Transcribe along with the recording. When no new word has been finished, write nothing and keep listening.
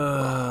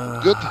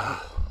Good.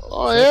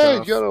 Oh, Check hey,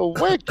 off. you're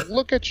awake.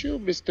 Look at you,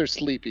 Mr.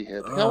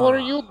 Sleepyhead. How are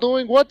you Oh,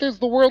 doing? What is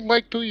the world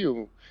like to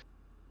you?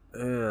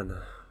 man.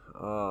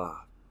 Oh,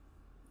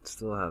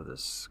 still have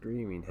this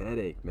screaming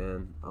headache,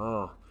 man.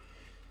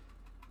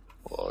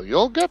 Well,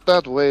 you'll get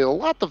that way. A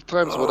lot of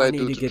times what I I need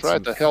do to to get try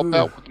some to help food.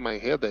 out with my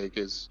headache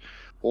is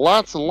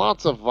lots and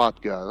lots of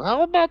vodka.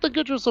 How about to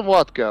get you some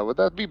vodka? Would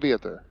that be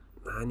better?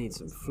 I need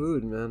some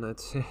food, man.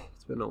 It's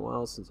been a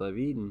while since I've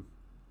eaten.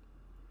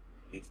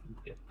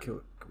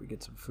 Can we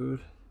get some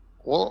food?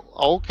 Well,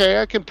 okay,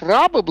 I can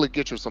probably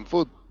get you some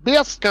food.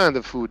 Best kind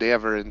of food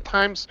ever. In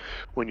times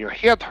when your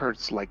head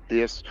hurts like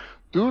this,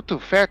 due to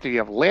fact that you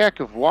have lack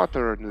of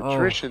water or Oh,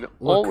 nutrition, look.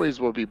 always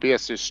will be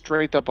best is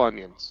straight up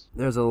onions.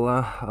 There's a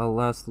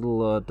last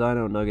little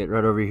dino nugget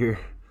right over here.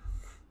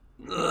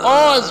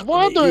 Oh, I was Let me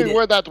eat wondering it.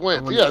 where that I'm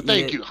went. gonna Yeah, eat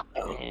thank it.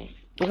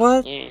 you.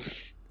 What?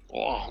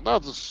 Oh,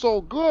 that's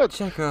so good.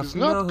 Chekhov, It's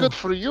not no. good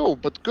for you,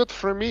 but good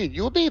for me.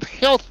 You need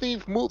healthy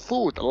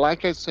food.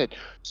 Like I said,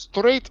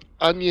 straight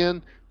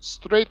onion,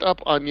 straight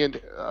up onion,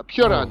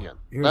 pure Oh, onion.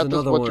 here's That is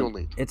another what one. you'll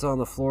need. It's on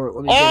the floor.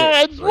 Let me Oh, get it.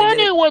 I was Let me get it.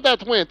 wondering where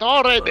that went.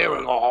 All right, there we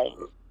Uh,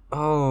 go.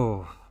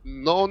 oh,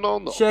 No, no,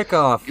 no.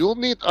 Chekhov. You'll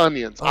need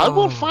onions. I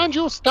will find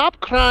Oh, you. Stop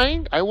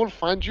crying. I will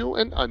find you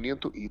an onion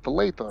to eat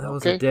later, that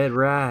was a okay? dead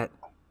rat.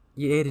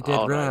 You ate a dead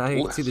All rat. right.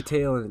 I can see the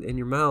tail in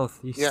your mouth.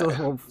 You Yeah, still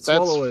won't that's.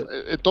 swallow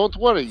it. Don't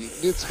worry.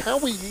 It's how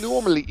we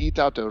normally eat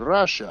out in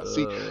Russia.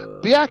 See, Uh,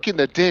 back in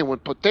the day when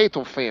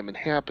potato famine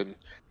happened,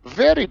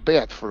 very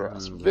bad for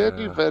us.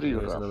 Very, yeah, very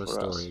here's rough another for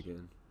story us.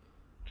 again.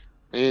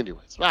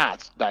 Anyways, I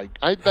Isn't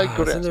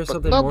digress. there But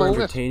something more nonetheless,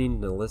 entertaining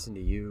than to listen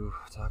to you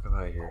talk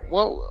about your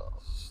well,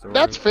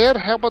 that's stories? fair.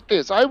 How about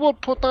this? I will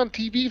put on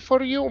TV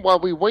for you while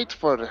we wait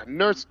for a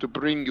nurse to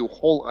bring you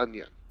whole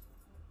onion.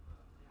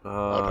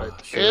 All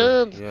right.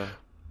 Sure, And yeah.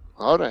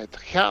 all right.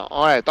 Yeah,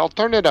 all right. I'll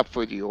turn it up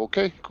for you.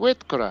 Okay.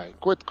 Quit crying.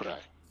 Quit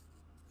crying.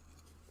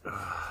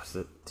 Is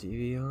the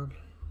TV on?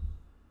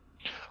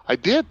 I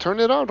did turn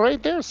it on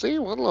right there. See,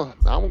 well,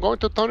 I'm going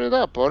to turn it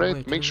up. All Oh right,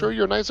 wait, make turn it sure on.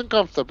 you're nice and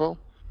comfortable.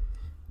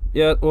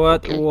 Yeah,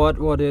 Okay.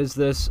 what is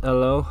this?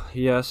 Hello?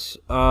 Yes.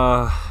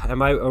 Are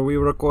we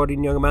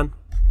recording, young man?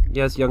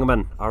 Yes, young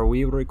man. Are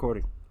we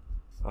recording?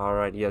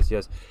 Alright, yes.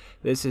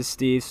 This is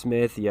Steve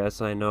Smith.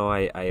 Yes, I know.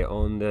 I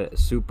own the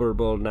Super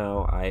Bowl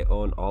now. I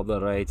own all the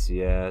rights.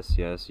 Yes,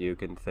 you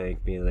can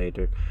thank me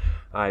later.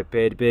 I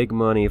paid big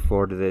money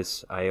for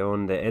this. I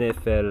own the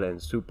NFL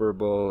and Super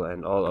Bowl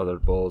and all other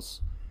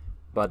bowls.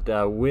 But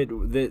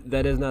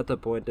that is not the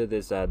point of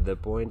this ad. The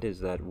point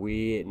is that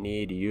we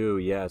need you.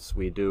 Yes,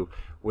 we do.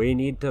 We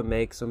need to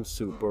make some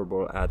Super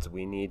Bowl ads.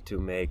 We need to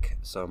make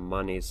some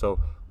money. So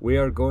we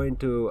are going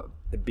to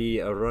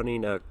be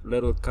running a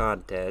little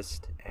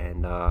contest,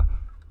 and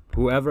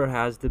whoever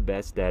has the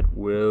best ad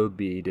will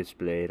be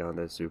displayed on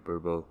the Super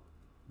Bowl.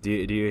 Do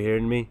you hear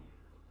me?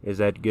 Is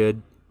that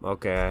good?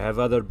 Okay, I have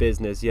other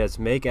business. Yes,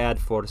 make ad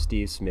for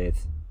Steve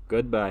Smith.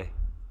 Goodbye.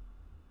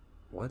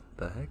 What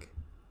the heck?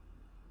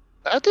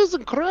 That is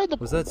incredible.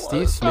 Was that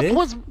Steve That Smith?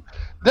 was,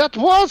 that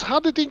was.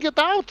 How did he get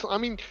out? I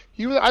mean,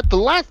 he at the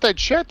last I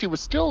checked, he was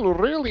still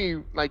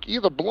really like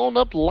either blown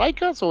up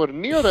like us or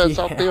near us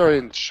out there Yeah.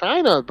 in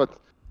China. But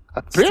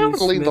Steve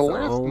apparently, in the Smith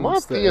last owns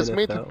month, the he has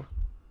made. NFL.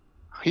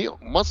 He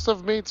must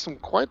have made some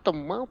quite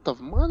amount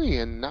of money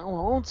and now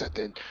owns it.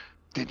 And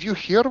did you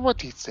hear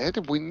what he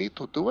said? We need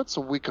to do it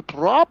so we could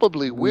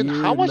probably win.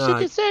 How We're much did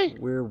he not. say?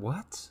 We're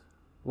what?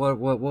 What?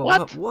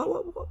 What?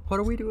 What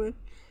are we doing?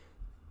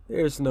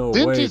 There's no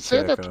Didn't he way,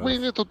 say that we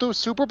Chekhov. need to do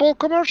Super Bowl We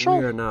commercial?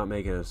 are not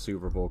making a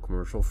Super Bowl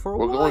commercial. For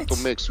We're going to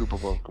what? make Super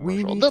Bowl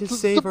We commercial. need to That is the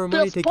save our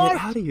money best to get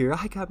part. out of here.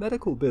 I got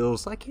medical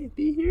bills. I can't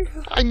be here.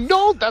 I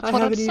know. That's I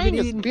what I'm haven't even saying.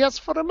 It's eaten.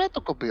 best for the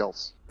medical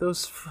bills.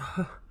 Those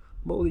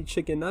moldy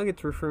chicken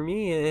nuggets were for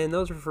me, and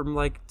those were from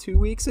like 2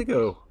 weeks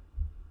ago.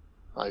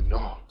 I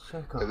know.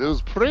 Chekhov. It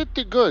was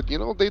pretty good. You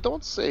know, they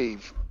don't say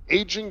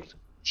aging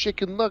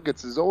chicken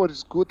nuggets is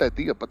always a good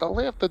idea, but I'll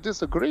have to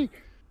disagree.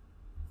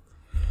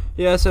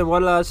 Yes, and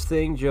one last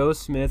thing. Joe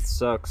Smith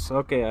sucks.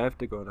 Okay, I have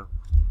to go now.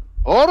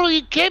 Oh,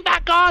 he came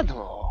back on.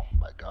 Oh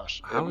my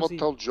gosh. How And is we'll he?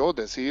 tell Joe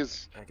this. He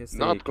is I guess they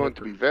not going kept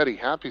to be very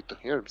happy to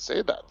hear him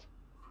say that.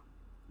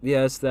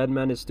 Yes, that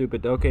man is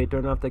stupid. Okay,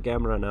 turn off the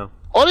camera now.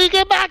 Oh, he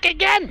came back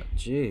again.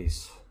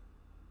 Jeez.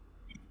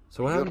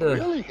 So what You happened to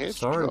really hate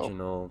Sarge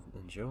Joe.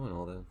 and Joe and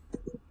all that?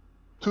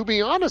 To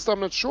be honest, I'm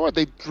not sure.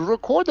 They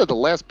recorded the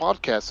last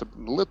podcast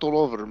a little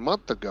over a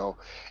month ago,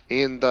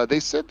 and they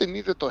said they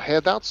needed to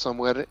head out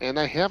somewhere, and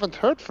I haven't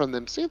heard from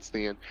them since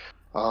then.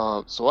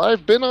 So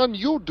I've been on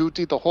you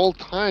duty the whole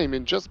time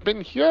and just been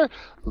here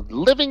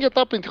living it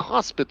up in the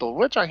hospital,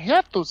 which I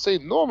have to say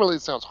normally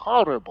sounds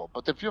horrible,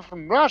 but if you're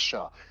from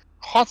Russia,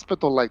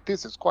 hospital like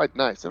this is quite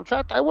nice. In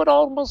fact, I would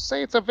almost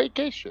say it's a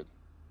vacation.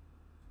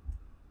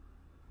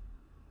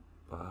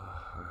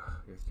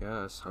 I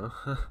guess,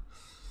 huh?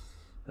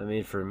 I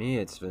mean, for me,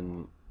 it's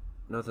been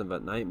nothing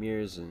but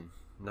nightmares and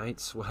night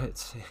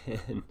sweats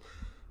and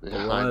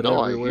Yeah, I blood know.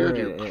 I everywhere heard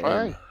you and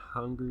cry.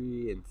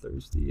 hungry and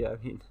thirsty. I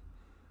mean,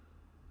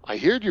 I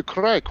heard you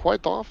cry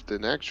quite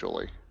often,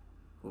 actually.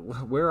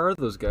 Where are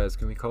those guys?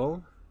 Can we call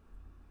them?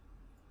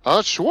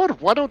 Sure.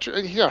 Why don't you?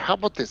 Here, how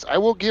about this? I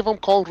will give them a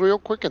call real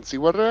quick and see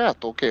where they're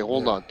at. Okay,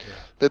 hold on. Yeah.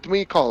 Let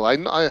me call.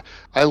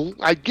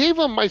 I gave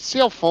him my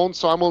cell phone,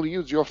 so I'm gonna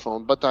use your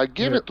phone. But I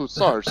gave Here. it to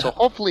Sarge, so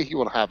hopefully he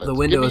will have it. The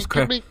window is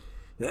cracked.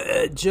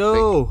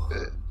 Joe.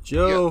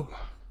 Joe.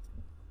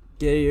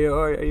 Yeah,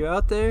 are you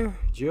out there,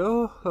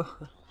 Joe?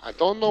 I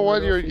don't know why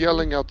you're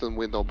yelling out the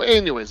window, but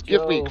anyways,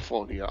 give me a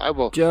phone here. I'm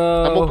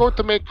Joe. going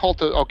to make call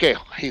to. Okay,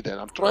 Hayden,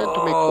 I'm trying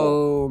to make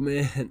call. Oh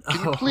man.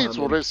 Can you please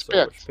I'm in respect?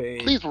 so much pain.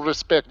 Please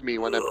respect me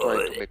when I'm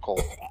trying to make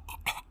call.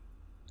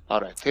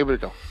 All right, here we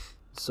go.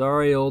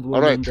 Sorry, old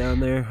woman down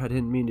there. I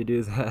didn't mean to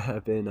do that.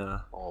 I've been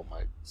oh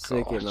my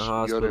sick gosh, in the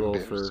hospital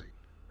you're for.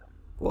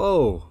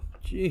 Whoa,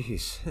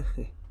 jeez.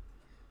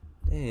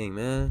 Dang,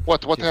 man.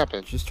 What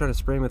happened? Just trying to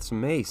spray him with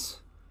some mace.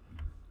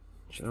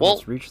 Well,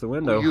 let's reach the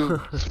window. You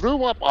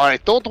threw up. All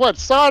right, don't worry.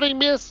 Sorry,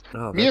 miss.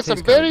 Oh, miss,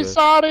 I'm very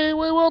sorry.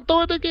 We won't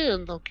do it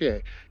again.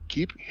 Okay.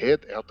 Keep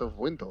head out of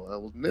window. I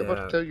will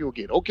never tell you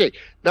again. Okay.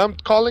 Now I'm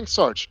calling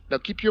Sarge. Now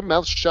keep your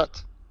mouth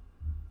shut.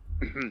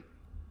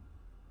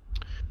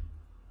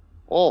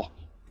 Oh,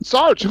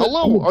 Sarge,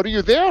 hello. Are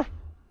you there?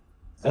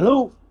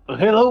 Hello.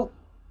 Hello.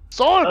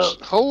 Sarge,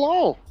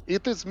 hello.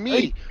 It is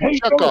me. Hey,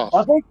 Chekhov.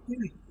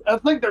 I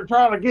think they're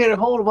trying to get a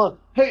hold of us.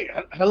 Hey,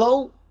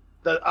 hello.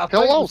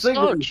 Hello,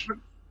 Sarge.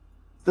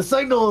 The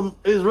signal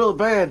is really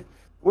bad.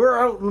 We're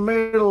out in the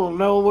middle of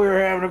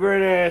nowhere having a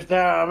great ass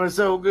time. It's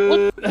so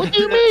good. What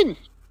do you mean?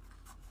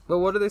 But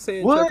what are they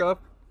saying, What? Chekhov?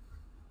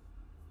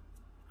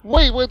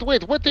 Wait.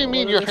 What do you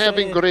mean you're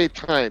having great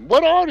time?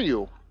 What are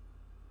you?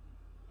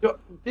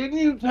 Didn't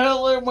you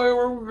tell them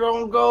where we were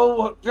going to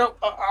go?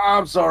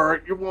 I'm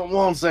sorry.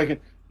 One second.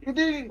 You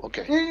didn't.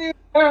 Okay. Didn't you?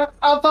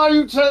 I thought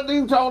you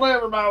told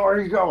everybody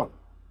where he's going.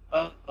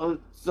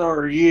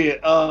 Sorry.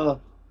 Yeah.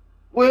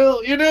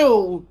 Well,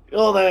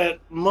 all that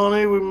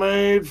money we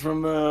made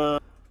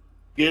from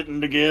getting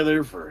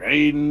together for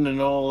Hayden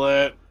and all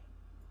that.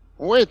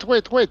 Wait.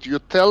 You're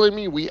telling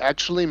me we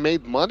actually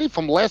made money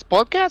from last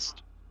podcast?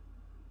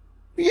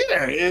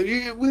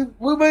 Yeah,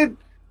 we made.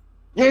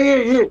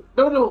 Yeah.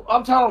 No,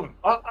 I'm telling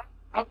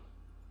him.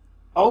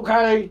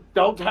 Okay,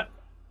 don't.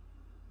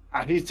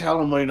 He's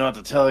telling me not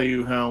to tell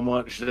you how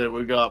much that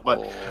we got, but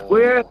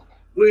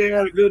we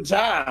had a good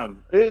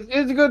time.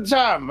 It's a good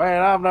time,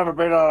 man. I've never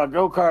been on a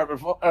go-kart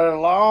before in a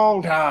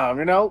long time,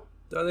 Are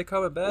they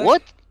coming back?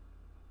 What?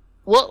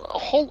 Well,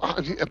 hold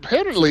on.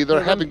 Apparently,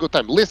 they're having a good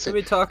time. Listen,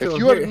 let me talk to if him.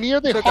 you are Here, near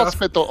the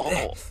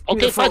hospital...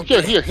 okay, fine.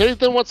 Here.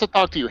 Hayden wants to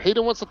talk to you.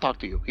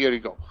 Here you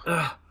go.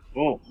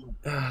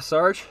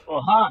 Sarge?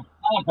 Well, hi,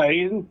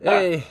 Hayden.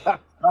 Hey.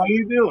 How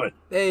you doing?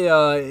 Hey,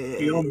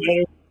 Feeling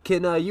better?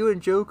 can you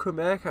and Joe come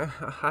back? I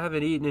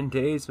haven't eaten in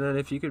days, man.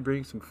 If you could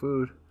bring some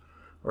food.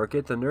 Or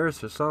get the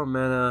nurse or something,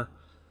 man.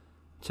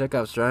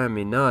 Chekhov's driving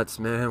me nuts,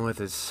 man, with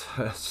his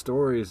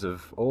stories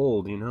of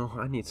old,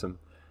 I need some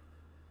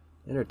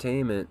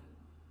entertainment.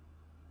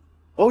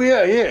 Oh,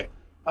 yeah.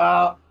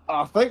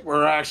 I think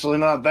we're actually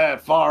not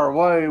that far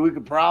away. We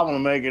could probably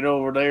make it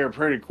over there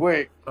pretty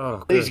quick. Oh,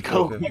 good. These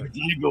go-karts,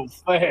 they go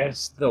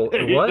fast. The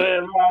what?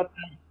 Right.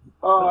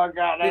 Oh, I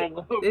got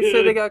that. They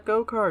said they got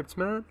go-karts,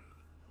 man.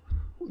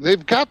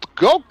 They've got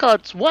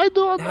go-karts. Why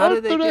do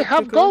they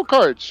have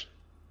go-karts?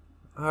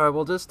 All right,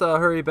 well, just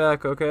hurry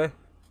back, okay?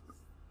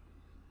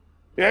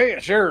 Yeah,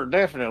 sure,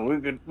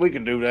 definitely. We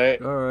can do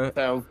that. All right.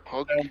 Sounds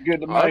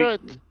good to me. All right.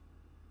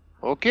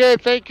 Okay,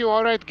 thank you.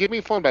 All right, give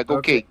me phone back.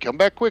 Okay, come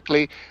back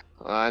quickly,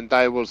 and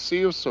I will see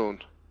you soon.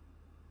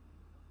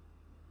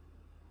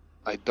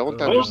 I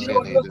don't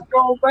understand, Hayden.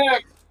 Go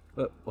back.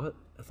 What?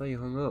 I thought you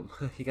hung up.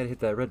 You gotta hit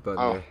that red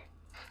button there.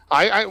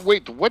 I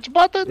wait. Which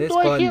button this do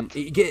I button.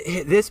 hit?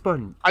 Hit this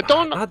button. I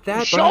don't. Not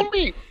that Show button.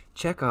 me.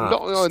 Chekhov.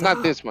 No,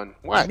 not this one.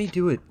 What? Let me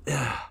do it.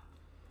 I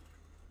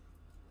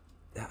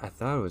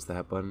thought it was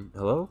that button.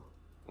 Hello?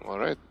 All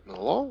right.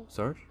 Hello?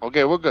 Sarge?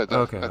 Okay, we're good.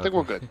 Okay. I think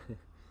we're good.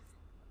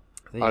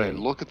 All right,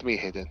 look at me,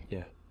 Hayden.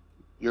 Yeah.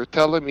 You're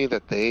telling me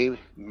that they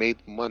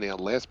made money on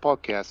last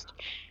podcast,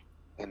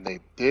 and they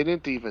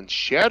didn't even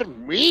share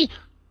me?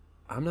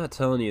 I'm not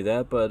telling you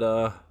that, but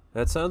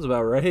that sounds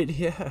about right.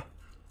 Yeah.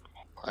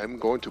 I'm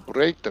going to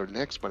break their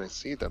necks when I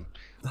see them.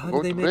 How I'm do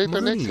going they to make break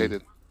their money? necks,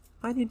 Hayden.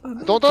 I need my I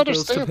don't medical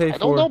bills to understand. pay I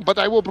don't for. know, but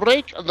I will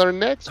break their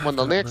necks when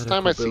the next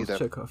time I see Medical bills,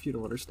 them. Chekhov, you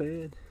don't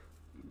understand.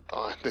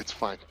 That's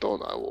fine.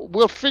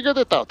 We'll figure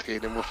it out,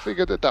 Hayden. We'll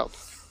figure it out.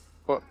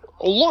 But,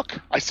 oh, look!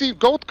 I see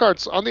goat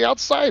carts on the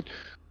outside.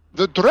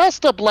 They're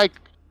dressed up like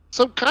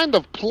some kind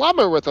of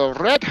plumber with a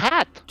red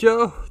hat.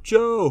 Joe!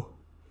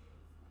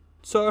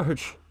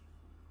 Sarge!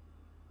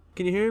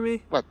 Can you hear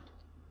me? What?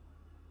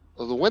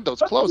 Well, the window's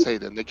closed,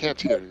 Hayden. They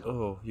can't hear you.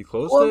 Oh, you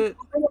closed Well, it?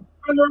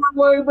 find our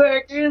way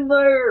back in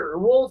there.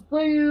 We'll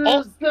see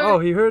you. Oh,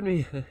 he heard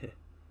me.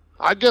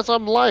 I guess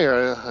I'm a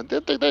liar. I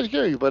didn't think they'd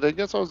hear you, but I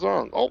guess I was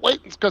wrong. Oh,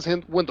 wait, it's because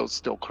the window's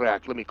still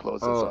cracked. Let me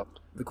close this up.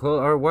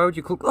 Or why would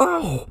you close?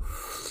 Oh!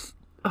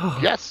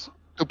 Yes,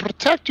 to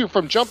protect you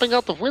from jumping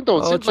out the window.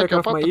 It Oh, seems like check you're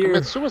off about my to ear.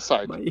 commit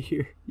suicide. My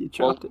ear. You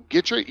Well, chopped it.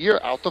 get your ear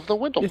out of the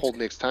window hole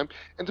next time,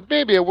 and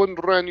maybe I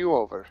wouldn't run you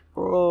over.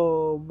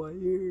 Oh, my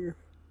ear.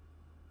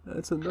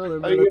 That's another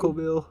Hey, medical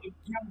bill.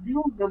 you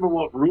don't remember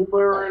what room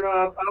we're in?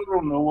 I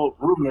don't know what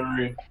room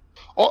we're in.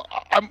 Oh,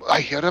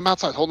 I hear them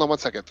outside. Hold on 1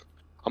 second.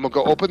 I'm gonna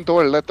go open the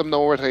door and let them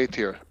know we're right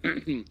here.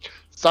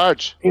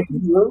 Sarge!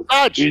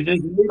 Sarge! Is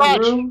this the Sarge!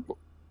 room?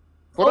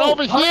 We're Oh,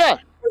 over hi. here!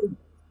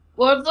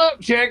 What's up,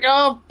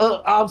 Chekhov?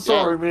 I'm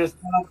sorry, miss.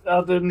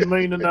 I didn't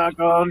mean to knock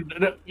on.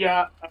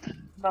 Yeah,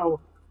 no.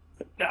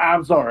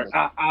 I'm sorry.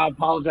 I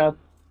apologize.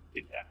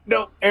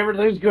 No,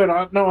 everything's good.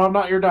 No, I'm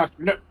not your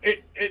doctor. No,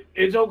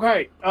 it's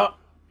okay. I'll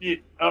be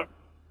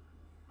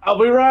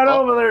right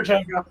over there,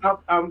 Chekhov.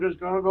 I'm just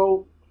gonna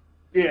go.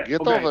 Yeah.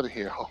 Get okay. over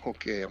here.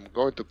 Okay, I'm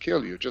going to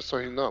kill you, just so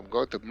you know. I'm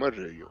going to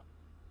murder you.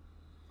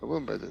 I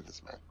won't murder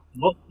this man.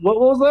 What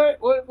was that?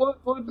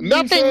 What did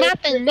you say?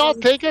 Nothing. No,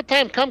 take your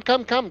time. Come.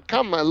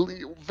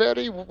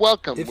 Very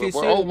welcome. If you We're see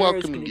all the nerds,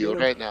 welcoming can you get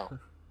 'em? right now.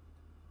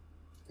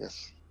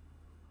 Yes.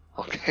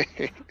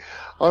 Okay.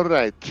 All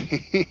right.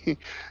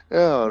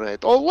 All right.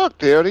 Oh, look,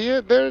 there he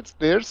is.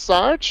 There's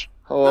Sarge.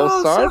 Hello,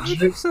 Oh,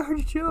 Sarge.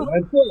 Sarge Joe.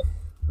 That's it.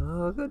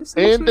 Oh, good to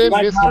see you. And then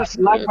Like Mr. like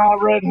Smith. my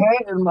red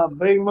hat and my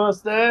big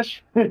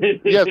mustache.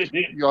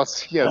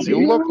 Yes.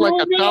 You look like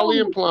an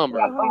Italian plumber.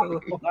 Oh.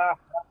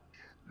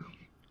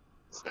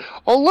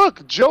 Oh,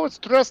 look, Joe is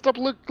dressed up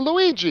like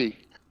Luigi.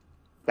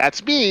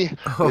 That's me.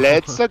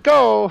 Let's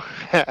go.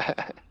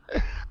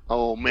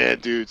 Oh, man,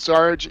 dude.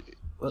 Sarge,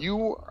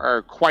 you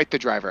are quite the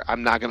driver.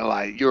 I'm not going to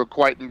lie.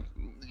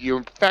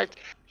 In fact,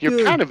 you're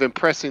Dude. kind of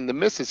impressing the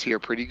missus here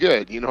pretty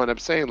good. You know what I'm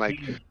saying? Like,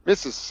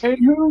 Mrs. Hey,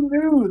 who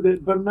knew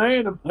that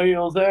banana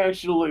peels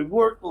actually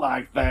work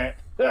like that?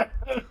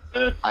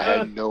 I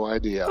had no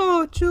idea.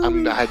 Oh,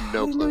 Julie. I had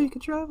no I didn't know clue. you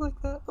could drive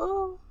like that.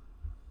 Oh.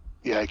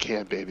 Yeah, I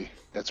can, baby.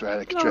 That's right.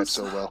 I can No, drive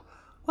so well.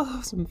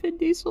 Oh, some Vin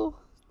Diesel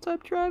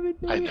type driving,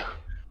 baby. I know.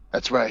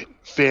 That's right.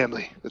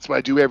 Family. That's why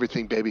I do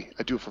everything, baby.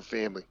 I do it for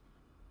family.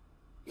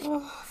 Oh,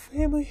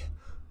 family.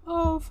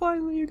 Oh,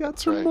 finally you got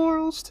That's some right.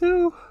 morals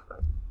too.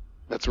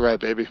 That's right,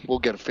 baby. We'll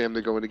get a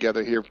family going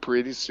together here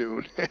pretty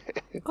soon.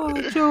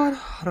 Oh, Joe,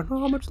 I don't know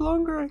how much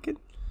longer I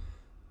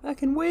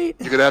can wait.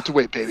 You're gonna have to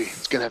wait, baby.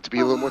 It's gonna have to be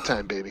a little more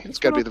time, baby. It's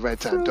gotta be the right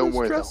time. Don't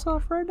worry Stress though.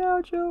 off right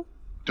now, Joe.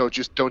 Don't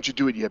you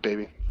do it yet,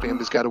 baby.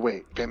 Family's gotta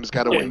wait. Family's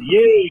gotta wait.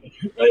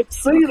 Yeah,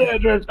 let's see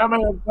that dress. I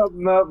mean,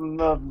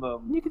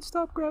 nothing. You can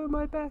stop grabbing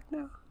my back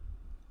now.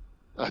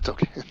 That's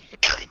okay.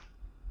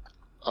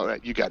 All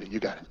right, you got it.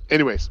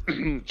 Anyways,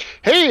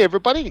 hey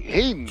everybody.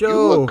 Hey, you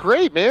Joe. look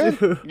great, man.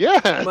 Dude,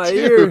 Yeah, my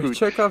dude. ear.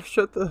 Check off.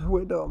 Shut the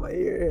window on my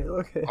ear.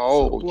 Look, it's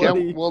Oh, so yeah.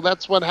 bloody. Well,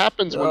 that's what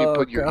happens when you Oh,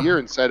 put your God. ear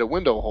inside a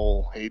window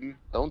hole, Hayden.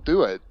 Don't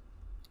do it.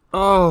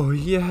 Oh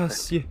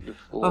yes. You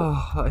fool.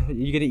 Oh,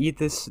 you gonna eat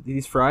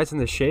these fries in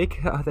the shake?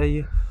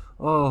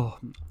 Oh.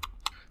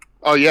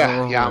 Oh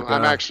yeah, Oh, yeah. my I'm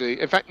God.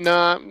 actually. In fact,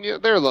 nah. Yeah,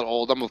 they're a little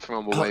old. I'm gonna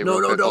throw them away. No,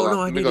 real quick. Hold on.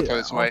 I Let me need go it. throw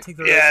this I'll away. take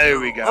the Yeah, rest there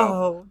now. we go.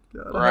 Oh,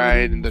 God, I Right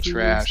haven't in eaten the 2 weeks,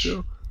 trash.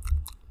 Joe.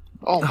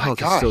 Oh my I'll just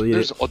gosh, still eat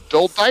there's it.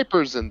 adult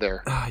diapers in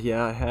there.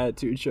 Yeah, I had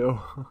to,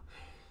 Joe.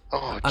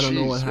 Oh, I don't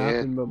know what jeez, man.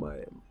 happened, but my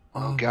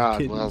Oh my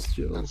God, well,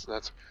 kidneys, Joe.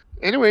 that's.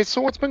 Anyway,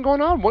 so what's been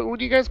going on? What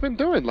have you guys been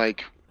doing?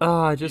 Like,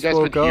 Oh, I just guys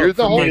woke been here up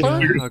the from whole like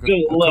time? a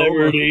coma.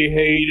 Celebrity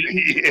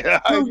hating. yeah,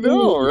 I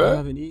know, I right?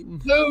 haven't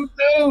eaten. No.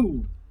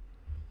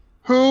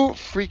 Who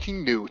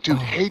freaking knew, dude? Oh.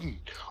 Hayden,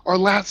 our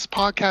last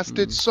podcast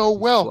did so these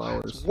well.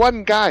 flowers.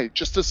 One guy,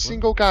 just a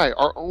single guy,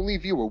 our only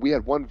viewer. We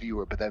had one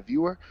viewer, but that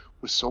viewer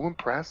was so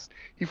impressed.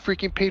 He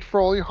freaking paid for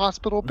all your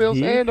hospital bills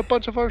He? and a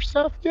bunch of our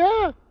stuff.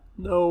 Yeah,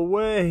 No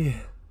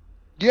way.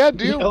 yeah,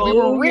 dude, we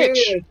Oh, were rich.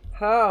 yeah.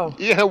 How?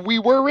 Yeah, we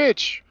were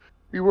rich.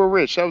 We were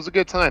rich. That was a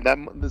good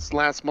time. This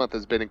last month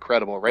has been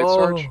incredible, right, Oh.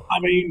 Sarge? I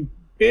mean,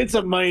 it's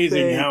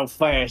amazing Thank how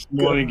fast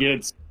money God.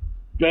 gets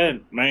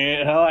spent,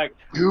 man. Like,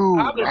 Dude,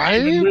 I didn't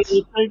right? even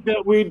really think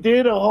that we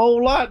did a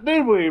whole lot,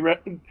 did we?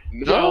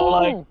 No.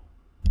 like-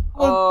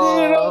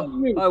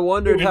 I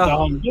wondered we went to how.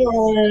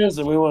 Honduras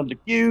and we went to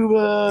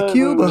Cuba. To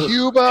Cuba. we went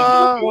Cuba.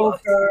 to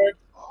go-kart,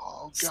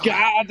 Oh, God.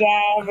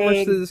 How much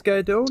skydiving. did this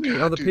guy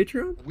donate on the Dude.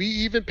 Patreon? We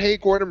even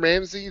paid Gordon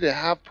Ramsay to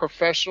have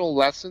professional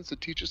lessons to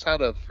teach us how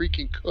to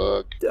freaking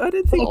cook. I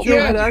didn't think Oh, Joe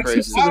yeah, had it's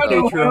access crazy. to I the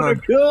know how to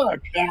Patreon.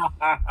 cook.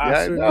 Yeah, I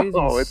certain know.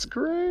 reasons. It's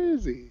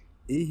crazy.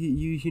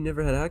 You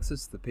never had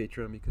access to the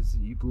Patreon because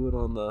you blew it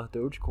on the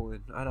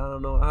Dogecoin. I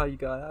don't know how you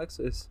got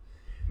access.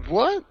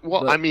 What?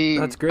 Well, But I mean,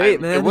 that's great,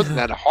 It man. wasn't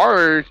that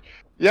hard.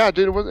 Yeah,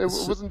 dude, it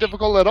wasn't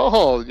difficult at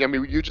all. I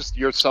mean,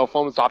 your cell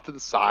phone was off to the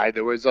side.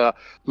 There was a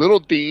little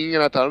ding,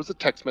 and I thought it was a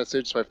text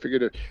message, so I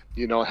figured it,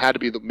 it had to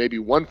be maybe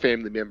one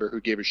family member who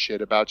gave a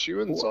shit about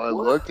you, and so I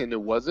What? looked, and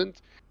it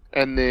wasn't.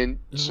 And then,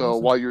 It so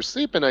wasn't. while you're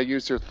sleeping, I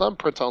used your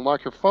thumbprint to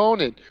unlock your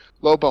phone, and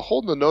lo and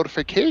behold, the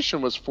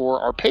notification was for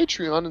our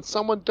Patreon, and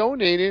someone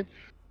donated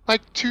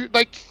like $100,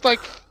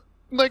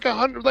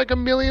 $1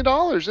 million.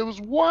 It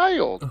was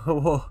wild. Oh,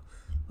 well,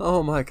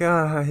 oh my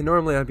God!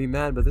 Normally I'd be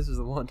mad, but this is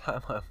the one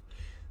time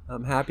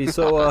I'm happy.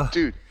 So,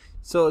 Dude,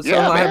 So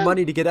Yeah, I have man.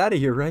 money to get out of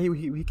here, right?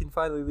 We can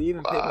finally leave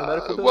and pay my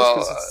medical bills well,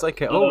 because it's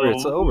like it's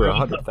over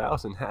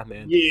 100,000,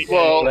 man. Yeah.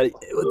 Well, But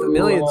with the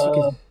millions, you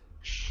can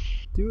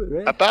do it,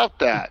 right? about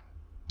that.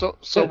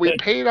 So we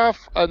paid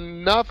off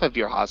enough of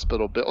your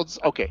hospital bills.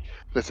 Okay,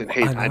 listen,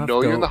 Hayden, I Enough,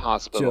 know you're in the don't,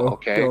 hospital, Joe.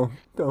 okay?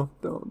 Don't,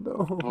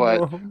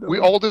 But we don't.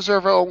 all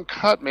deserve our own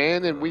cut,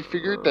 man, and we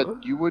figured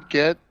that you would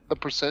get the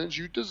percentage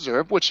you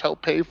deserve, which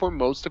helped pay for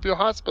most of your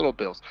hospital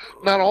bills.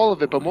 Not all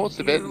of it, but most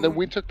of it, and then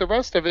we took the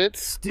rest of it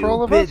for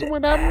all of us Stupid and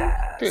went out and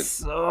did.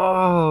 ass.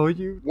 Oh,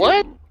 you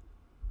What?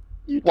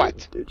 You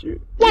What? did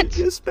you? What?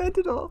 You spent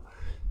it all.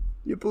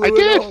 You blew I it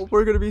did. all.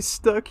 We're gonna be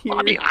stuck here.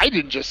 I mean, I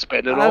didn't just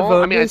spend it I've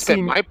all. I mean, I spent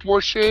missing my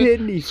portion.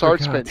 kidney, for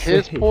Sarge spent God's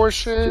his sakes,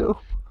 portion. Joe.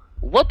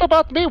 What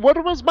about me?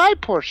 What was my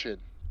portion?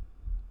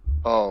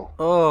 Oh.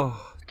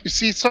 Oh, You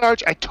see,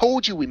 Sarge, I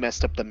told you we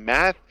messed up the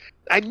math.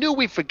 I knew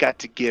we forgot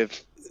to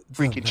give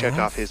freaking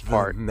Chekhov his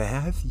part. The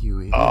math, you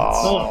idiots.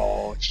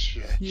 Oh,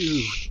 shit.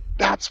 You.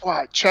 That's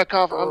why.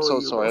 Chekhov, I'm Oh, so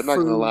you sorry. I'm not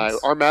going to lie.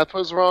 buffoons. Our math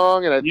was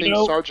wrong, and I You think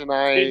know, Sarge and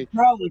I. It's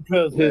probably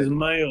because Yeah. his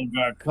mail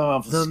got The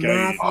confiscated.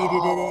 math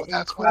needed Oh, it.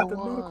 that's what it the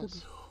medical was.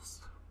 bills.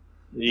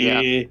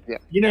 Yeah. Yeah.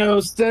 You know,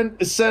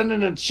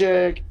 sending a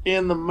check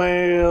in the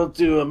mail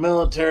to a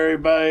military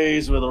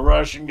base with a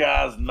Russian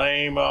guy's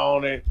name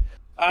on it.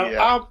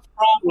 I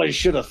probably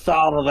should have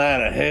thought of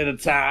that ahead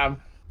of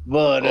time,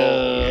 but Oh,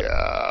 I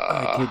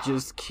yeah. could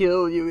just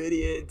kill you,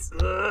 idiots.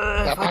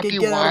 That If I might could be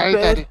get out why of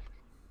bed. that.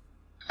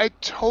 I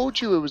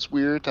told you it was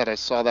weird that I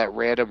saw that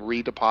random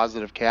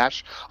redeposit of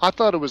cash. I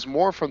thought it was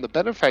more from the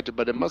benefactor,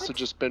 but it must have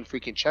just been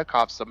freaking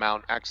Chekhov's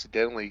amount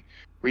accidentally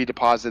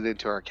redeposited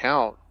into our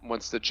account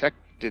once the check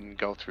didn't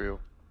go through.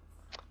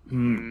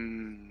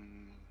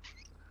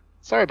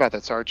 Sorry about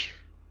that, Sarge.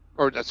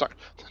 Or sorry,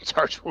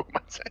 Sarge. What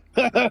am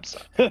I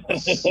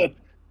saying?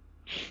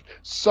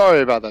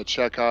 Sorry about that,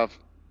 Chekhov.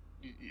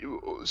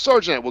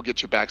 Sarge and I will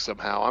get you back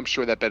somehow. I'm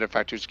sure that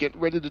benefactor's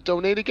getting ready to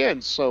donate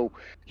again. So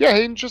yeah,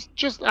 Hayden,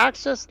 just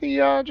access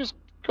the just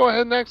go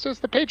ahead and access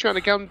the Patreon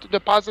account to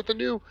deposit the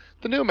new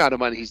amount of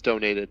money he's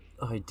donated.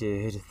 I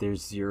did.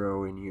 There's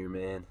 0 in here,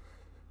 man.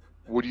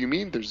 What do you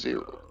mean there's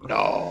 0?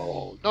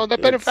 No, that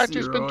It's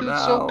benefactor's been 0 doing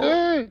now. so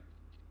good.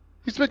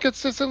 He's been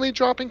consistently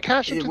dropping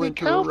cash It into the went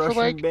to a account for Russian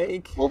like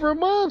bank. over a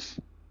month.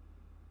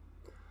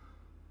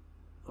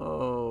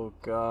 Oh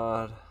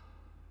God.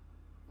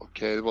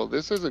 Okay, well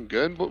this isn't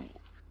good, but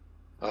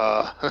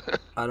I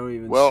don't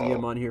even Well- see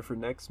him on here for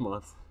next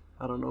month.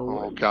 I don't know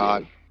what. oh he God.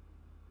 did.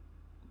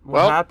 What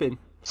Well, happened?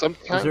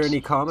 Sometimes. Is there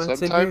any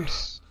comments in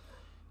sometimes,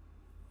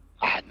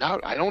 no,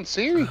 I don't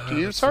see any. Do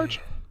you, Let's Sarge?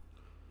 see.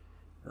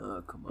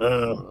 Oh come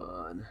Uh,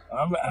 on.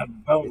 I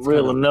don't It's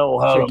really kinda know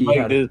how to tricky make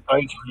how to- this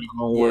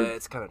Patreon Yeah, work.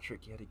 it's kind of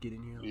tricky how to get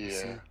in here. Let me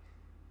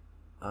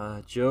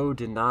Yeah. see. Joe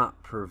did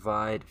not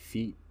provide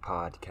feet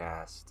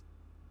podcast,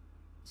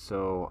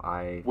 so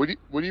I What do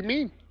you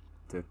mean?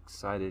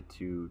 decided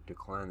to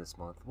decline this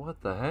month.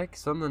 What the heck?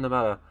 Something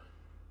about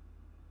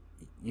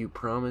you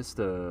promised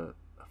a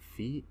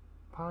feet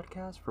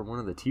podcast for one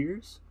of the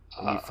tiers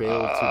and you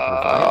failed to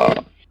provide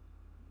it.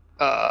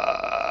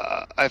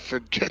 I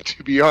forget.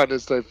 To be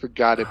honest, I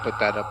forgot to put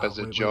that up as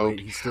a Wait, joke.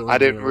 he's still I in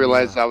didn't here.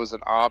 realize that was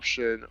an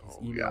option. His Oh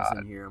email's God.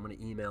 in here. I'm gonna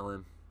email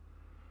him.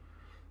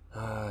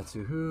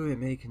 To who it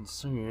may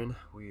concern,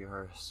 we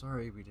are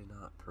sorry we did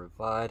not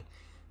provide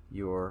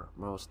your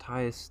most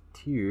highest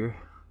tier,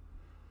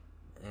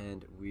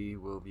 and we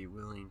will be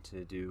willing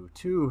to do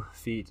 2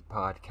 feet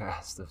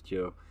podcasts of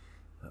Joe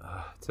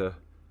to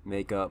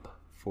make up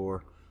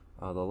for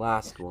the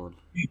last one.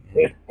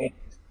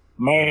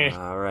 Man,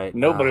 All right.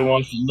 nobody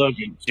wants to look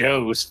at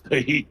Joe's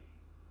feet.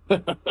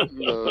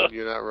 No,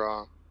 you're not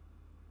wrong.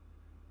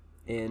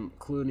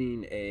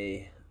 Including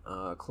a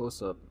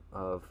close-up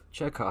of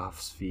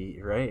Chekhov's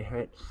feet,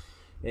 right?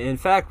 In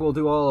fact, we'll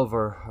do all of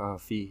our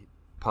feet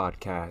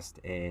podcast,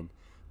 and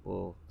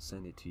we'll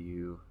send it to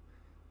you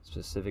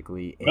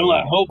specifically. Well,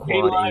 I hope he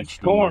Quad likes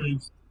HD.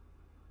 corns.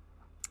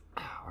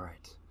 All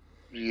right.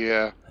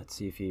 Yeah. Let's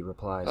see if he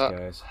replies, Uh,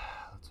 guys.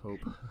 Let's hope.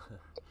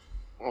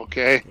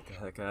 Okay. Get the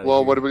heck out of Well,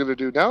 here. what are we gonna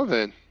do now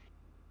then?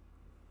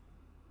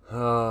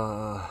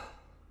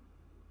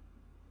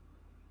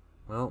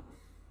 Well,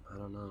 I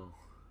don't know.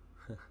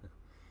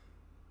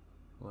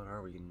 What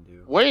are we gonna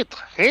do? Wait,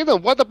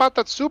 Hayden, what about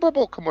that Super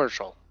Bowl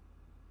commercial?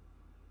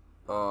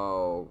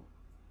 Oh,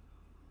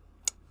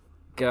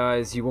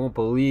 guys, you won't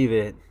believe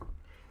it.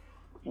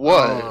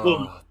 What?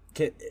 Oh,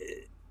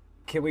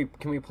 can we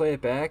play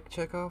it back,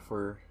 Chekhov,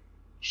 or?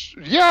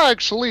 Yeah,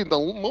 actually,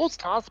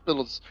 most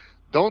hospitals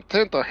don't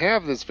tend to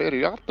have this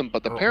very often,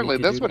 but Oh, we apparently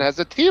could this do one that. has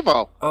a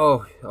TiVo.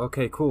 Oh,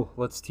 okay, cool.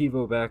 Let's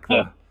TiVo back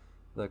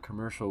the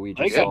commercial we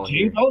They just got saw teeth.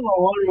 here. I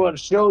wonder what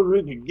shows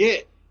we could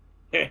get.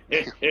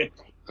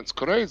 That's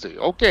crazy.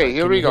 Okay, Right,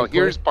 here can we you go. hit play?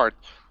 Here's part.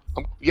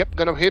 Yep,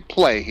 gonna hit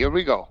play. Here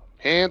we go.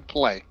 And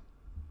play.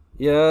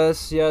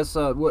 Yes.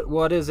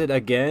 What is it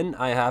again?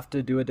 I have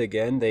to do it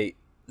again.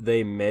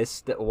 They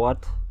missed it.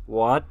 What?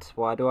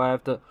 Why do I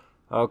have to?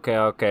 Okay.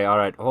 All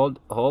right.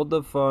 Hold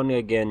the phone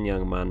again,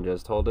 young man.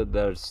 Just hold it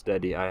there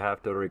steady. I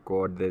have to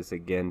record this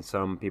again.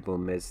 Some people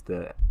missed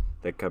the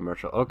the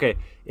commercial. Okay,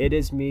 it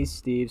is me,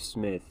 Steve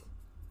Smith.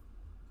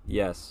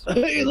 Yes,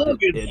 Hey, look,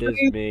 it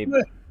is me.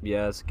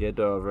 Yes, get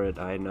over it.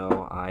 I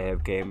know. I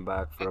have came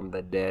back from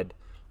the dead.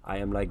 I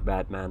am like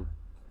Batman.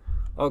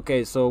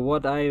 Okay, so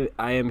what I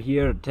am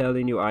here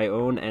telling you, I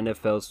own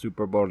NFL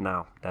Super Bowl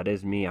now. That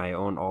is me. I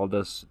own all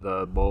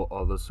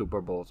all the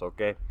Super Bowls.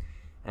 Okay,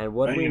 and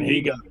what we Man, he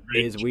need got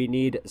is rich. we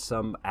need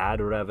some ad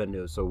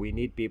revenue. So we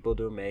need people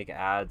to make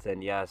ads,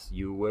 and yes,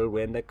 you will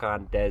win the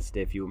contest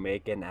if you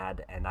make an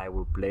ad, and I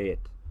will play it.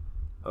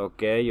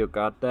 Okay, you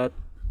got that?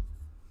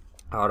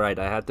 All right,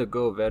 I had to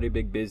go. Very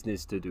big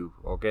business to do.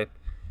 Okay.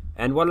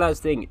 And one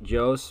last thing,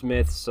 Joe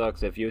Smith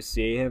sucks. If you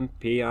see him,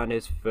 pee on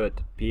his foot,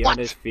 pee on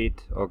his What?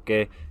 feet.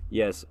 Okay,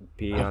 yes,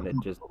 pee on it.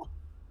 Just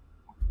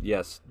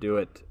yes, do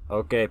it.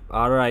 Okay,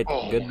 all right.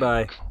 Oh my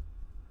Goodbye.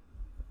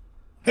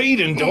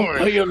 Hayden, don't God.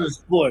 pay on his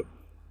foot.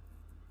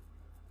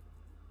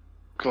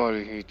 God,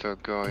 I hate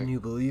that guy. Can you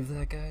believe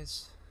that,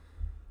 guys?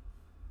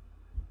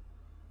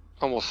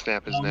 I'm gonna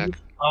snap his neck.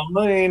 I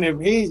mean, if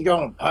he's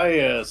gonna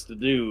pay us to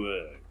do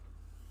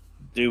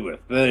a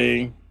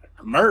thing, a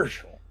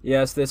commercial.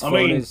 Yes, this I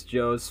phone mean- is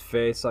Joe's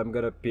face. I'm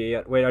gonna pee.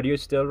 Wait, are you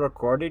still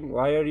recording?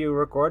 Why are you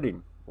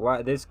recording?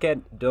 Why this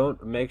can't?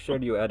 Don't make sure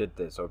you edit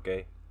this,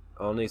 okay?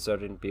 Only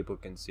certain people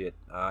can see it.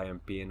 I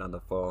am peeing on the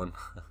phone.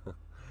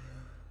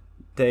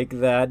 Take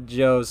that,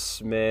 Joe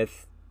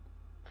Smith.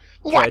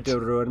 Tried What? to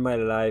ruin my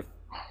life.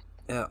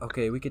 Yeah,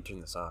 okay, we could turn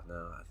this off now.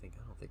 I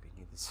don't think we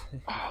need this.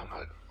 Oh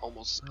my!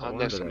 Almost. I Next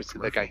wonder time we that see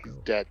that guy, he's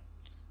commercial go. dead.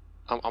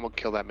 I'm gonna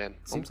kill that man.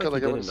 I'm Seems gonna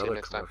like kill we that did guy. another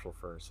Next time. commercial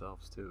for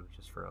ourselves too,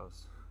 just for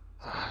us.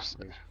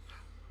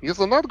 Yes,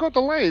 I'm not going to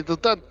lie.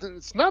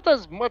 It's not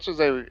as much as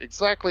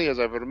exactly as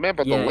I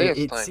remember Yeah, the last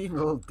it time. seemed a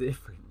little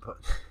different, but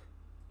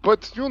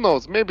But who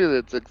knows? Maybe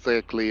it's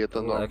exactly it, a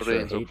and little our extra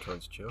brains are hate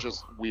towards Joe.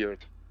 just weird.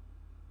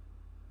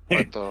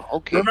 But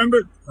okay.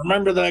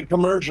 Remember that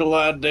commercial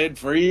I did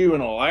for you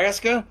in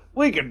Alaska?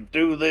 We could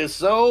do this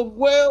so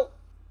well.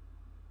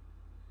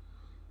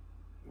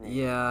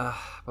 Yeah,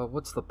 but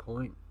what's the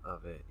point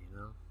of it, you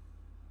know?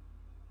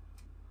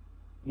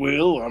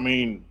 Well, I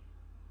mean,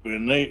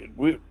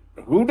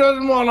 who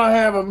doesn't want to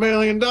have $1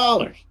 million?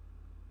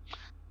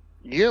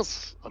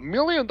 Yes, $1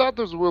 million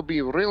will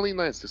be really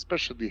nice,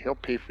 especially to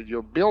help pay for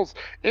your bills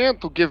and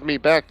to give me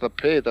back the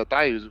pay that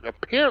I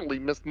apparently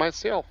missed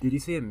myself. Did you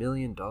say $1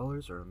 million or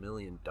 $1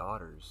 million? I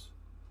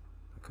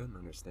couldn't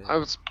understand. I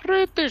was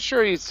pretty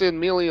sure he said $1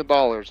 million.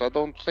 I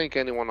don't think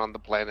anyone on the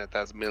planet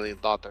has $1 million.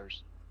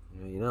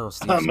 Yeah, you know,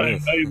 Steve I mean,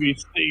 Smith. maybe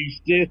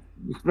Steve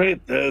Smith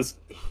does.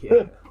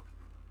 Yeah.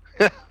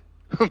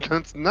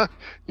 That's not.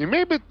 You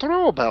may be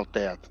true about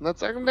that.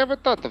 I never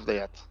thought of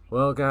that.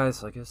 Well,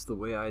 guys, I guess the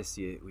way I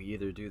see it, we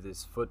either do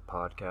this foot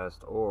podcast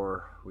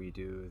or we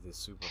do the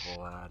Super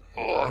Bowl ad.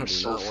 Oh, I I'm do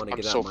so not want to I'm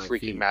get so out my freaking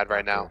feet mad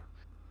right now. after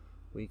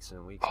weeks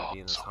and weeks of Oh, being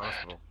in this so mad.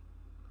 hospital.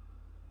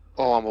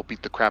 Oh, I'm gonna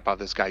beat the crap out of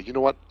this guy. You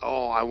know what?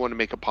 Oh, I want to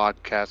make a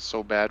podcast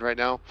so bad right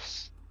now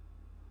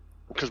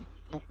because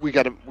we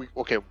gotta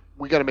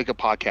make a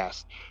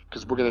podcast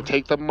because we're gonna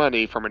take the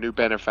money from a new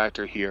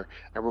benefactor here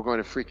and we're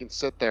going to freaking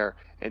sit there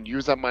and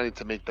use that money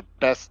to make the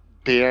best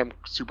damn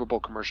Super Bowl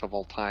commercial of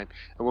all time,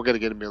 and we're gonna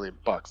get $1 million.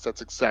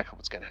 That's exactly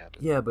what's gonna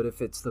happen. Yeah, but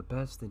if it's the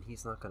best, then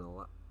he's not gonna.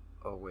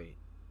 Oh wait,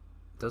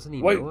 doesn't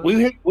he Wait, know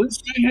it? we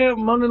still have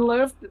money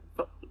left?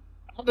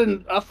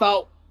 I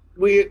thought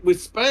we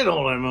spent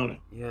all that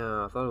money.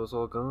 Yeah, I thought it was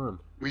all gone.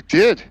 We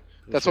did. Pretty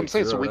That's sure what I'm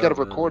saying. So zero we got to out,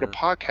 man, record a yeah.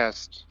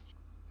 podcast,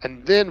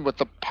 and then with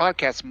the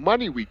podcast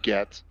money we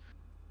get,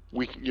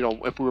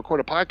 if we record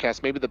a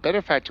podcast, maybe the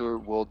benefactor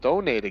will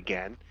donate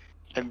again,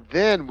 and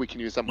then we can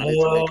use that money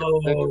to make a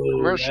big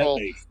commercial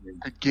that makes sense.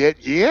 to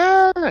get.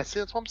 Yeah, see,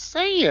 that's what I'm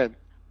saying.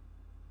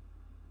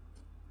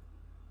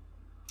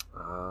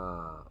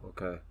 Ah,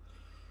 okay.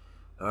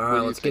 What All are right,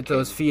 you let's get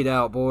those thinking? feet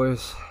out,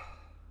 boys.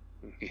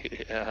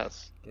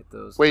 Yes. Get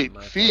those. Wait,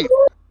 my- feet.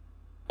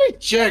 Hey,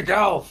 check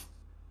off.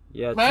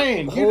 Yeah,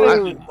 Man, oh you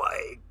didn't-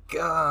 my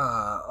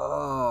god!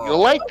 Oh, You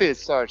like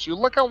this, Sarge? You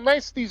look how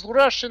nice these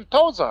Russian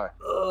toes are.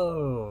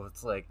 Oh,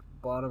 it's like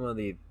bottom of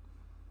the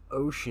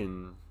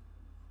ocean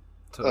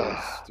toes,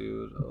 Ugh.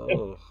 dude.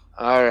 Oh,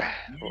 All right.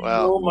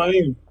 Well, Oh,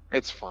 man.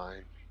 it's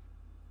fine.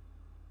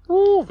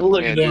 Ooh,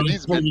 Look man, at dude, those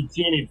these pretty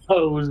teeny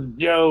toes of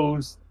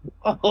Joe's.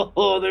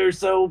 Oh, they're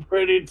so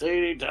pretty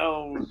teeny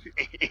toes.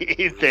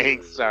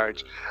 Thanks,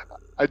 Sarge.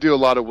 I do a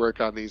lot of work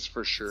on these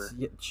for sure.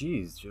 yeah,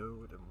 jeez, Joe.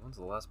 When's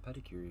the last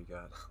pedicure you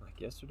got? Like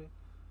yesterday?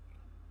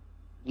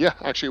 Yeah,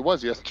 actually, it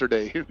was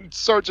yesterday.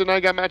 Sarge and I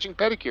got matching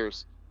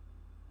pedicures.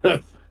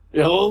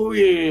 Oh,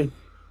 yeah.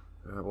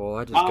 Well,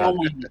 I just got.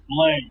 Always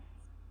blank.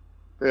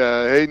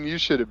 Yeah, Hayden, you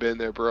should have been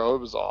there, bro. It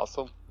was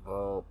awesome.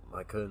 Well,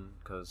 I couldn't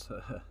because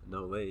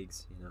no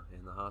legs,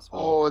 in the hospital.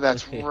 Oh,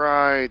 that's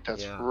right.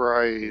 That's Yeah,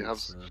 right.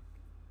 thanks, I'm man.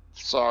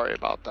 sorry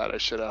about that. I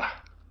should have.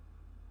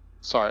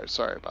 Sorry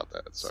about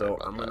that. Sorry So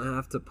about I'm that. gonna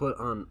have to put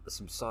on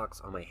some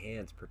socks on my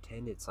hands,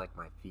 pretend it's like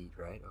my feet,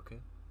 right? Okay.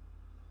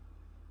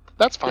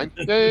 That's fine.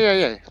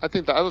 Yeah. I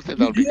think that would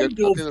You be could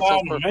good. I go think that sounds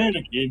find a perfect.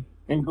 mannequin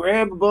and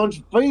grab a bunch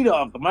of feet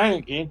off the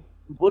mannequin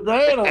and put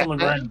that on the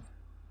ground.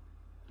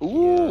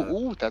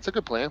 Ooh, that's a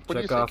good plan. What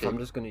do you Check off. think? I'm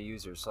just gonna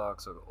use your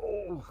socks.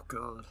 Oh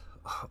god.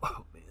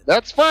 Oh man.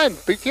 That's fine.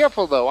 Be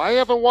careful though. I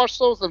haven't washed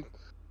those in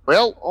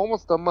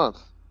almost a month.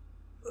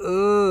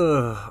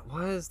 Ugh.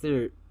 Why is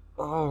there?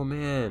 Oh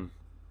man.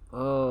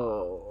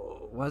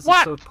 Oh. Why is it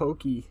What? so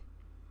pokey?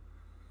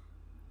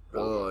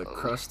 Oh, and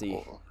crusty.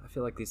 I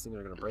feel like these things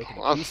are gonna break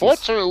into pieces.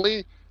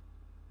 Unfortunately,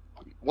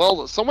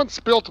 well, someone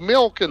spilled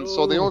milk, and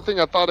so the only thing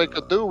I thought I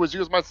could do was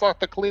use my sock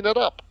to clean it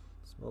up.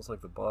 Smells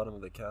like the bottom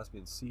of the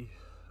Caspian Sea.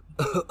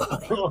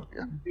 God.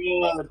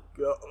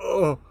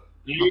 Oh.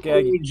 I'm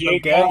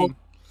gagging.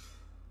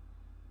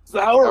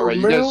 Sour All right,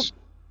 you milk. guys.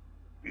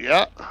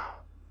 Yeah.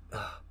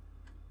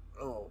 Oh.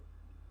 All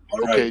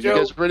Okay, you Joe.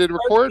 guys ready to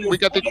record? We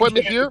got the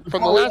equipment here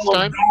from the last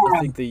time. I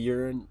think the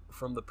urine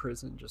from the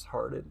prison just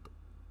hardened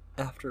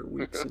after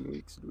weeks and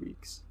weeks and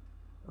weeks.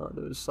 Oh,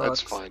 those socks.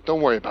 That's fine.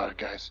 Don't worry about it,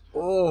 guys.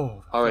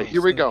 Oh. All right,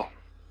 here we go.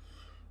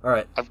 All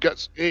right. I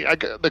got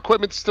the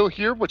equipment's still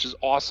here, which is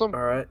awesome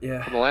All right.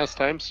 Yeah. from the last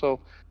time. So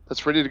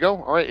that's ready to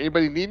go. All right,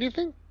 anybody need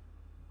anything?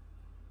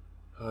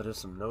 Oh,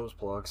 just some nose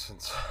plugs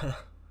since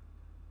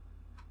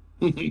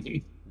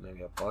maybe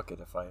a bucket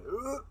if I.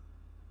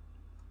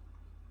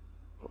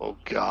 Oh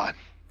God,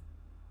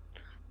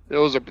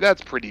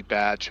 that's pretty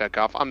bad,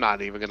 Chekhov. I'm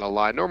not even gonna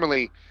lie.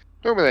 Normally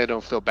I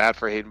don't feel bad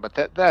for Hayden, but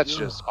that's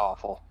just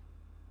awful.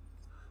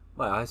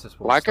 My eyes just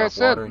won't Like I stop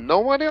said, watering. no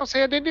one else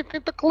had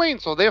anything to clean,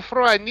 so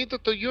therefore I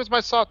needed to use my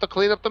sock to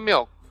clean up the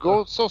milk.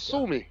 Go, so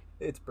sue me.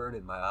 It's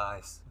burning my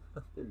eyes.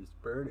 They're just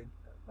burning.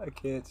 I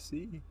can't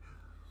see.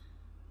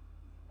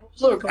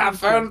 Look, I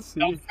found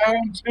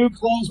 2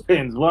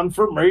 clothespins, one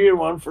for me and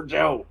one for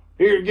Joe.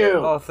 Here you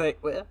go. Oh,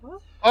 what?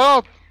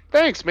 Oh,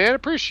 thanks, man.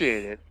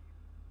 Appreciate it.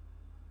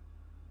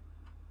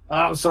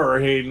 I'm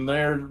sorry, Hayden.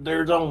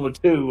 There's only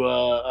 2.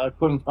 I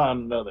couldn't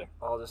find another.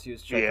 I'll just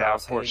use Yeah,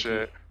 Chekhov's poor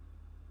shit.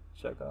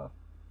 Chekhov.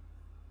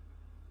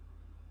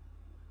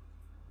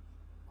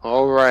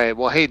 All right.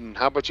 Well, Hayden,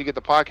 how about you get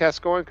the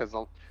podcast going? Because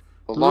the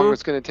longer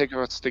it's going to take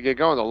us to get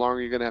going, the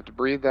longer you're going to have to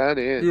breathe that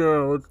in. Yeah,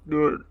 let's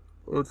do it.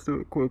 Let's do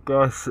it quick,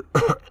 guys.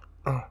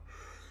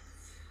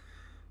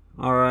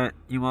 All right,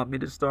 you want me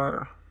to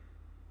start?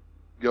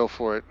 Go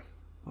for it.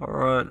 All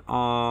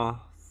right.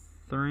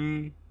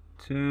 3,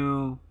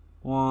 2,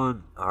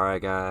 1. All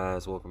right,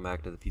 guys. Welcome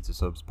back to the Pizza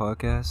Subs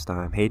podcast.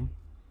 I'm Hayden,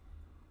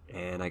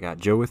 and I got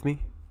Joe with me,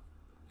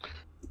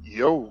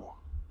 Yo.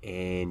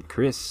 and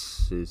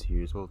Chris is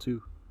here as well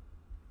too.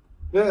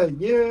 Yeah.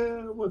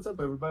 What's up,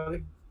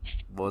 everybody?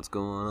 What's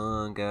going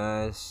on,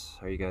 guys?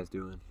 How are you guys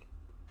doing?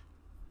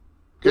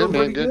 Good, Doing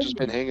man. pretty Good. good. Just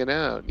been hanging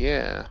out.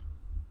 Yeah.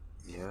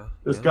 Yeah.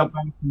 Just got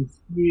back from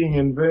skiing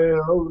in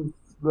Vail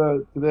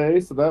today,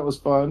 so that was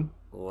fun.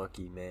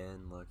 Lucky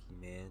man. Lucky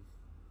man.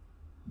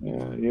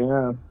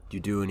 Yeah. Do you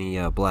do any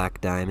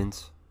black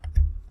diamonds?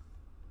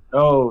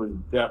 Oh,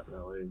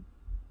 definitely.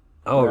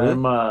 Oh, really?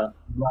 I'm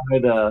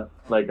ride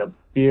like a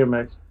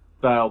BMX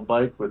style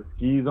bike with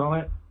skis on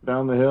it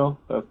down the hill.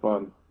 That's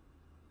fun.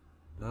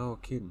 No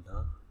kidding,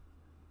 huh?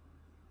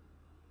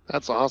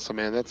 That's awesome,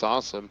 man. That's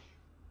awesome.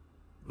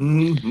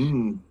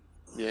 Mm-hmm.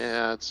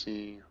 Yeah, let's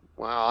see.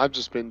 Wow, I've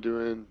just been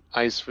doing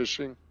ice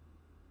fishing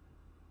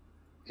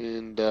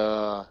and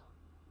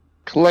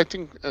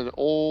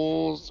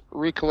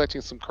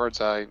recollecting some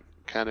cards I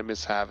kind of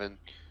miss having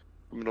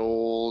from an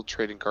old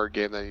trading card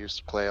game that I used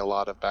to play a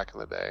lot of back in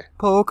the day.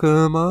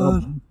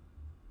 Pokemon.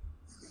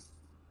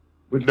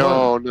 Which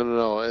No, one?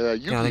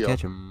 Yu-Gi-Oh. Gotta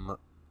catch 'em.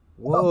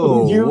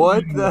 Whoa, Yu-Gi-Oh.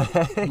 what the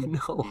heck?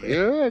 No way.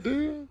 Yeah,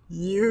 dude.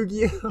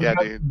 Yu-Gi-Oh! Yeah,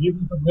 dude. You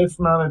missed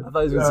on I thought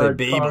he was gonna say card.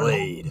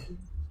 Beyblade.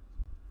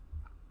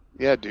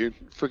 Yeah, dude.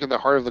 Freaking the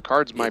heart of the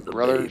cards, my The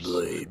brothers.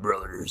 Beyblade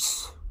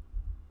brothers.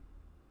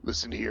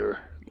 Listen here.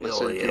 Hell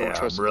Listen, you yeah, don't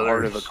trust the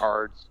heart of the brothers.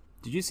 cards.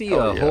 Did you see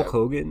Hell yeah. Hulk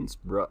Hogan's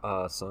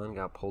son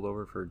got pulled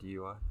over for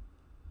DUI?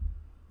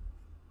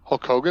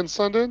 Hulk Hogan's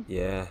son did?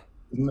 Yeah,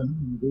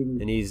 Mm-hmm.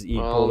 and he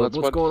Oh, pulled up. that's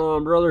What's what- going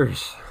on,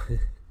 brothers?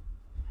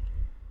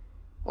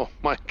 Oh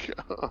my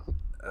god.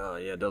 Oh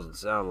yeah, it doesn't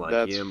sound like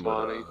That's him,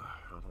 funny. but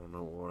I don't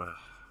know what.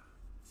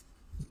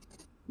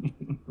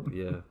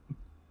 Yeah.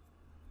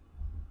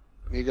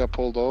 He got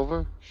pulled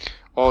over?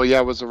 Oh yeah,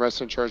 was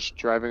arrested and charged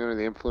driving under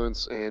the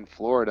influence in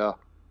Florida.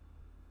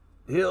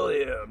 Hell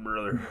yeah,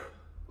 brother.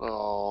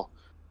 Oh.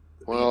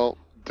 Well,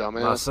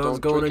 dumbass. My son's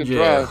don't going to drink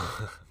jail. and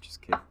drive. I'm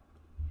just kidding.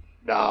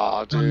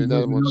 Nah, dude,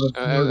 that was,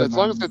 as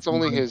long as it's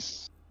only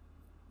his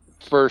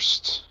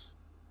first.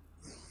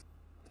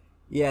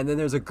 Yeah, and then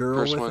there's a girl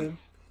First with one. him.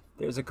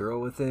 There's a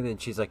girl with him,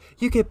 and she's like,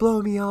 "You could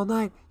blow me all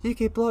night. You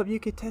could blow. You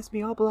could test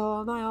me. I'll blow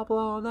all night. I'll blow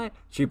all night."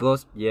 She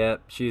blows. Yeah,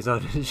 she's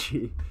on.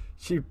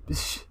 She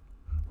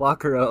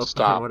lock her up. Or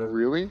Stop. whatever.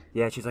 Really?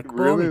 Yeah, she's like,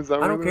 blow Really? me. Is that I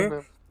what don't it care.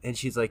 is? And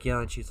she's like,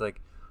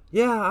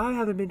 yeah, I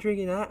haven't been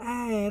drinking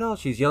at all.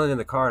 She's yelling in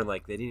the car, and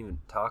like they didn't even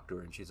talk to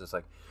her, and she's just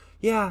like,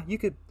 yeah, you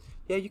could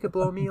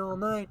blow me all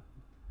night.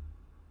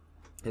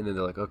 And then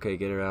they're like, okay,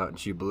 get her out, and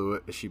she blew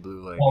it. She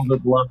blew like All the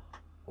blood.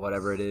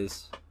 whatever it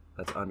is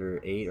that's under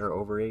 8 or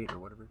over 8 or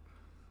whatever.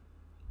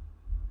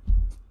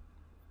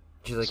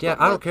 She's like, yeah,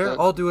 Something I don't like care. that.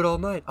 I'll do it all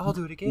night. I'll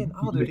do it again.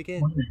 I'll do it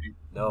again.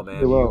 No, man,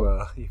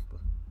 Hello.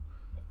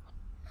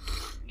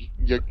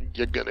 You're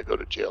gonna go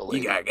to jail,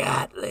 you lady.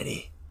 got,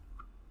 lady.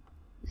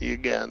 You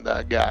got.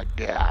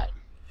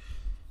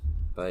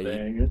 But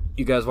Dang it.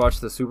 you guys watch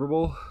the Super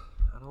Bowl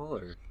at all,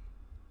 or?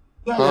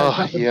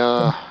 Oh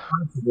yeah.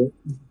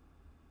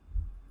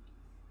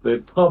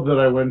 The pub that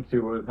I went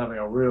to was having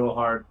a real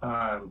hard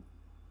time.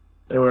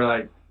 They were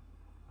like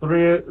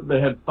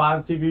they had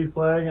 5 TVs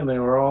playing, and they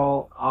were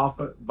all off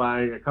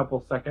by a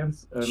couple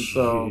seconds, and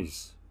so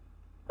Jeez.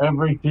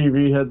 every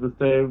TV had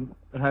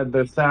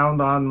the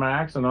sound on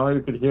max, and all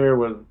you could hear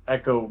was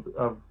echo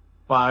of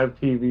 5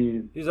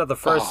 TVs. He's at the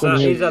first. Oh,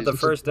 He's at the jeez.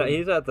 first.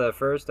 He's at the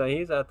first.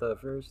 He's at the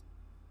first.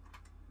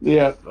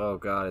 Yeah. Oh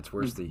God, it's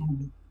worse.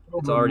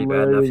 It's already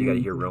bad enough. You got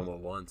to hear Roma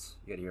once.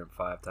 You got to hear him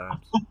 5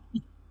 times.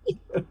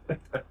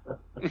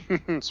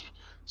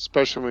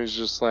 Especially when he's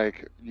just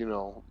like,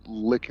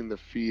 licking the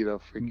feet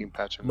of freaking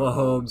Patrick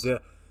Mahomes, yeah.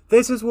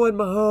 This is what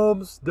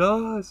Mahomes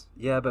does.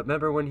 Yeah, but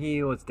remember when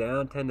he was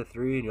down 10-3,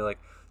 and you're like,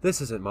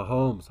 this isn't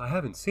Mahomes. I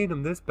haven't seen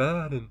him this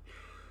bad, and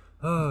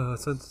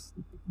since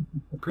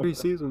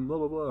preseason, blah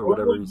blah blah, or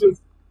whatever he said.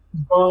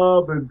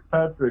 Bob and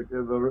Patrick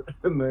in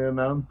the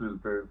announcers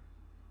booth.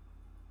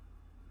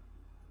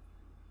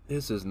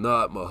 This is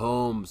not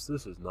Mahomes.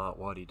 This is not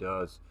what he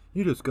does.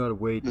 You just gotta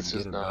wait and This get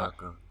is him not.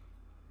 back on.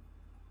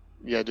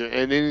 Yeah, dude,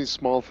 and any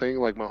small thing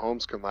like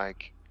Mahomes can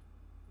like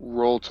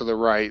roll to the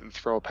right and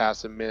throw a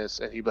pass and miss,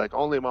 and he'd be like,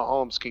 only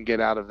Mahomes can get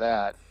out of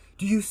that.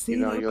 Do you see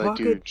that you're like,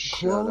 pocket dude,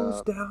 shut close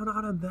up. down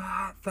on him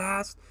that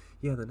fast?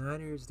 Yeah, the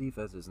Niners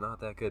defense is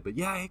not that good, but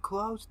yeah, it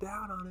closed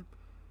down on him.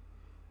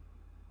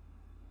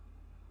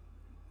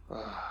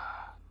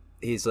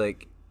 He's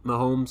like,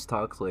 Mahomes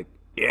talks like,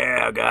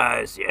 yeah,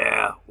 guys,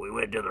 yeah, we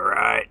went to the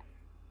right.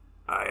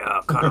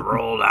 I kind of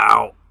rolled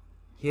out.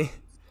 Yeah,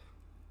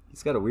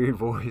 he's got a weird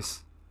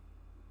voice.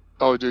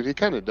 Oh, dude, he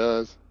kind of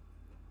does.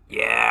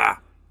 Yeah,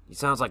 he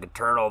sounds like a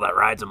turtle that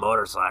rides a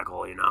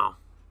motorcycle, you know?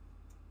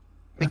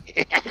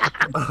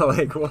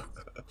 Like, what?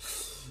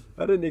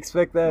 I didn't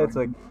expect that. It's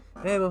like,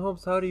 hey,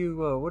 Mahomes,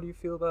 what do you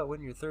feel about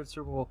winning your 3rd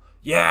Super Bowl?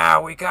 Yeah,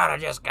 we kind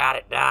of just got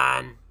it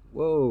done.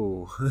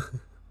 Whoa.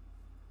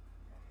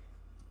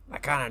 I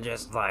kind of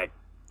just,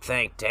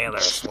 thank Taylor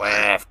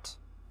Swift.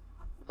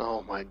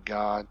 Oh my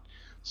God.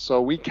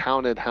 So we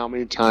counted how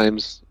many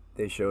times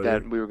They showed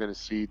that it. we were going to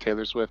see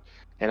Taylor Swift,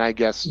 and I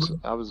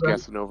was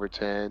guessing over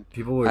 10.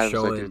 People were I was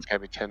like, dude, showing. it's got to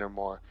be 10 or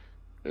more.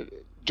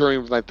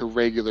 During like the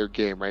regular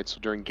game, right? So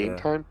during game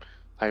Yeah. time,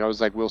 I was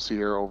like, we'll see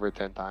her over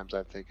 10 times,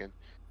 I'm thinking.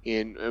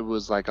 And it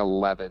was like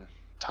 11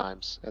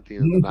 times at the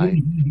end of the night.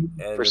 And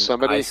For then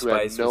somebody Ice who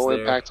had Spice no was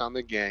there. impact on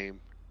the game.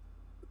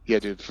 Yeah,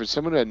 dude, for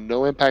someone who had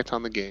no impact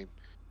on the game,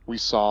 we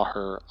saw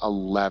her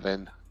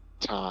 11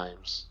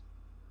 times.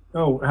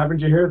 Oh, haven't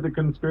you heard the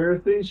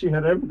conspiracy? She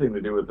had everything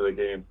to do with the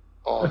game.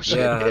 Oh, she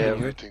Yeah, had I heard.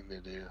 everything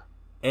to do.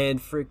 And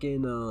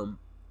freaking,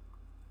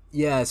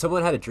 yeah,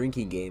 someone had a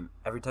drinking game.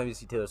 Every time you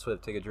see Taylor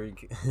Swift, take a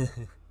drink.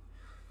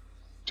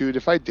 Dude,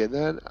 if I did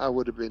that, I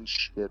would have been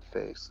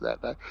shit-faced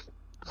that night.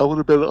 I would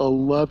have been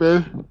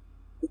 11.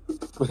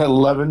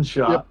 11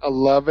 shots. Yep,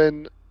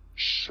 11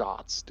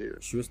 shots, dude.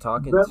 She was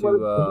talking That to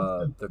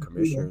was- the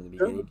commissioner in the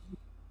beginning.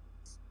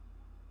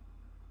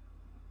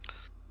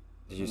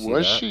 Did you see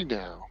Was that? she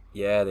now?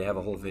 Yeah, they have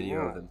a whole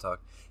video of them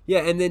talk. Yeah,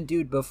 and then,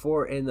 dude,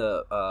 before in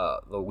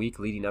the week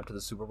leading up to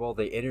the Super Bowl,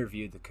 they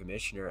interviewed the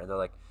commissioner, and they're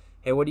like,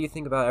 "Hey, what do you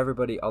think about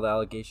all the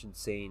allegations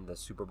saying the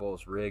Super Bowl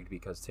is rigged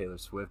because Taylor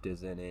Swift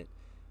is in it?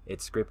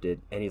 It's scripted."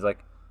 And he's like,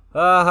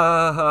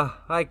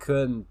 I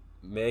couldn't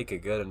make a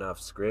good enough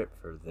script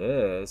for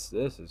this.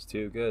 This is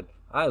too good.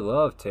 I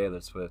love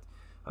Taylor Swift.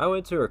 I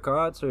went to her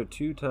concert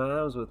 2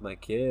 times with my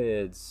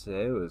kids.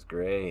 It was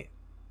great.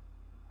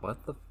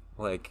 What the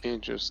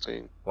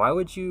Interesting. why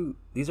would you?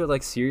 These are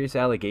serious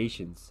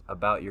allegations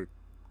about your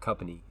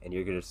company, and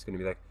you're just gonna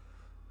be like,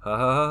 ha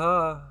ha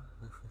ha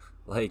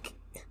ha.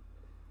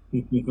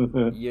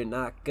 You're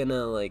not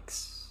gonna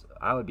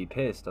I would be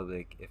pissed.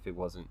 If it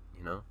wasn't,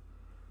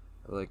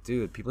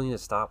 dude, people need to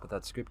stop with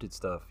that scripted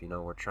stuff.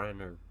 We're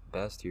trying our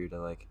best here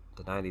to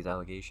deny these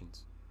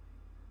allegations.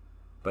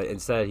 But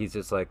instead, he's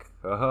just like,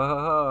 ha ha ha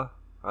ha.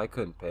 I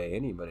couldn't pay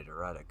anybody to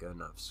write a good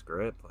enough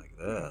script like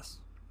this.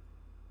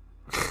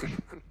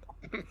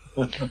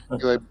 You're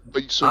like,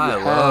 but so you I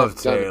have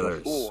love done it Taylor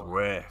before.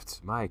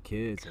 Swift. My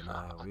kids and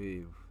I,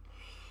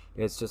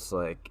 it's just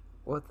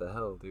what the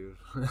hell, dude?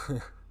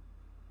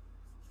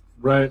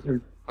 Right.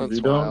 If That's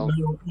you don't wild.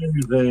 know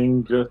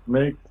anything, just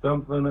make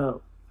something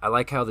up. I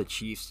like how the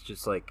Chiefs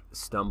just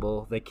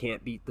stumble. They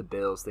can't beat the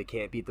Bills. They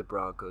can't beat the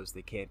Broncos.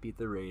 They can't beat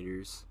the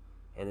Raiders.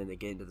 And then they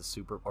get into the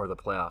the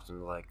playoffs, and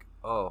they're like,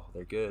 oh,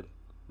 they're good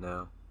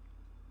now.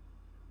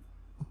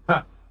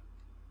 I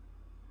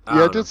Yeah, don't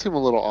it know. did seem a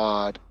little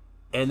odd.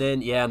 And then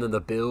the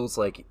Bills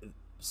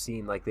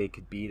seemed like they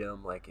could beat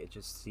them. It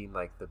just seemed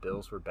like the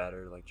Bills were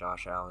better, like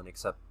Josh Allen,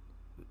 except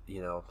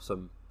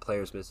some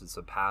players missing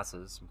some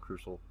passes, some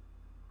crucial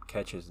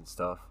catches and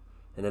stuff.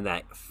 And then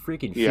that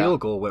freaking Yeah.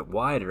 field goal went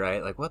wide,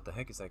 right? What the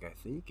heck is that guy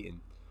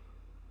thinking?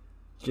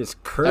 Just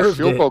That curved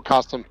field goal it.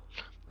 cost them.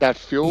 That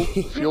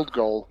field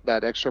goal,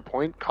 that extra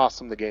point, cost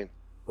them the game.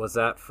 Was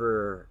that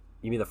for,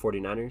 you mean the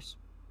 49ers?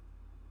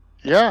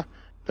 Yeah,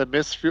 the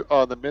miss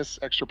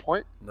extra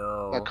point that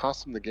No.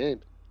 cost them the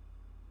game.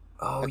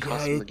 Oh, That yeah,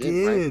 cost them the it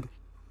game, right? did.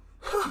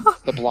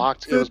 It The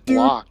was dude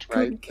blocked, right?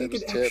 couldn't It kick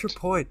was an extra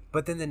tipped. point.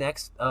 But then the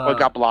next, Oh, it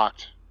got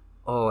blocked.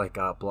 oh, it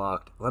got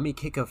blocked. Let me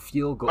kick a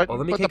field goal. But Oh,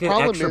 let me but the kick an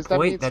problem extra is that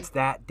point. means That's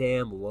that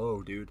damn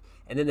low, dude.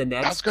 And then the I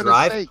was next gonna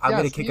drive, say I'm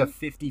gonna yes. kick a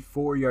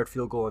 54-yard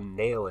field goal and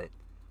nail it.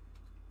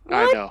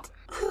 I know.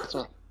 What?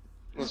 So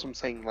that's what I'm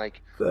saying.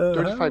 Like The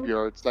 35 hell?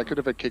 yards. That could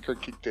have a kicker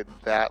kicked it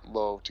that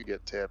low to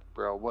get tipped,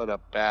 bro. What a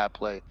bad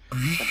play.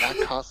 And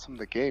that cost them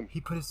the game.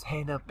 He put his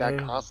hand up That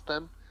there. cost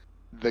them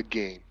the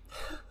game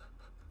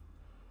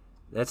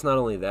That's not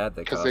only that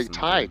because cost they them the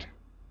tied. game.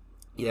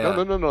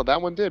 Yeah. No.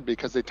 That one did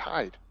because they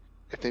tied.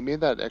 If they made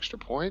that extra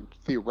point,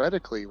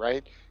 theoretically,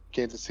 right,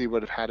 Kansas City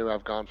would have had to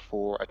have gone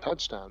for a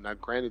touchdown. Now,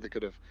 granted, they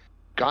could have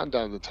gotten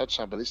down to the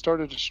touchdown, but they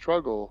started to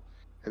struggle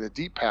in the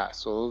deep pass.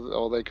 So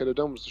all they could have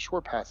done was the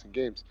short passing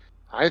games.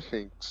 I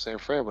think San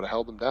Fran would have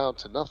held them down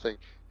to nothing,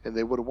 and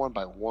they would have won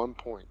by 1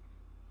 point.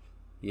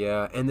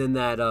 Yeah, and then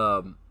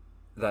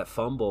that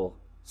fumble.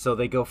 So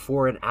they go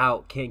 4 and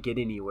out, can't get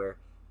anywhere.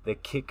 The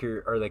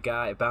kicker or the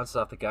guy it bounces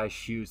off the guy's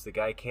shoes. The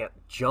guy can't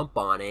jump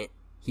on it.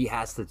 He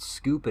has to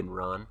scoop and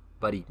run,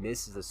 but he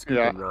misses the scoop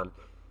and run.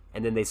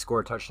 And then they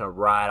score a touchdown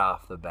right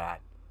off the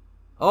bat.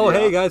 Oh,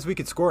 hey guys, we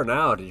could score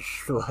now. And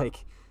you're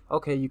like,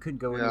 okay, you couldn't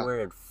go anywhere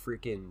in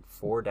freaking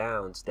 4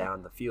 downs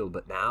down the field,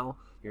 but now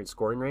you're in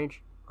scoring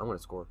range. I'm gonna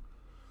score.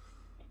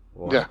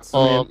 What? Yeah.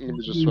 Let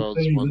me just throw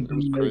this one. It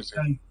was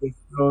crazy.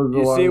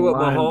 You see what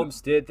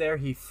Mahomes did there?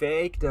 He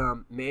faked,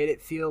 made it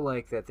feel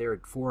like that they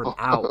were 4 and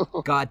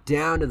out. Got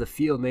down to the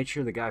field, made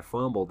sure the guy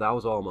fumbled. That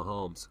was all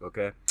Mahomes.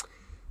 Okay.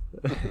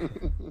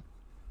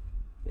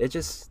 It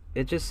just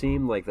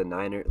seemed like the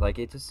Niners, like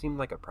it just seemed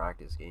like a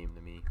practice game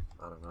to me.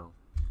 I don't know.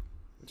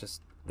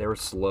 They were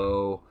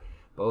slow.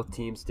 Both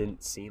teams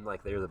didn't seem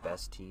like they were the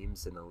best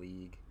teams in the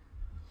league.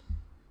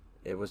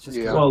 It was just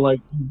well, like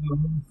the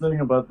thing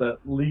about that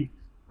leaked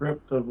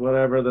script of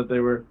whatever that they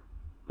were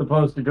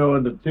supposed to go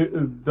into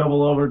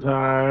double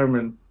overtime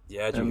and.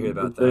 Yeah, did you hear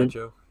about that,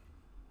 Joe?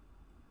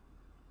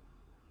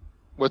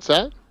 What's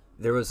that?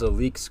 There was a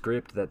leaked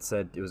script that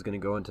said it was going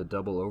to go into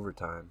double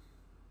overtime.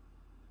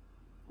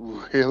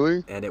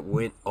 Really? And it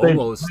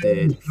almost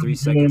did 3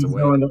 seconds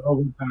away.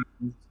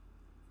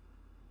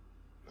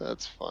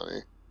 That's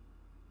funny.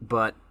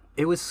 But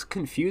it was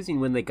confusing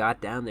when they got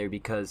down there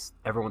because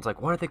everyone's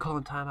like, why aren't they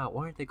calling timeout?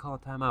 Why aren't they calling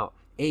timeout?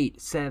 8,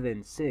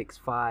 7, 6,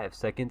 5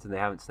 seconds, and they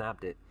haven't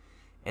snapped it.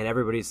 And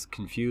everybody's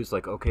confused,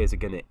 like, okay, is it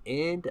going to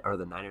end? Are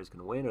the Niners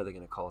going to win? Are they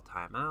going to call a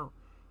timeout?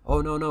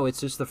 Oh, no,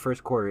 it's just the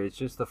first quarter. It's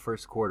just the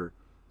first quarter.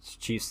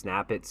 Chiefs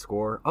snap it,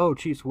 score. Oh,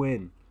 Chiefs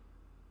win.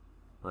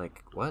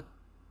 Like, what?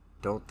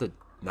 Don't the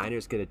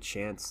Niners get a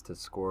chance to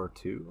score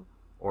too,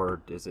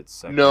 or is it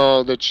second?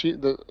 No, the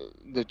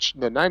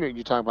Niners.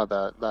 You talking about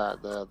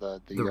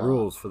the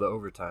rules for the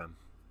overtime?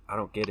 I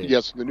don't get it.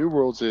 Yes, the new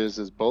rules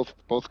is both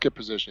get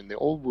position. The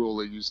old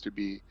rule, it used to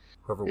be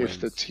whoever if wins.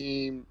 the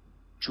team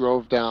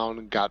drove down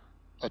and got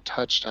a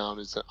touchdown,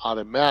 it's an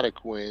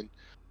automatic win.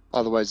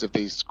 Otherwise, if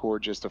they score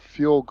just a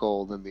field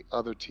goal, then the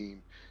other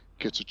team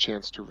gets a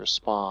chance to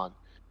respond.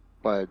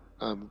 But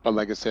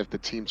like I said, if the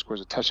team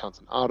scores a touchdown, it's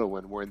an auto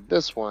win. Where in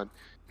this one,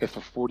 if the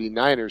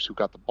 49ers, who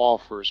got the ball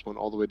first, went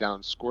all the way down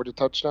and scored a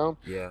touchdown,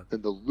 then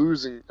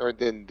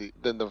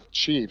the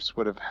Chiefs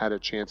would have had a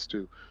chance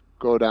to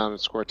go down and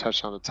score a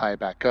touchdown to tie it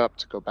back up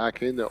to go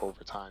back into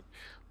overtime.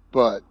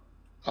 But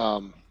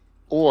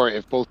or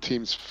if both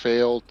teams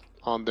failed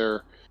on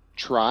their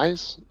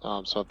tries,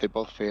 so if they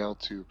both fail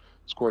to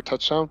score a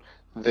touchdown,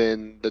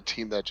 then the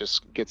team that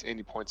just gets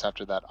any points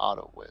after that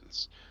auto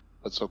wins.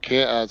 But so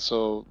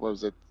what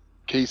was it?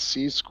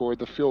 KC scored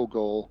the field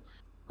goal,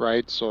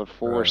 right? So it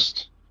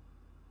forced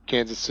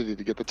Kansas City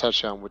to get the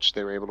touchdown, which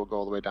they were able to go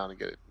all the way down and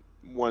get it.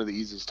 One of the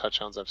easiest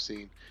touchdowns I've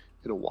seen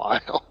in a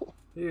while.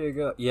 Here you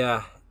go.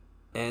 Yeah,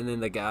 and then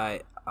the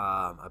guy,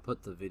 I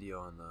put the video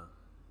on the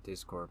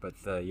Discord, but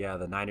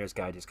the Niners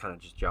guy just kind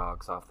of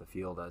jogs off the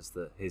field as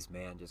his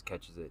man just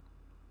catches it.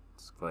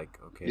 It's like,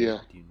 okay,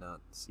 do you not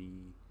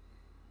see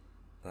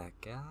that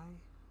guy?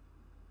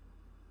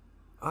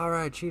 All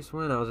right, Chiefs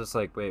win. I was just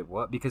like, wait,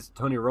 what? Because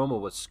Tony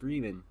Romo was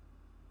screaming.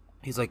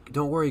 He's like,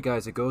 don't worry,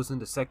 guys. It goes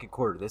into second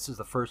quarter. This is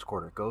the first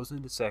quarter. It goes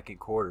into second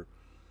quarter.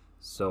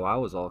 So I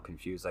was all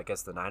confused. I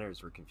guess the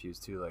Niners were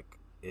confused too. Like,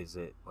 is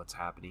it what's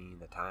happening?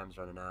 The time's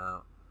running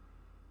out.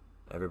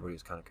 Everybody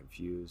was kind of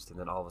confused. And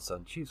then all of a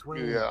sudden, Chiefs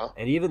win. Yeah.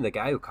 And even the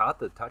guy who caught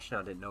the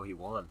touchdown didn't know he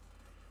won.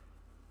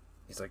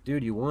 He's like,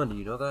 dude, you won. Do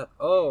you know that?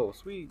 Oh,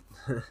 sweet.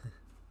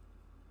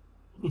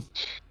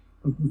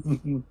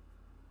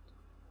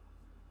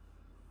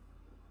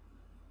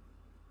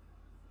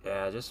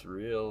 Yeah, just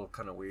real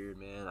kind of weird,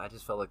 man. I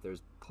just felt like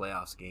there's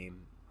playoff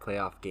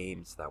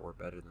games that were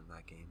better than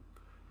that game.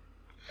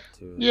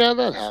 Too. Yeah,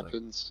 that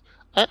happens.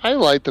 I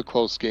like the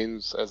close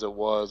games as it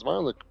was. My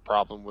only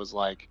problem was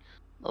like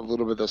a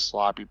little bit of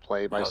sloppy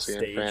play by How San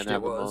Fran staged it had the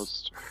was.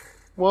 most.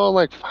 Well,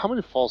 like how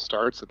many false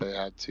starts that they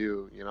had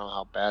too? You know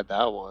how bad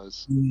that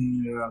was.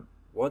 Yeah.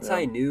 Once Yeah.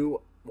 I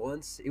knew,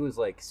 once it was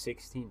like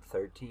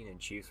 16-13 and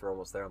Chiefs were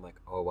almost there, I'm like,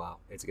 oh wow,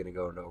 it's going to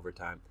go into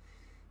overtime.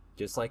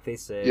 Just like they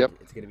said, Yep.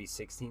 it's going to be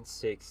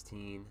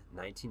 16-16,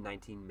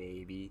 19-19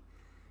 maybe.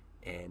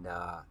 And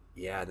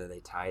yeah, and then they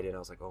tied it. I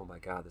was like, oh my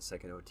god, the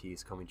second OT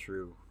is coming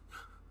true.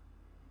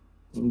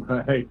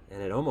 Right.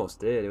 And it almost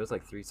did. It was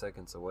like 3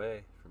 seconds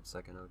away from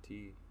second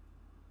OT.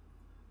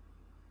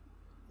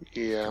 It's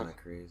Yeah. kind of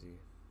crazy.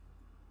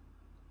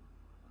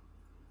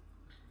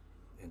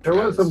 There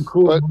was some Interesting.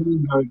 cool But-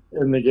 moves like,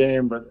 in the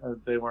game,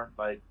 but they weren't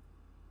like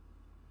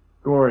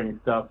scoring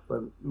stuff.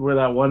 But where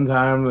that one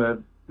time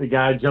that the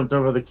guy jumped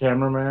over the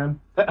cameraman,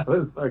 that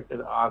was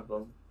fucking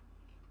awesome.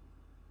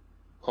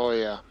 Oh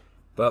yeah.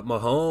 But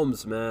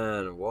Mahomes,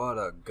 man, what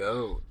a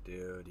goat,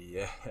 dude.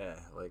 Yeah,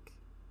 like,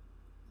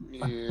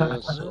 Yeah,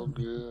 so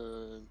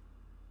good.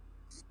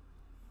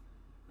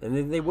 and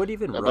then they wouldn't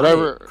even Yeah, run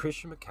but it.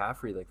 Christian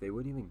McCaffrey, like, they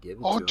wouldn't even give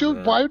it Oh, to him, dude,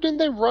 man. why didn't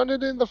they run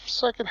it in the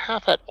second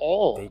half at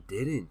all? They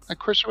didn't. Like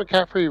Christian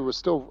McCaffrey was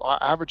still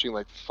averaging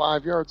like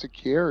 5 yards a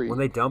carry. When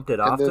they dumped it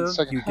And off then to him,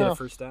 second he would get a half-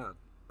 first down.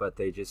 But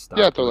they just stopped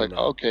Yeah, they're doing like, that.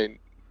 okay.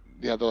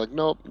 Yeah, they're like,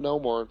 nope, no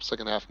more.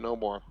 Second half, no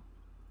more.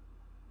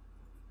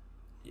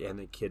 Yeah, and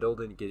then Kittle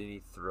didn't get any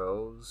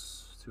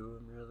throws to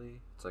him, really.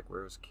 It's like,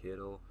 where was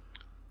Kittle?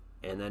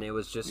 And then it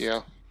was just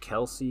Yeah.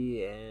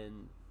 Kelsey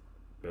and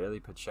barely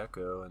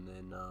Pacheco, and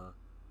then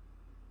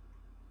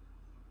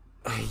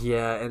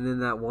yeah, and then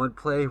that one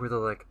play where they're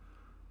like,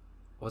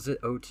 was it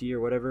OT or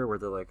whatever, where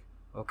they're like,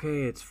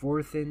 okay, it's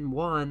 4th and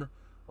 1.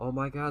 Oh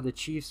my god, the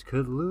Chiefs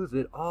could lose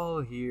it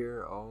all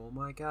here. Oh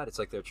my god, it's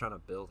like they're trying to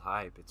build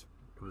hype. It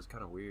was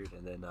kind of weird,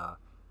 and then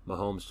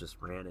Mahomes just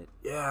ran it.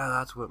 Yeah,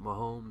 that's what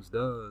Mahomes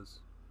does,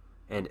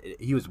 and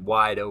he was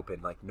wide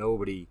open, like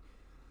nobody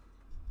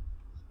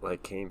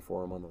like came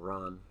for him on the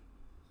run.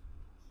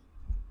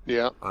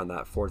 Yeah. On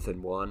that 4th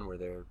and 1 where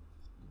they're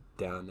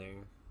down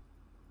there.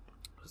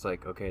 It's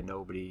like, okay,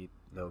 no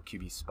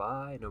QB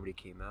spy, nobody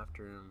came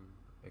after him.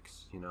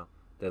 You know,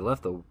 they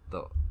left the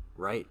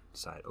right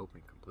side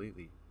open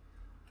completely.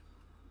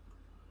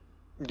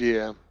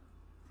 Yeah.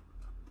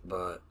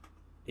 But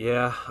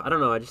yeah, I don't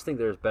know. I just think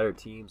there's better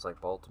teams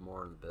like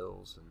Baltimore and the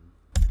Bills, and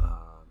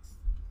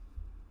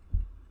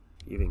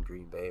even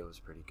Green Bay was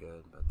pretty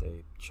good, but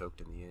they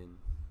choked in the end,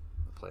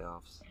 the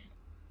playoffs.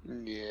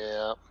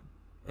 Yeah.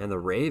 And the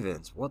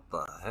Ravens, what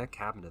the heck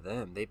happened to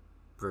them? They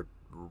were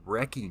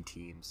wrecking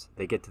teams.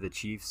 They get to the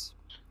Chiefs.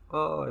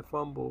 Oh, I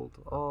fumbled.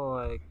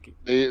 Oh,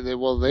 They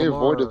Lamar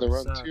avoided the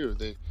run sacked. too.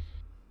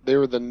 They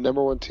were the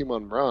number one team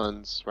on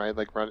runs, right?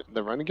 Like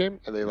the running game,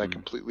 and they like Mhm.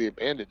 completely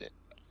abandoned it.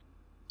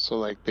 So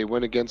like they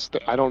went against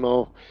I don't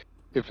know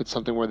if it's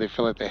something where they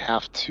feel like they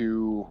have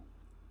to,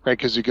 right?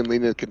 Because you can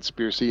lean into the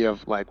conspiracy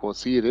of like, well,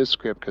 see, it is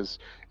script because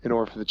in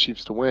order for the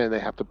Chiefs to win, they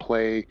have to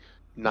play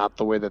not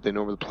the way that they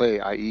normally play,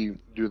 i.e.,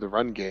 do the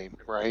run game,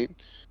 right?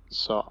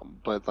 So,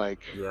 but like,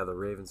 Yeah, the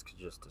Ravens could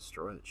just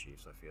destroy the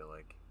Chiefs, I feel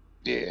like.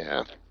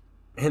 yeah,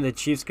 And the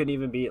Chiefs couldn't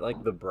even beat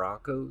like the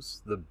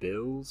Broncos, the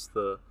Bills,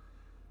 in the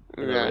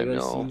yeah, I regular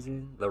know.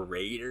 season, the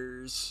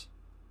Raiders.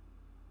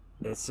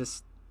 It's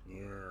just,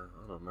 yeah,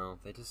 I don't know.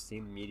 They just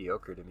seem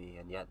mediocre to me,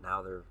 and yet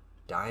now they're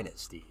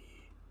dynasty.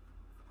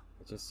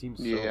 It just seems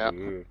so Yeah.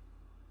 weird.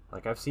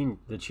 Like, I've seen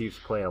the Chiefs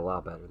play a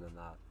lot better than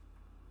that.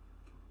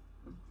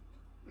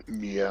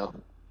 Yeah.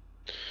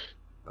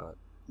 But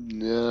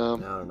Yeah. I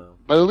don't know.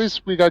 But at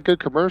least we got good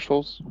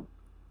commercials.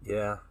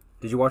 Yeah.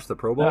 Did you watch the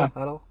Pro Bowl Yeah.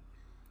 at all?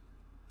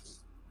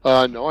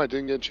 No, I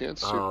didn't get a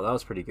chance to. Oh, that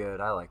was pretty good.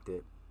 I liked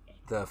it.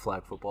 The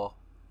flag football.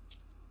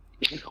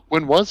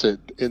 When was it?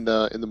 In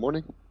the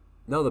morning?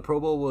 No, the Pro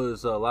Bowl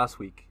was last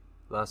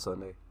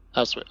Sunday.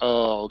 That's right.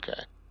 Oh,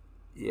 okay.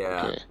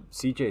 Yeah. Okay.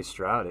 CJ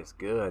Stroud is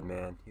good,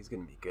 man. He's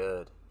going to be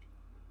good.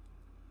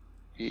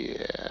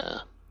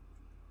 Yeah.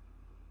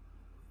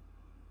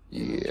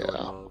 And then Jordan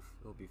Yeah. Love.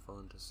 It'll be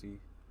fun to see.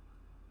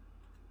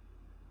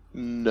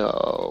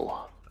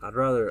 No. I'd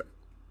rather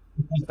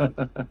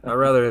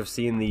have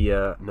seen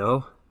the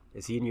no.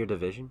 Is he in your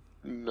division?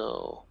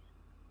 No.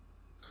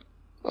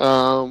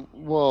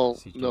 Well,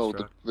 CJ no,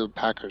 Stroud? the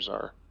Packers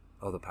are.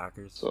 Oh, the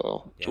Packers.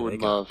 So Yeah, Jordan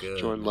they got Love, good,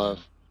 Jordan man.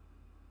 Love.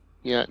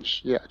 Yeah,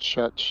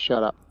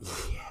 shut up.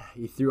 Yeah,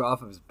 he threw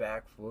off of his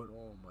back foot.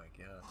 Oh my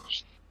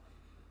gosh.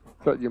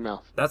 Shut your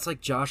mouth. That's like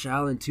Josh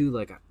Allen too.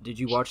 Like, did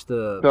you watch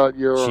the Shut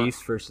your.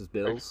 Chiefs versus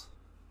Bills?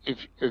 If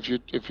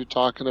you're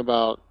talking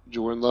about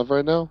Jordan Love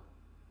right now,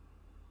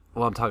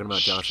 Well, I'm talking about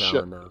Josh Shut-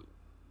 Allen now.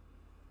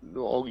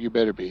 no, you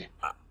better be.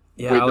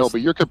 Yeah, Wait, I no, was,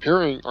 but you're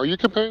comparing. Are you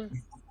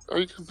comparing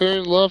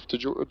Love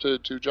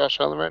to Josh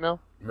Allen right now?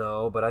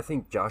 no, but I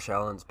think Josh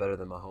Allen's better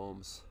than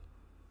Mahomes.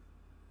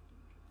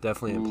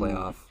 Definitely in Ooh.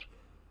 playoff.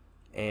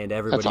 And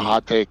everybody, That's a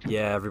hot take.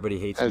 yeah, everybody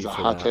hates That's me a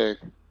for hot that.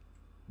 take.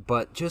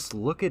 But just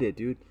look at it,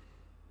 dude.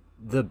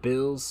 The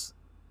Bills,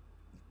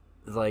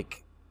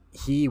 like,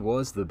 he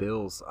was the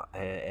Bills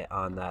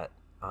on that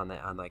on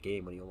that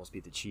game when he almost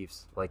beat the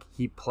Chiefs. Like,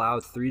 he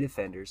plowed 3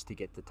 defenders to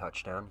get the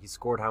touchdown. He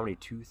scored how many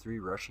 2-3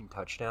 rushing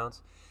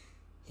touchdowns.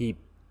 He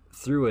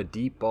threw a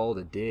deep ball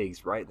to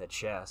Diggs right in the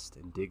chest,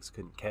 and Diggs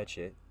couldn't catch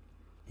it.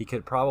 He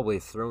could probably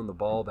have thrown the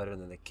ball better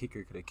than the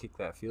kicker could have kicked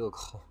that field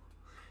goal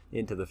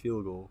into the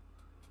field goal.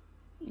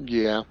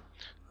 Yeah.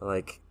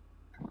 Like,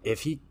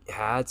 if he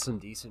had some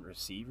decent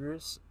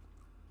receivers,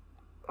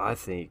 I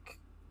think,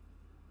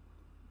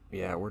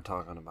 yeah, we're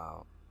talking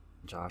about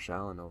Josh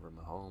Allen over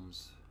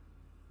Mahomes.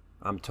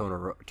 I'm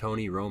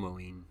Tony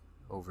Romoing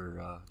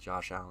over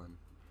Josh Allen.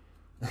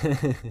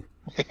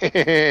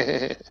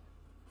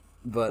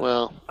 But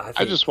well,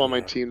 I just want my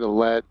team to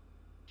let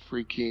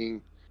freaking,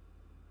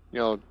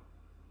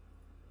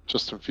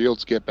 Justin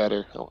Fields get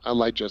better. I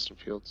like Justin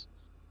Fields.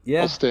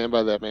 Yeah, I'll stand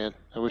by that, man.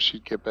 I wish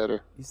he'd get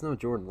better. He's no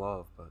Jordan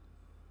Love, but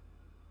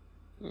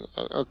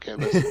okay,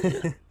 listen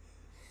here.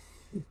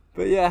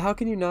 But yeah, how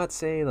can you not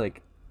say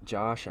like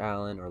Josh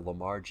Allen or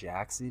Lamar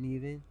Jackson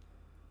even?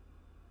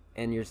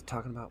 And you're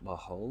talking about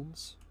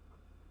Mahomes?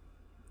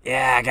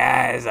 Yeah,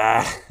 guys.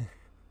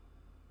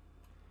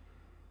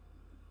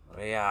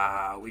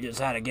 We just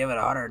had to give it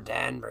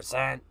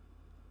 110%.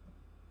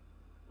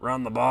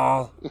 Run the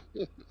ball.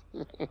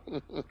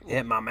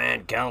 Hit my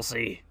man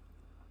Kelsey.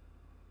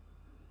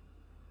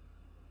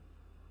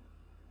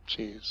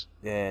 Jeez.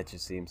 Yeah, it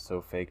just seems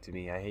so fake to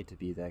me. I hate to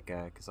be that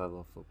guy because I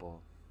love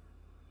football.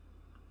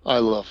 I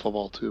love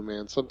football too,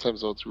 man. Sometimes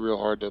though it's real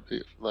hard to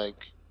be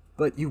like.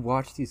 But you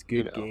watch these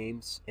good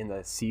games in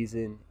the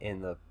season,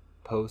 in the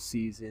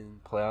postseason,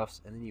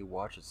 playoffs, and then you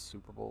watch a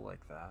Super Bowl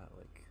like that,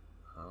 like,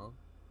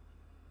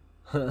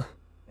 huh?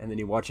 And then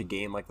you watch a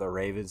game like the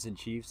Ravens and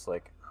Chiefs,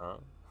 like, huh?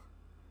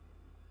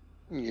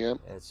 Yep.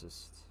 It's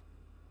just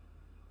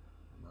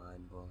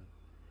mind blowing.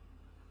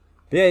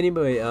 Yeah.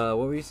 Anyway, what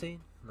were you saying?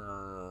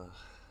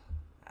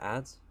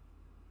 Ads?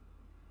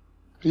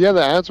 Yeah,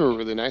 the ads were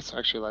really nice. I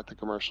actually liked the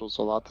commercials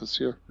a lot this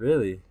year.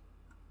 Really?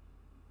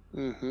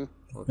 Mm-hmm.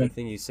 Well, good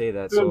thing you say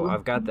that. So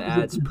I've got the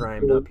ads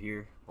primed up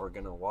here. We're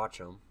gonna watch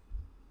them.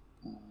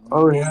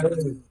 Oh yeah.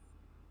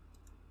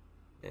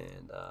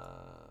 And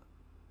oh,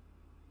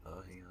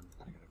 hang on,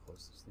 I gotta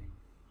close this thing.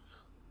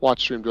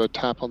 Watch stream. Do I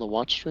tap on the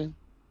watch stream?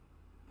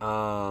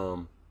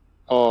 Oh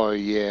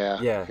yeah.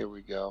 Yeah. Here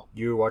we go.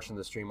 You were watching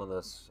the stream on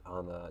the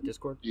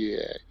Discord?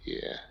 Yeah.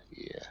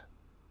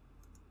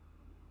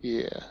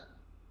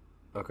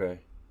 Okay.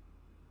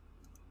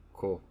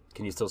 Cool.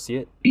 Can you still see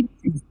it?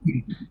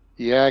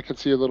 Yeah, I can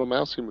see a little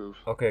mousey move.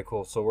 Okay,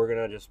 cool. So we're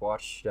gonna just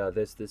watch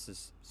this. This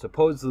is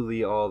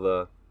supposedly all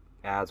the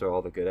ads, or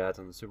all the good ads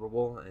on the Super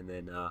Bowl, and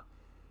then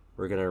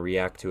we're gonna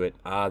react to it.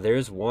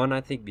 There's one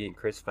I think me and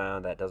Chris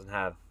found that doesn't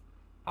have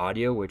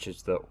audio, which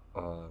is the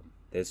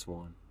this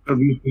one.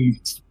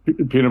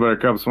 Peanut butter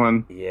cups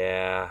one.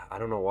 Yeah, I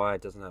don't know why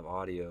it doesn't have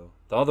audio.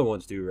 The other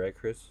ones do, right,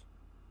 Chris?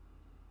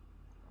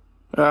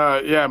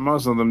 Yeah,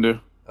 most of them do.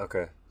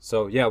 Okay,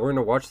 so yeah, we're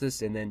gonna watch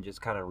this and then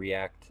just kind of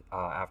react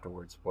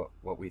afterwards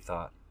what we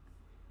thought.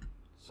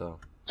 So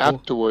cool.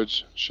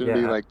 Afterwards should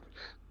be like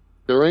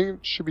during.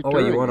 Should be. Oh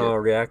during wait, you want to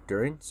react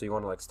during? So you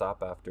want to like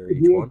stop after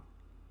each one?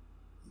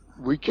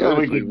 We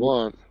can if we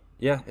want.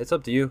 Yeah, it's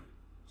up to you.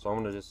 So I'm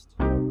gonna just.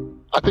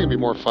 I think it'd be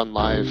more fun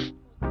live.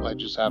 Like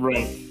just have.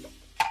 Right.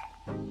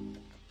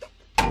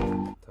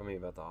 Tell me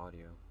about the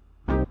audio.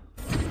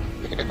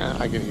 Yeah,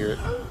 I can hear it.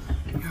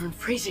 You're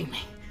freezing me.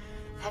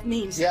 That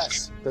means...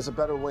 Yes, there's a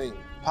better wing.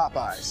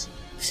 Popeyes.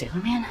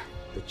 Sailor Man?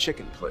 The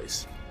chicken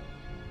place.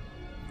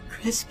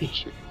 Crispy.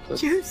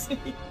 Juicy.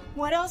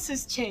 What else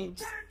has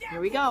changed? Here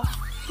we go.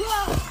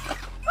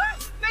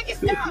 Make it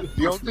stop!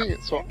 The only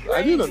thing, so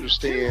I didn't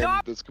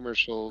understand this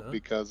commercial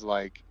because,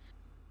 like,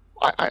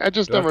 I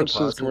just never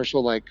understood this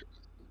commercial. Like,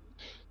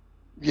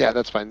 yeah,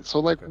 that's fine. So,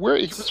 like, where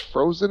he was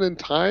frozen in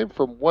time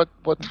from what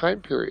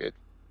time period?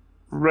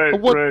 Right,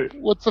 right.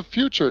 What's the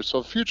future?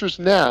 So, future's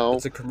now.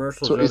 It's a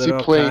commercial. So, is he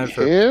playing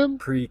him?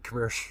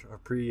 Pre-commercial or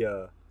pre?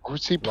 Or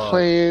is he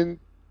playing?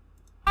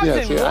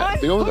 Yeah, see, I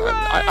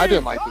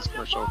didn't like this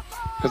commercial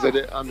because I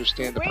didn't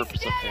understand the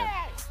purpose of him.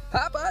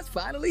 Popeyes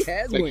finally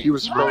has like, he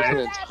was frozen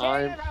in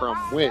time from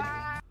when?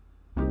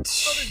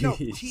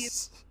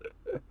 Jeez.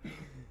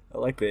 I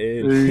like the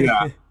end.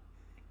 Yeah.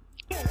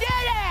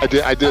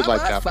 I did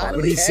like that part.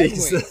 When he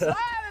sings that.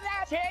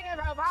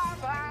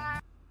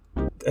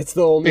 That's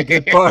the only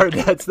good part.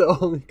 That's the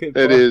only good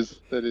part. That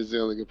is the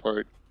only good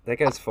part. That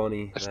guy's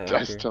funny.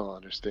 I still don't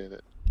understand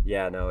it.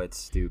 Yeah, no, it's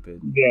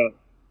stupid. Yeah.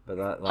 But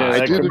that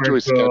I did enjoy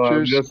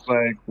Skechers. Just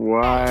like,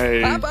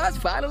 why? Popeyes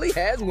finally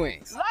has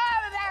wings.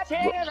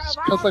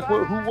 Because, like,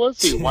 who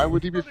was he? Why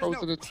would he be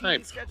frozen in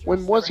time?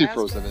 When was he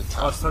frozen in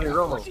time? Oh, Sonny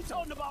Romo. What you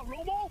talking about,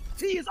 Romo?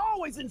 T is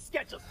always in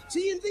Skechers.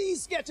 T and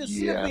these Skechers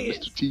Yeah,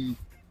 slip-ins. Mr. T.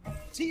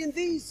 T and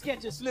these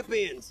Skechers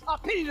slip-ins. I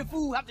pity the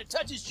fool have to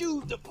touch his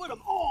shoes to put them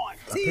on.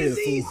 T and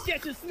these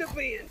Skechers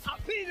slip-ins. I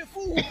pity the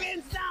fool who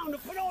bends down to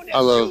put on their I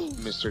love shoes.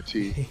 Mr.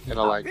 T, and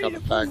I like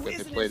the fact that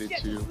they played it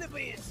too.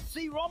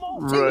 See,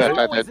 Romo? Right. The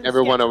fact that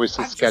everyone always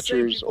says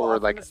Skechers, or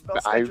like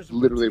I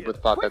literally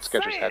would thought that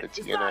Skechers had a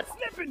T in it.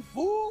 Slipping,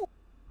 fool.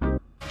 Whoa,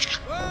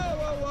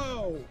 whoa,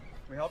 whoa!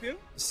 we help you?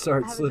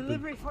 Start I have a slipping.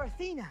 delivery for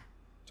Athena.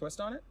 Twist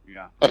on it?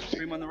 Yeah.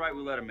 Cream on the right,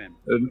 we let him in.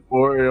 An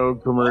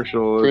Oreo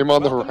commercial. Cream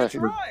on the Welcome right. to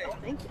try.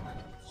 Thank you.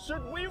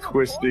 Should we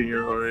Twisting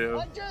your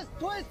report this? Oreo. I just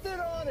twisted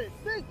on it.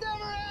 This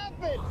never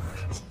happened.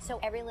 So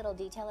every little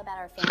detail about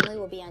our family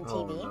will be on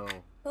Oh, TV? no.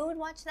 Who would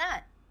watch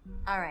that?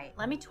 All right,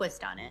 let me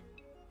twist on it.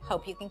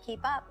 Hope you can keep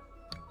up.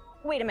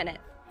 Wait a minute.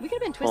 We could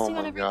have been twisting my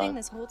on everything God.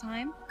 this whole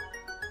time.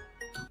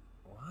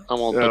 I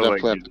won't Oh, definitely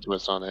like have to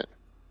twist on it.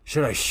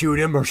 Should I shoot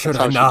him or should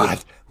That's I how she not?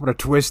 did. I'm gonna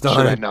twist on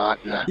Should I it. not?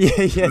 Yeah, yeah.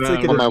 It's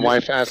like When my a,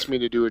 wife asks me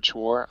to do a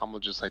chore, I'm gonna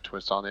just like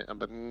twist on it. I'm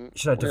like,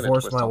 should I we're gonna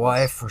divorce twist my on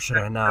wife or should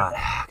I not?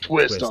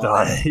 Twist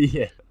on it.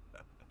 Yeah. this.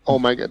 Oh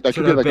my god, that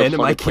Should could be I like a abandon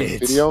funny my prank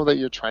kids? video that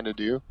you're trying to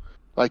do.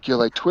 Like you're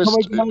like twist. Oh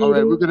my God, All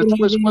right, we're gonna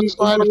twist one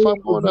side if I'm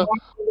gonna.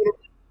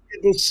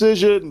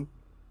 Decision.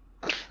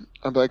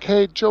 I'm like,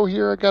 hey, Joe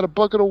here, I got a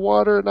bucket of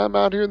water and I'm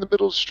out here in the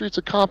middle of the streets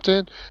of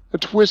Compton. I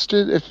twist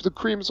it. If the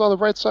cream's on the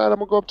right side, I'm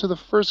going to go up to the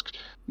first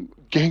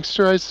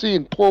gangster I see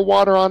and pour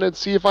water on it and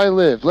see if I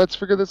live. Let's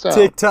figure this out.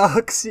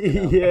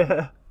 TikToks,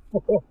 yeah.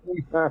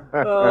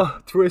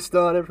 Oh, twist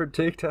on it for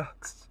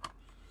TikToks.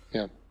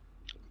 Yeah.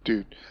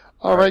 Dude.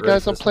 All right,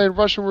 guys, I'm playing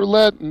Russian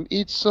roulette, and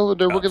each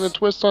cylinder we're going to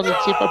twist on it and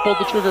see if I pull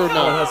the trigger or Oh,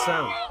 not. that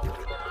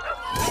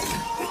sound.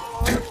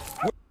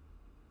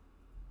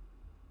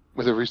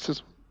 With a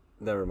Reese's?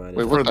 Never mind.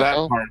 Wait, It, what For the that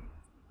hell? part.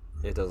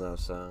 it doesn't have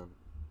sound.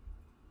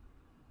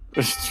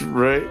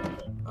 Right?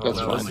 Oh, That's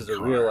no, fine. this is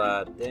a real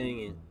ad. Dang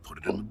it. Put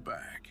it in the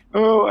bag.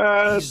 Oh,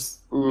 ass.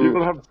 Ooh,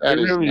 People have that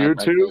is premium not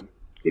that YouTube? good.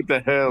 What the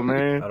hell,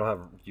 man? I don't have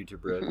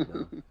YouTube Red.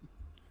 No.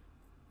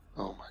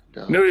 Oh my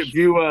god. No, if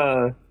you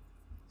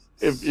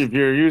if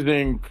you're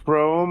using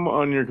Chrome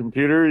on your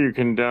computer, you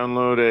can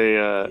download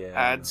a Yeah.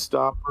 ad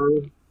stopper.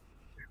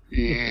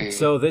 Yeah.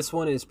 So this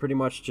one is pretty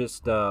much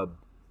just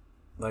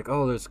like,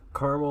 oh, there's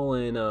caramel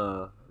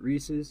and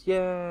Reese's,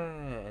 yeah,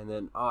 and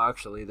then oh,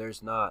 actually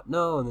there's not,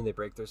 no, and then they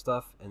break their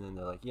stuff, and then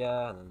they're like,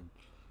 yeah, and then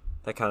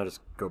they kind of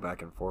just go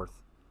back and forth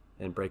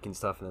and breaking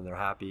stuff, and then they're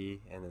happy,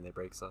 and then they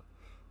break stuff.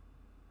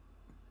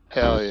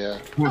 Hell yeah.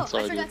 That's Oh,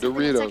 all I I forgot do.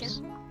 something in a Doritos.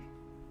 second.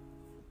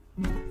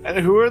 And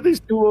who are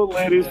these two old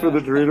ladies for the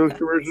Doritos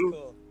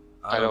commercial?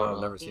 I don't don't know, know.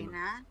 I've never seen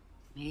them.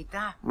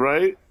 Mita,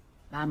 Right?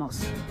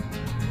 vamos.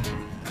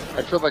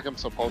 I feel like I'm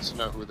supposed to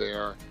know who they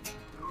are.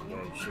 Yeah,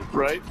 you should.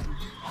 Right?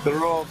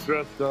 They're all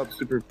dressed up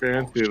super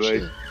fancy, Oh,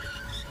 like. shit.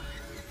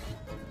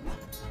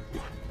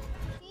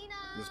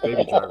 This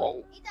baby driver.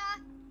 Oh,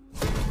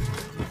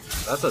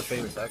 That's a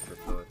famous actress,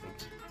 though, I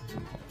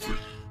think.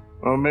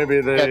 Oh, maybe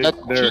yeah,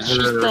 they're she's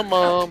her.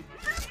 from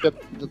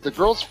the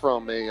girl's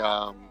from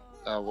a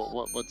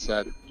what's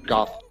that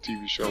goth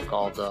TV show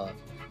called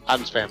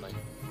Addams Family.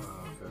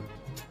 Oh, okay.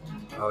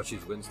 Oh,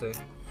 she's Wednesday?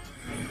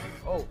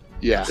 Oh,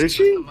 Yeah, Is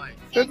she?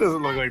 That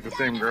doesn't look like the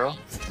same girl.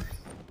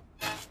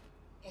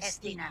 Es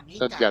dinamita.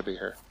 that's gotta be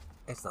her.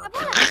 It's not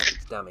that.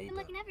 It's Damita. I'm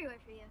looking everywhere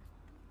for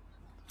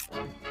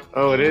you.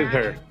 Oh, it is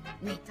her.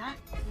 Mita,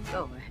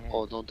 go ahead.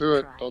 Oh, don't do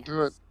it! Don't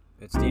do it!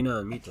 It's Dina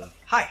and Mita.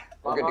 hi.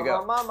 We're good to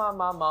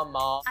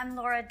go. I'm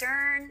Laura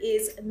Dern.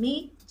 Is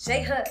me,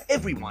 J Hood.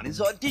 Everyone is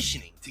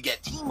auditioning to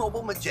get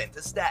T-Mobile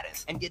Magenta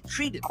status and get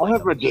treated I like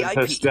have a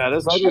magenta VIP.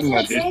 status. I didn't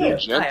audition.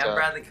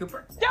 Magenta.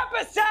 Cooper. Step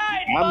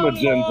aside, I'm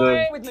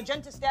magenta. With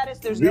magenta status,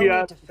 there's no need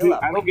VIP. to fill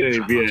out. I don't get any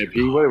VIP.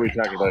 What are we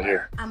talking about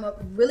here? I'm a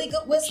really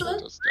good whistler.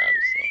 Magenta status,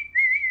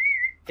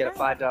 Get a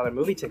 $5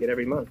 movie ticket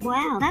every month.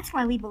 Wow, that's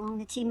why we belong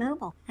to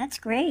T-Mobile. That's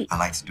great. I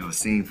like to do a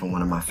scene from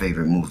one of my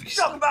favorite movies.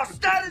 Talk about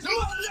status.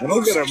 I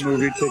don't get a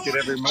movie ticket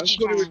every month.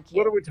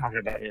 What are we talking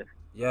about here?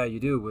 Yeah, you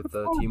do, with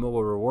the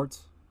T-Mobile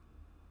rewards.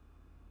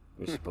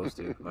 You're supposed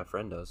to. My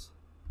friend does.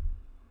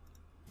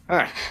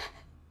 Alright.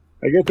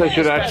 I guess I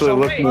should actually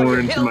look rate more on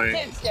into Hill my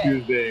Tuesday.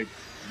 Tuesday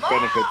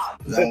benefits.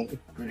 That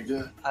pretty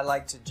good. I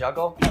like to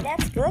juggle.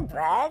 That's good,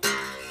 Brad.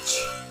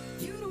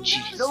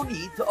 No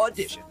need to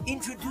audition.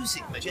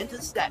 Introducing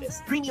Magenta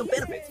Status. Premium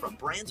benefits from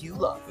brands you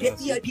love.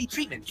 Get Yes. VIP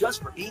treatment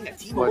just for being a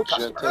T-Mobile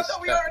Magenta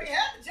customer. status.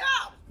 had the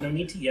job. No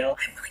need to yell.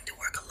 I'm willing to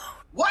work alone.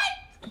 What?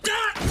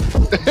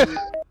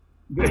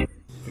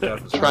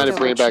 Trying to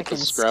bring back the Chicken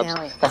Scrubs.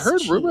 scallions, I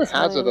heard rumor cheese.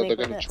 has What it do we that they're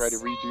make gonna with try to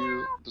this?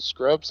 redo the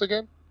Scrubs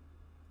again.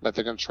 That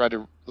they're gonna try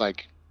to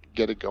like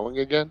get it going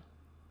again.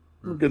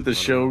 Get the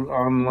show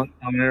on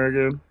air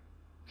again.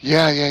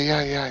 Yeah.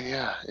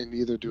 And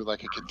either do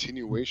like a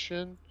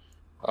continuation.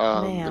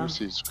 Let Yeah. me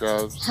see,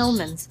 Scrubs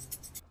Hellman's.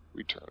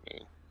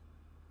 returning.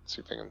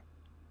 See if I can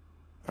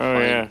Oh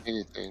find yeah.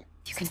 anything.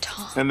 You can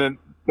talk. And then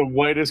the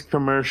whitest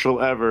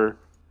commercial ever.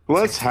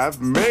 Let's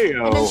have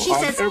mayo And then she on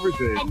says,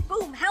 everything. and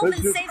boom, Let's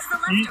Hellman just says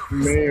the eat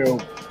leftovers. mayo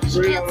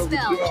straight can't out of the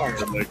spell. jar.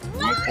 Like,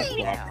 what the fuck?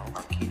 Now,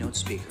 our keynote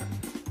speaker.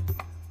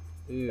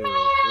 Ew,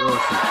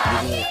 gross.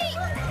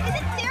 Is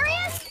it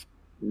serious?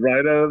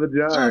 Right out of the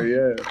jar,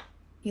 yeah.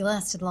 He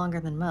lasted longer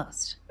than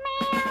most.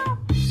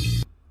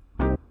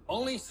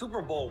 Only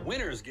Super Bowl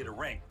winners get a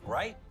ring,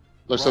 right?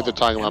 Looks like they're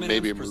talking about M&M's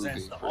maybe a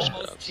presents movie. the for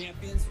Almost scraps.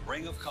 Champions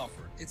Ring of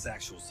Comfort. It's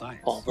actual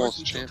science. Almost First,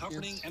 we took Champions?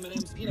 comforting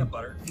M&M's peanut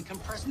butter and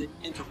compressed it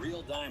into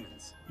real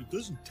diamonds. It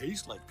doesn't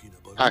taste like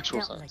peanut butter.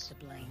 Actual science.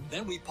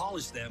 Then we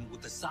polished them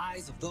with the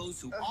size of those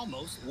who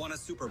almost won a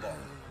Super Bowl.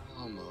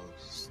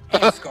 Almost.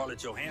 And Scarlett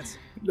Johansson.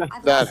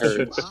 That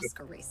hurts.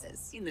 Oscar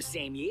races. In the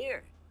same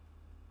year.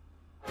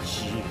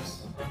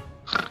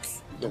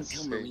 Don't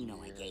tell Marino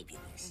I gave you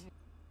this.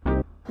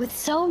 With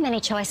so many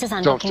choices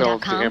on Don't tell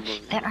Booking.com, Dan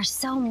Marino. there are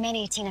so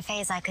many Tina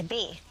Feys I could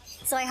be.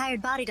 So I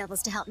hired body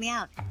doubles to help me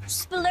out.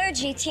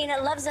 Splurgy Tina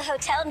loves a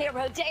hotel near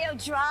Rodeo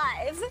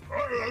Drive.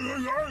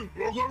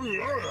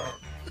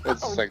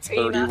 It's like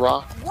 30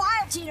 Rock.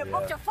 Wild Tina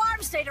booked a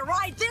farm stay to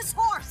ride this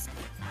horse.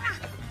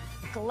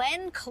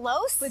 Glenn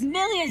Close? With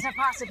millions of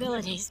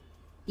possibilities.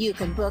 You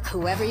can book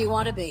whoever you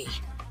want to be.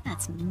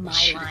 That's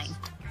my line.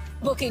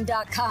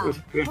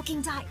 Booking.com.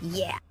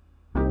 Yeah.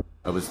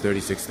 I was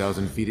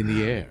 36,000 feet in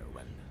the air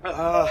when...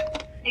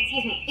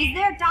 Excuse me, is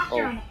there a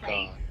doctor on the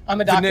plane? I'm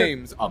a The doctor.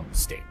 name's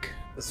Umstick.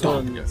 This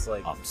one is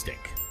like Umstick.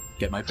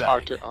 Get my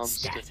bag. Dr.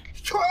 Umstick.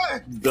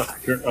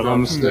 Dr.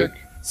 Drumstick.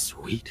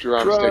 Sweet.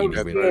 Drumstick,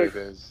 that's what it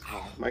is.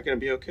 Am I gonna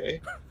be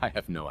okay? I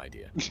have no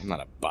idea. I'm not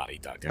a body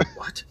doctor.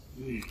 What?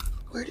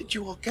 Where did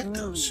you all get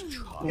those?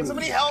 Can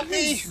somebody help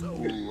me?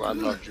 Ooh, I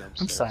love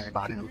drumsticks. I'm sorry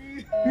about him.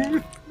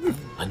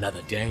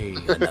 Another day,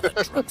 another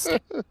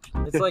drumstick.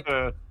 it's like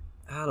I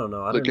don't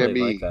know. I Look don't at really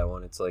me. like that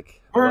one. It's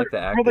like I like the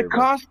actor. For the but-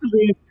 cost of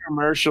these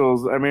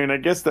commercials, I mean, I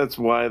guess that's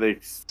why they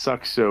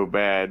suck so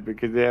bad,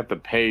 because they have to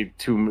pay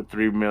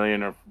 $2-3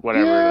 million or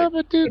whatever. Yeah, like,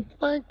 but dude,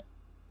 like,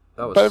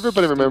 that was but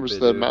everybody remembers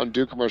stupid, the dude. Mountain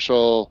Dew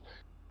commercial,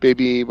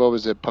 baby, what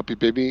was it, Puppy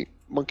Baby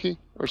Monkey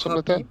or something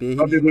like that? Puppy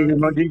Monkey baby. baby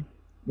monkey,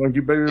 monkey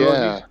baby Yeah.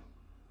 monkey.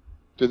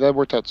 Dude, that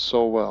worked out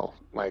so well.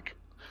 Like,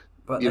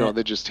 But you know, an-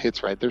 they just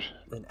hits right. There's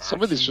an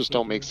some of these action just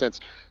don't make figure? sense.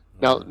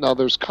 Now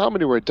there's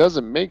comedy where it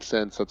doesn't make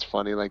sense. That's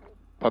funny, like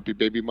Puppy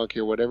Baby Monkey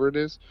or whatever it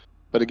is.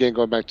 But again,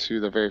 going back to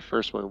the very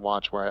first one we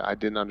watched, where I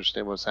didn't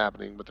understand what was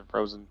happening with the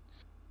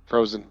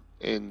frozen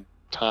in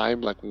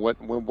time. Like,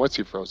 when was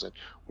he frozen?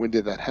 When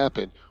did that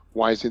happen?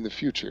 Why is he in the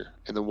future?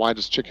 And then why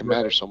does chicken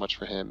matter so much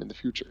for him in the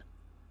future?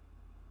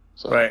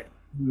 So, Right.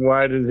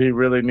 Why does he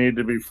really need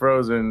to be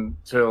frozen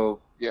till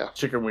Yeah.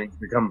 chicken wings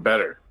become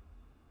better?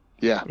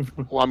 Yeah.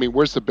 Well, I mean,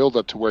 where's the build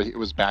up to where it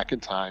was back in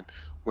time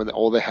when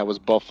all they had was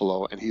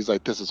buffalo, and he's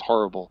like, "This is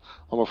horrible.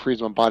 I'm gonna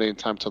freeze my body in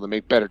time till they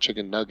make better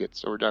chicken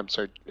nuggets, or I'm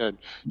sorry,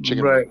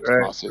 chicken Right, wings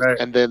right, sauces." right.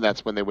 And then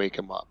that's when they wake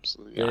him up. So,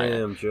 yeah,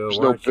 Damn, Joe. there's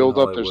why no aren't you in build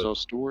up. There's Hollywood? no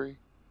story.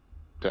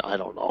 I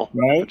don't know.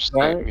 Right, I'm just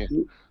right. saying,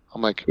 yeah.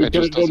 I'm like, We it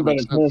just could've doesn't done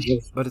make better sense.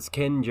 commercials. But it's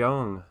Ken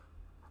Jeong.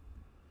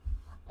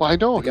 Well, I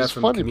know The guy he's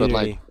from funny, but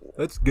Community. like,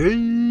 That's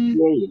gay.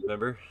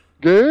 Remember?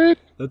 good.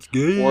 That's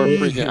gay. Or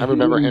freaking, I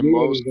remember him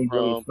most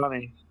from.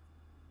 Funny.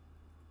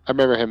 I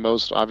remember him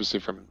most obviously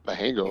from The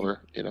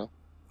Hangover. You know.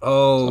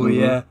 Oh So-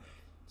 yeah.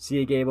 See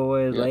you, Gay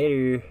Boys, Yeah.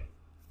 later.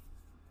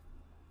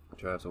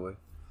 Drives away.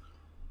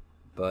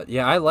 But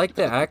yeah, I like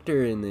the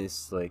actor in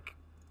this. Like,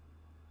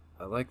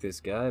 I like this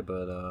guy,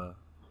 but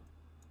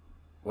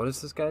what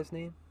is this guy's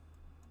name?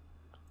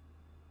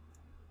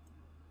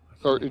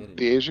 I Or can't get it.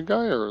 the Asian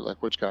guy, or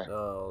like which guy?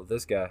 Oh,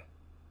 this guy.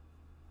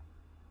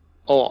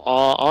 Oh,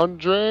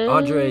 Andre.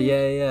 Andre,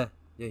 yeah.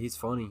 Yeah, he's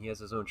funny. He has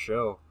his own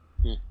show.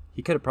 Hmm.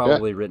 He could have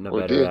probably written a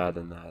or better did. ad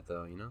than that,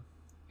 though, you know?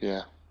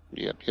 Yeah.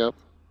 Yep.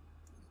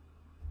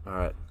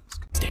 Alright.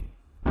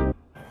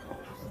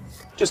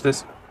 Just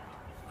this.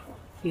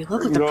 You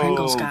look like the No.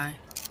 Pringles guy.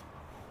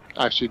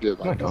 I actually did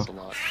like this a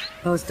lot.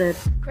 Posted.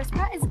 Chris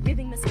Pratt is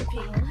giving Mr. P.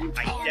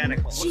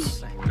 Identical.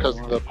 Because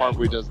the part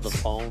where he does the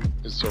phone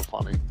is so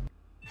funny.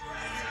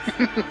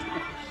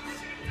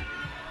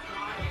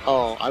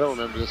 Oh, I don't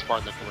remember this part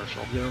in the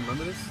commercial. You don't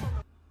remember this?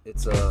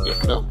 It's,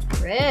 No.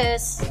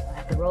 Chris, I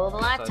have the role of a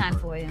lifetime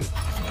for you.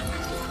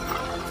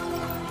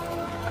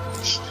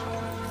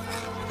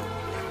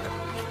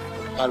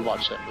 I'd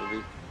watch that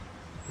movie.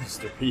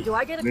 Mr. P. Do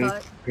I get a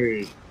cut?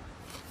 Period.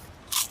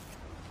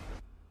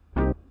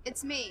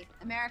 It's me,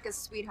 America's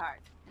sweetheart,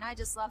 and I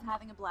just love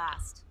having a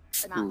blast.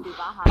 The Ooh. Mountain Dew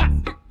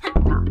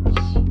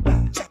Baja.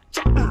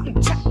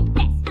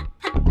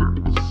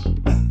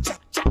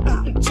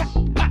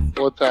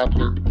 What's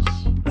happening?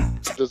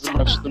 Does it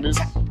match the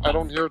music? I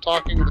don't hear her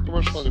talking in the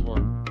commercial anymore.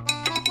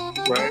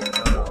 Right.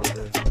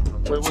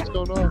 Wait, what's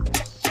going on?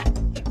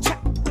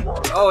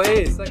 Oh,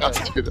 hey, it's that guy.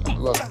 That's good.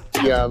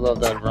 I love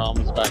that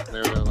Rams back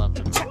there. I love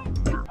it.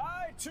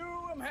 I too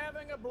am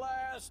having a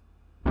blast.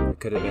 It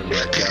could have been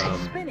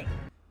like,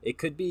 it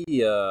could be,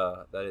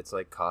 that it's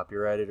like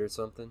copyrighted or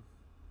something.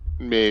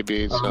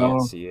 Maybe I so.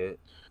 can't see it.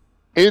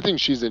 Anything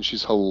she's in,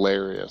 she's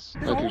hilarious.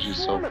 I think she's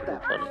so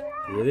freaking funny.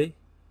 Really?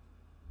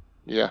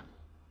 Yeah.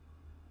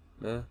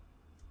 Yeah.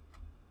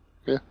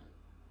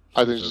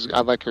 I think she's.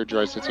 I like her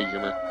dry sense of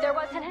humor. There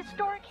was an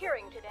historic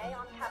hearing today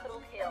on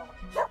Capitol Hill.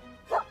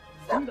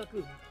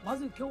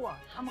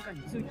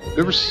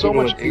 There was so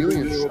much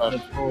alien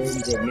stuff.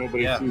 But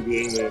nobody Yeah. sees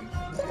the alien.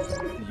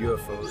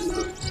 UFO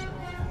stuff.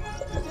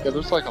 Yeah,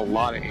 there's like a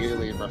lot of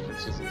alien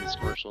references in these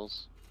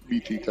commercials.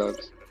 BT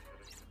tugs.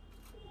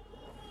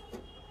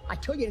 I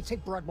tell you to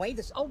take Broadway.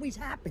 This always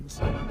happens.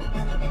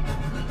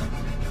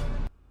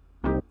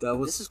 That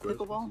was. This is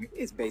pickleball.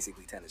 It's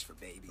basically tennis for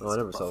babies. Oh, I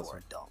never but saw for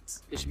this.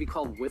 adults. It should be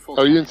called wiffle.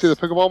 Oh, you didn't see the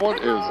pickleball one?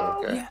 It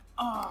was okay.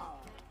 Yeah.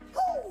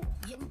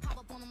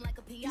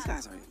 These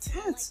guys are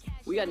intense.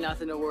 We got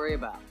nothing to worry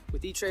about.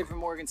 With E-Trade from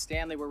Morgan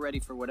Stanley, we're ready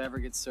for whatever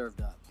gets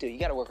served up. Dude, you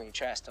gotta work on your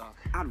trash talk.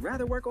 I'd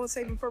rather work on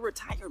saving for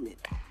retirement.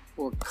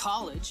 Or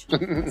college,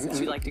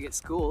 since you like to get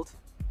schooled.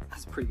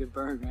 That's a pretty good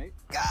burn, right?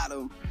 Got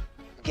him.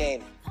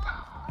 Game.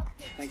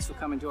 Thanks for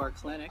coming to our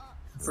clinic.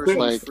 First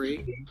one's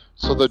free.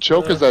 So the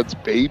joke is that it's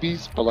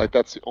babies, but like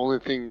that's the only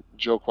thing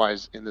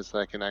joke-wise in this that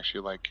I can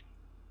actually like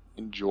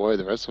enjoy.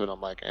 The rest of it,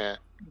 I'm like, eh.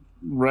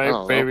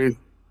 Right, baby.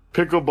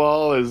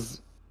 Pickleball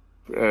is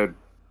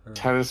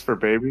tennis for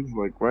babies.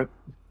 Like what?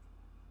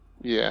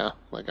 Yeah,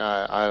 like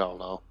I don't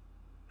know.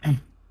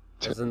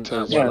 Isn't that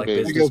Tennis what for like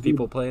babies. business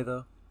people play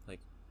though?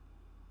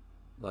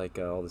 Like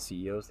all the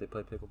CEOs, they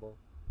play pickleball.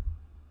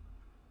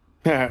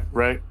 Yeah,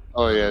 right.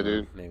 Oh yeah,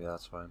 dude. Maybe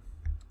that's fine.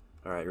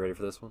 All right, you ready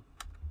for this one?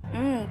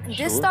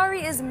 This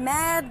story is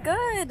mad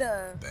good.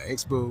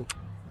 Thanks, boo.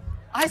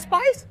 Ice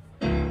Spice?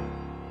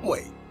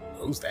 Wait,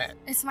 who's that?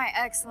 It's my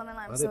ex, lemon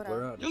lime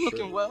soda. You're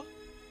looking well.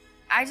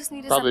 I just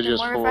needed Probably something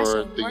just more for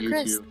refreshing, the more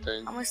crisp. YouTube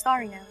thing. I'm a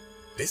starry now.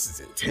 This is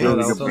No,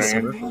 that intense. was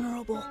on the commercial.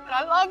 Vulnerable. But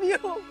I love you.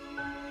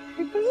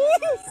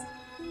 Please.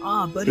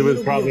 Ah, but It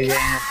was probably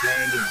wearing a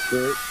branded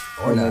shirt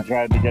when they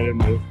tried to get him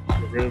to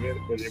get rid of it,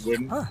 but they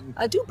wouldn't. Huh,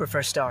 I do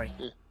prefer Starry.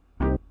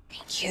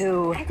 Thank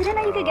you. I didn't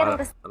know you could get all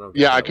this.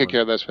 Yeah, I could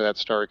care less for that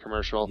story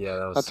commercial. Yeah,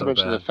 that was Not to so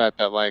mention bad. the fact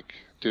that, like,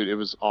 dude, it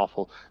was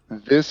awful.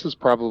 This is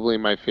probably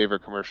my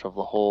favorite commercial of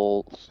the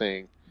whole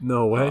thing.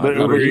 No way. I thought it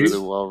was really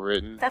well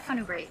written. That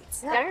funny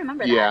rates. Gotta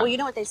remember Yeah. that. Well, you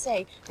know what they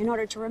say. In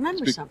order to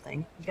remember Speak-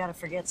 something, you gotta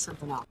forget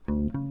something else.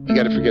 You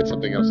gotta forget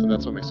something else, and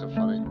that's what makes it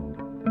funny.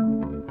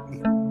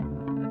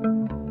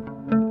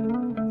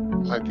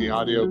 Like the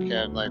audio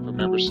can't like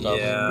remember stuff.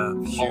 Yeah.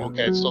 Oh,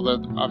 okay. So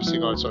then obviously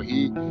going. So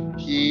he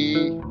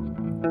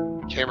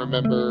can't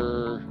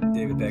remember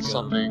David Beckham.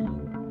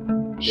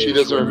 something. She David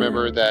doesn't Schwimmer.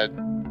 remember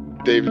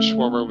that David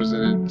Schwimmer was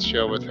in a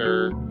show with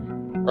her.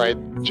 Right?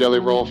 Jelly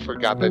Roll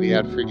forgot that he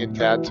had freaking On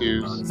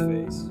tattoos, his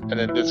face. and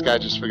then this guy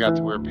just forgot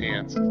to wear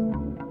pants.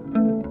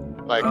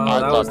 Like Oh, I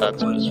that thought was the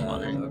that's point what was of that.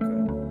 funny.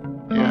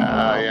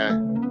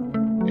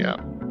 Okay. Yeah.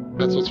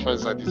 That's what's funny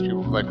is like these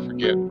people like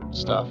forget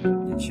stuff.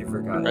 And she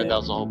forgot Right? him. That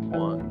was the whole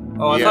point.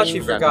 Oh, I Yeah, thought she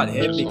forgot him,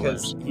 him which is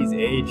because he's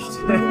aged.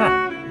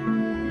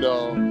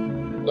 No,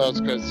 it's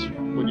because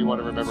when you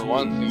want to remember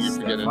one thing, you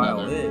forget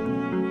another.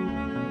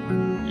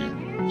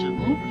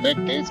 Who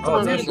picked these Oh,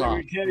 commercials?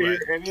 You can't hear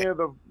any of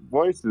the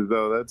voices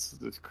though. That's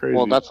crazy.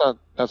 Well, that's not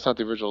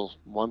the original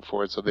one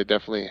for it, so they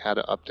definitely had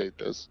to update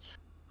this.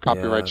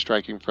 Copyright Yeah.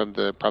 striking from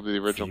probably the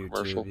original YouTube,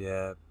 commercial.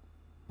 Yeah.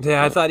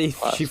 Yeah, I thought she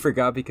Classic.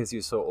 forgot because he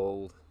was so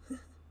old.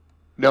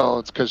 No,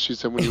 it's because she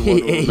said when you want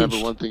to remember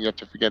one thing, you have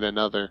to forget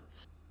another.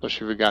 So she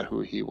forgot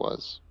who he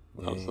was.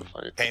 That was the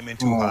funny thing. Came in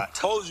too hot.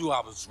 Told you I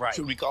was right.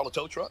 Should we call a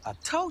tow truck? A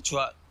tow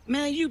truck?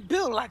 Man, you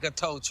built like a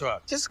tow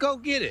truck. Just go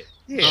get it.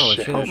 Yeah, Oh,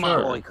 shit. shit, Oh, my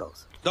sure.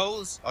 oikos.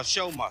 Those are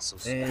show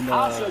muscles. And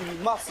I'll show you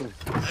muscles.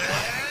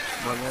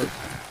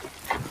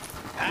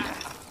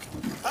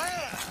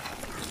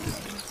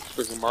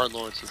 Freaking Martin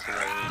Lawrence is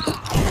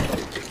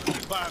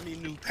hilarious. Buy me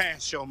new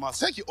pants, show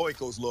muscles. Take your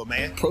oikos, little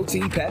man.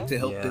 Protein packed to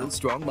help Yeah. build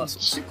strong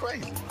muscles. She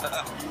crazy.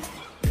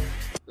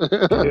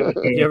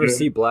 you ever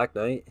see Black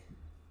Knight?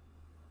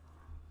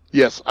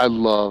 Yes, I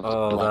love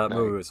Oh, Black that Knight.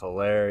 movie was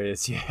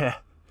hilarious. Yeah.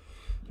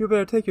 You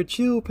better take your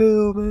chill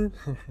pill, man.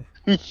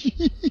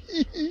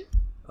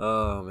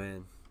 Oh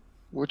man.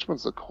 Which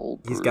one's the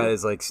cold brew? He's got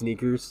his like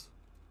sneakers.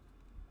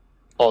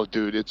 Oh,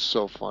 dude, it's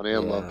so funny. I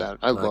love that.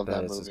 I Black love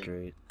that Knight is movie.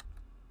 great.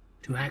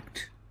 To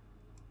act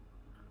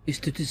is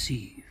to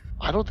deceive.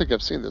 I don't think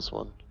I've seen this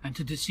one. And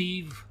to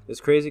deceive. It's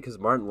crazy because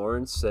Martin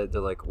Lawrence said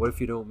they're like, "What if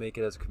you don't make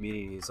it as a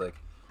comedian?" He's like,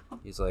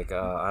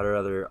 I'd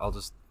rather I'll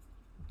just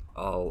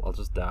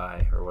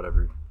die or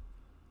whatever.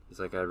 He's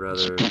like, I'd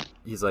rather.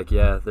 He's like,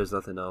 yeah, there's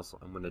nothing else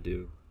I'm gonna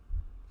do.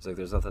 He's like,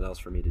 there's nothing else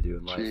for me to do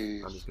in life.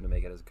 Jeez. I'm just gonna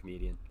make it as a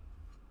comedian.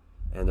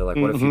 And they're like,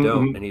 what if you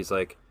don't? And he's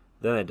like,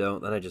 then I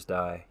don't. Then I just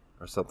die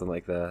or something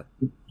like that.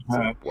 It's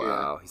like,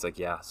 wow. He's like,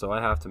 yeah. So I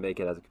have to make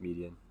it as a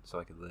comedian so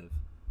I can live.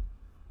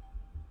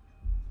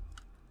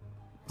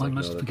 It's One like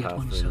must no other forget path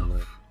for him in oneself.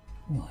 life.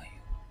 Why?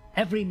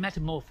 Every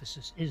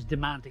metamorphosis is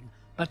demanding,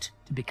 but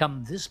to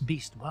become this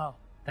beast, wow,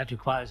 that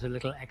requires a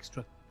little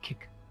extra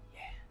kick.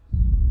 Yeah.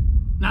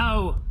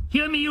 Now,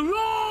 hear me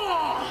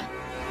roar!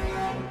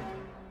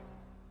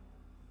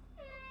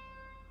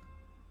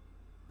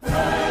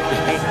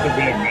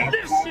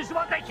 This is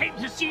what they came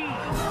to see!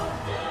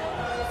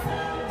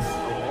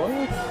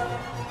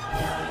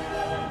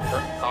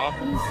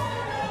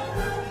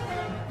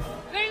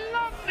 They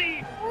love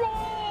me!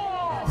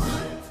 Roar!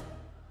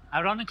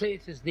 Ironically,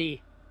 it is the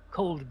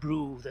cold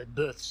brew that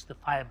births the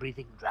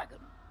fire-breathing dragon.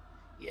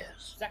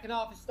 Yes. Second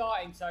half is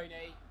starting,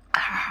 Tony.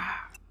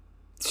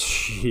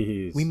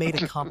 Jeez. We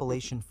made a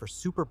compilation for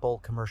Super Bowl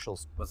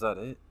commercials. Was that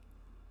it?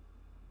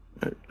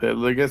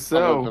 I guess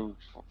Some of so. them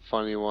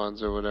funny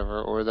ones or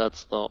whatever, or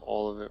that's the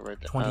all of it right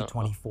there. I don't know.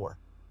 2024.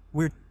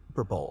 We're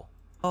Super Bowl.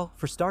 Oh,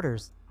 for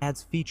starters,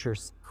 adds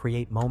features,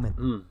 create moment.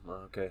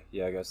 Okay,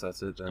 yeah, I guess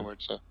that's it then.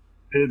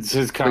 It's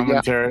his But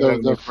yeah,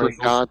 commentary. the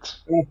forgot.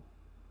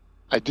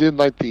 I did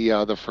like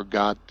the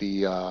forgot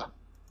that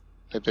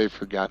they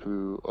forgot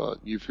who.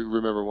 If you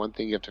remember one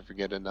thing, you have to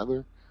forget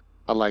another.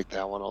 I like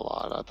that one a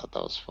lot. I thought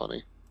that was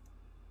funny.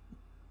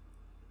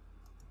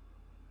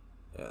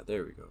 Yeah,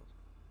 there we go.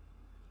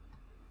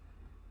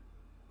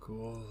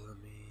 Cool, let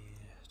me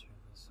turn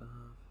this off.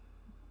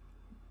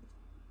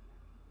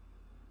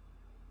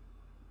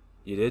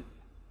 You did?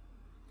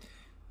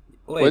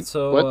 Wait, What?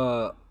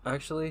 so,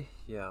 actually,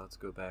 yeah, let's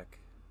go back.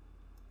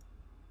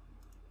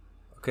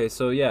 Okay,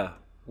 so yeah,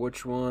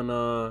 which one,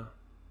 do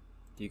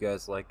you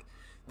guys like?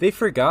 They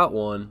forgot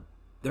one.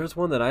 There's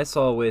one that I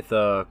saw with,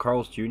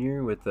 Carl's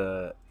Jr. with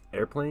the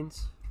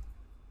airplanes.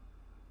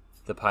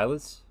 The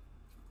pilots.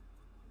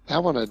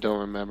 That one I don't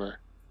remember.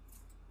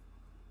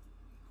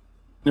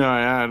 No,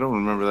 yeah, I don't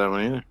remember that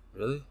one either.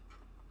 Really?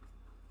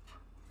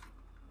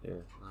 Yeah.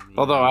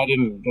 Although I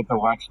didn't get to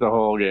watch the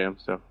whole game,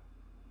 so.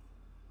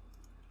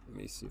 Let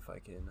me see if I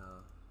can,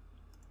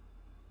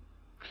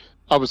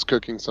 I was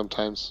cooking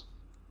sometimes.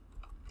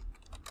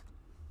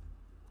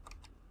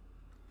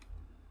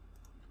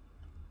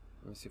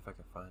 Let me see if I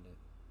can find it.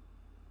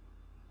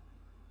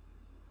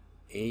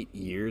 8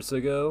 years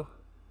ago?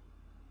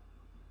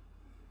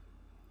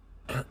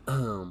 What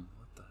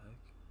the heck?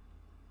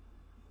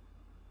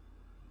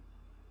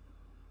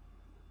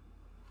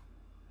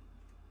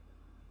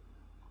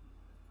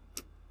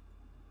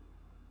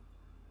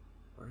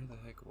 Where the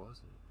heck was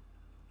it?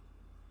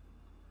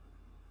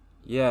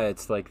 Yeah,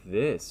 it's like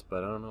this,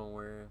 but I don't know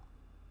where.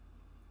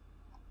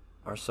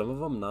 Are some of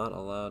them not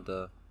allowed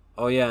to?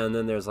 Oh yeah, and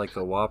then there's like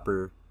the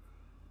Whopper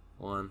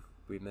one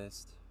we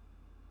missed.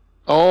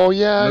 Oh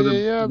yeah, There was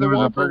the a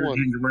Whopper Burger one.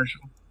 King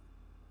commercial.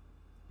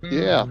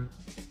 Yeah.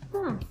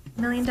 $1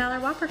 million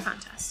Whopper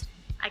contest.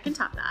 I can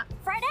top that.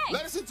 Friday.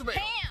 Lettuce and tomato.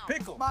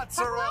 Pickle.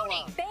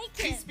 Mozzarella. Bacon.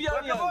 Crispy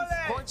onions.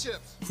 Corn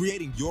chips.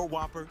 Creating your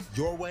Whopper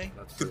your way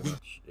That's could pretty win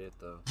much it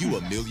though. you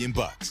 $1 million.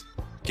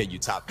 Can you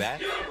top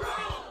that? You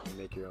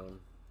make your own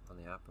on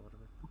the app or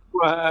whatever.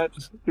 What?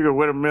 You could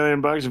win $1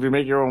 million if you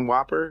make your own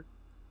Whopper?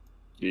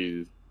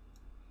 Jeez.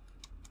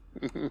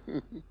 Let's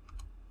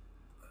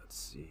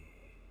see.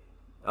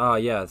 Oh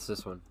yeah, it's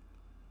this one.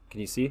 Can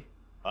you see?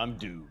 I'm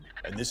Dude,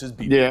 and this is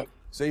BB. Yeah.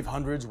 Save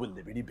hundreds with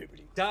Libbity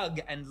Bibbity.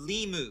 Doug and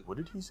Limu. What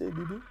did he say,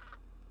 BB?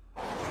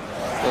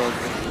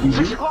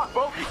 6 o'clock,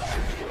 bogey.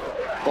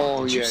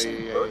 Oh yeah.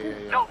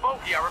 No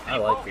bogey, I repeat. I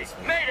like this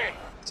one. Mayday.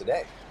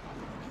 Today.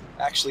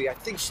 Actually, I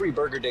think free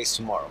burger day's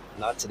tomorrow,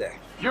 not today.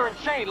 You're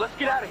insane. Let's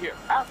get out of here.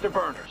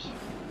 Afterburners.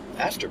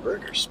 After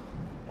burgers?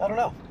 I don't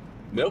know.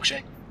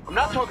 Milkshake? I'm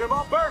not talking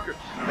about burgers.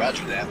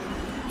 Roger that.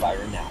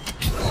 Firing now.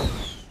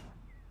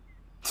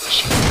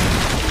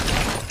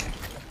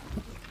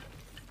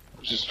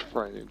 Just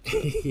frightening.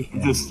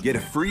 Get a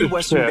free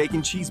Western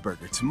bacon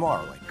cheeseburger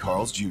tomorrow at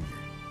Carl's Jr.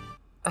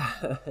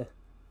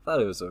 Thought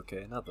it was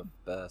okay, not the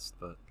best,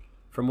 but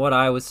from what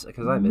I was,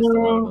 because I missed a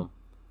lot of them.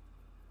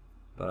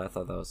 But I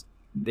thought that was.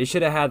 They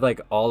should have had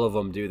like all of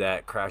them do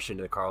that, crash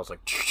into the Carl's like.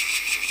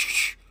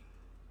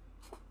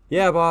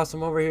 Yeah, boss,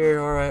 I'm over here.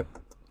 All right.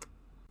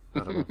 I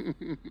don't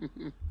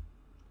know.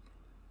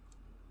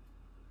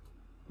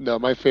 No,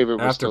 my favorite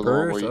was still the one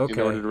Afterburners? where you, in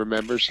Okay. order to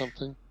remember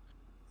something.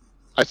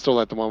 I still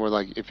like the one where,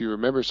 like, if you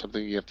remember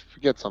something, you have to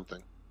forget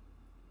something.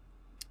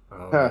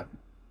 Oh. Huh.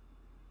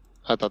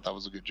 I thought that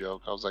was a good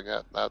joke. I was like,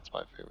 that's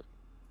my favorite.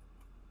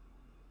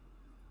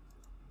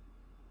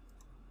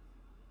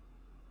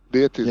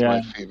 That is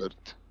my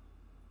favorite.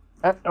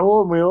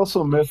 Oh, and we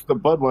also missed the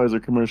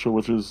Budweiser commercial,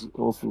 which is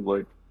also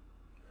like.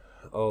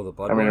 Oh, the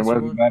Budweiser I mean, it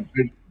wasn't one? that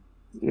big.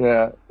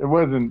 Yeah, it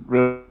wasn't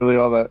really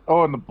all that.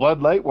 Oh, and the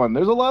Bud Light one.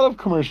 There's a lot of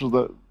commercials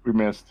that we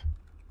missed.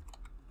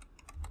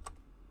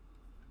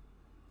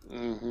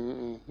 Let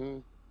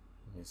me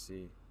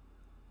see.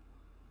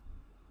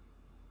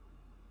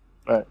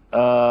 But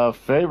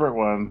favorite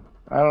one.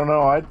 I don't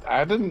know.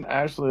 I didn't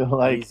actually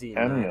like Easy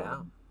any Night of Out.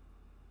 them.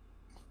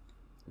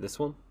 This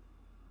one?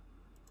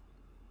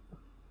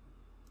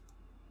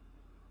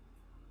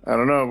 I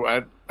don't know.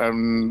 I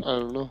don't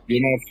know.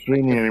 You're not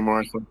streaming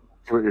anymore, so see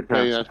what you're Yeah,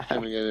 trying you're to not say.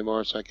 coming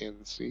anymore, so I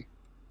can't see.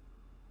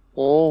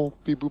 Oh,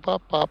 beep boop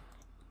pop pop.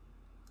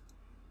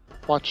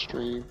 Watch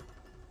stream.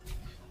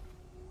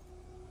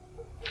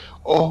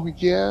 Oh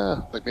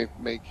yeah, like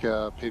make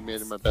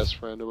Pigman my best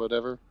friend or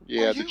whatever.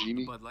 Yeah, the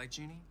genie. Bud Light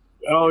Genie?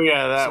 Oh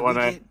yeah, that So one.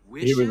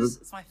 we He get wishes? was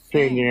It's my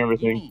changing thing.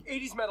 everything.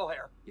 80s metal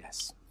hair.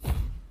 Yes.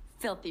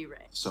 Filthy rich.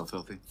 So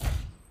filthy.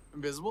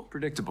 Invisible.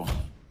 Predictable.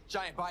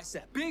 Giant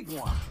bicep. Big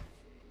one.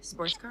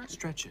 Sports car?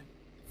 Stretch it.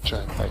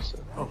 Giant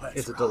bicep. Oh, that's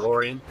It's a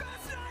DeLorean.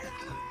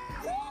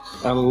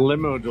 A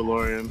limo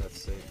DeLorean.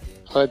 That's safe.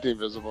 I like the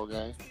invisible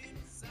guy.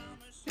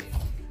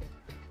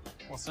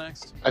 What's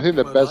next? I think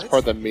the Bud best Lights?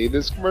 part that made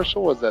this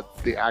commercial was that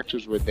the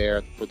actors were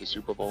there for the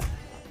Super Bowl.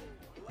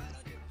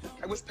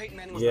 I wish Peyton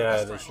Manning was my Yeah,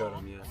 best they friend. showed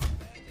him,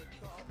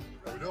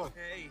 yeah.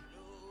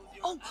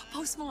 Oh,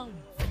 Post Malone.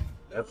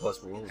 Yeah,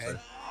 plus me. I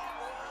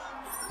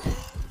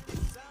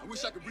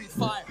wish I could breathe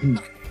fire. I'm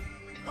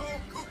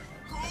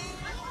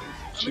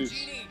a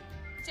genie.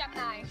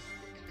 Gemini.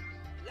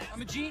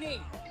 I'm a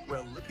genie.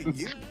 Well, look at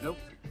you. Nope.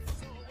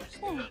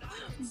 Oh,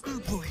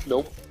 good boy.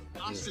 Nope.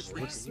 Ostrich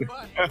race.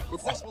 We're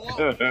Post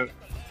Malone.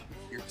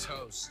 You're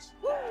toast.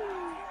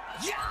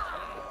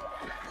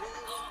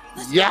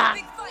 Yeah.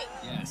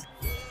 Yes.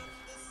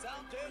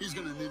 He's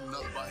gonna need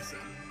another bicep.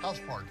 House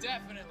party.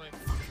 Definitely.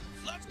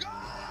 Let's go!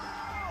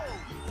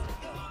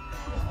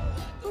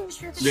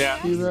 Yeah.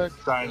 T-Rex.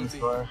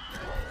 Dinosaur.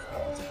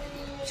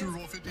 Super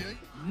Bowl 58?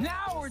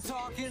 Now we're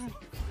talking.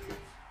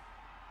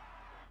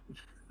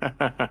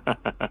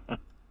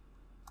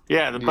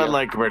 Yeah, the Bud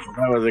Light commercial.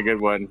 That was a good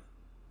one.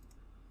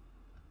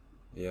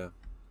 Yeah.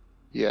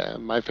 Yeah,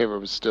 my favorite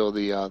was still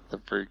the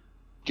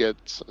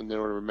forget, and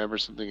then when I remember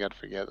something, I'd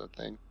forget the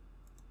thing.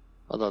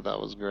 I thought that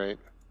was great.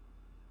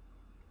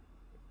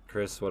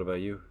 Chris, what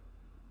about you?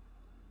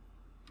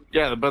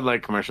 Yeah, the Bud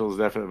Light commercial is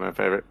definitely my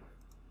favorite.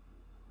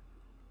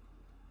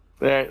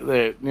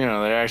 They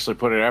actually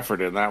put an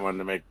effort in that one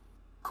to make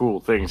cool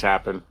things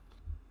happen.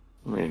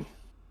 I mean,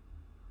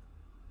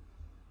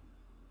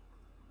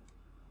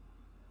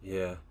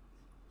 yeah.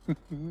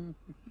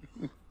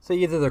 So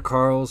either the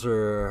Carls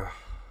or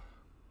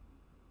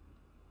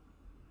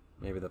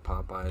maybe the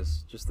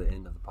Popeyes. Just the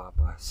end of the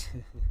Popeyes.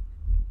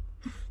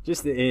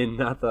 Just the end,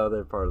 not the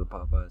other part of the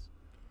Popeyes.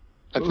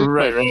 I think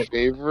my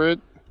favorite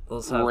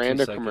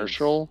random 2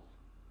 commercial.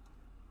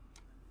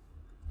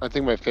 I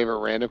think my favorite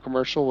random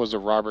commercial was a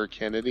Robert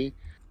Kennedy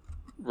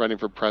running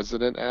for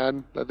president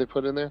ad that they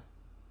put in there.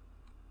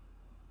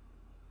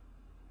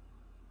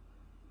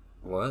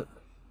 What?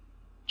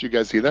 Did you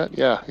guys see that?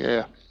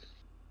 Yeah.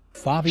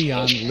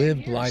 Fabian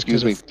lived life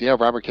Excuse to me. the Yeah,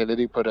 Robert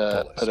Kennedy put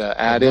a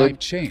ad and in life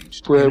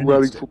changed for in him an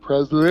running instant. for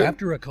president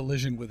After a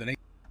collision with an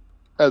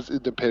as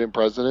independent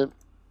president.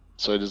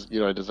 So it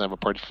doesn't have a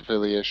party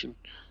affiliation.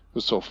 It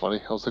was so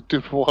funny. I was like,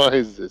 dude, why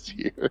is this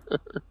here?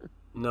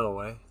 No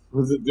way.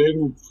 was it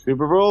during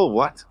Super Bowl?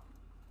 What?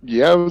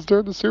 Yeah, it was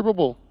during the Super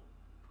Bowl.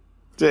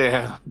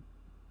 Damn,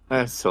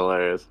 that's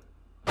hilarious.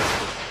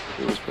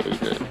 It was pretty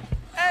good.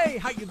 Hey,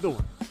 how you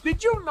doing?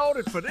 Did you know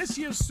that for this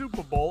year's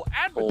Super Bowl,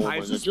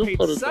 advertisers you paid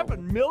put it $7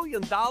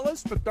 million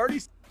for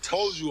 30?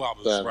 Told you I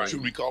was right.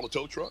 Should we call a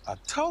tow truck? A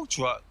tow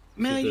truck?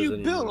 Man, you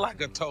built like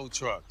a tow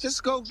truck.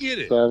 Just go get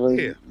it.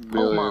 $7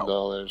 million,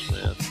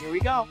 man. Here we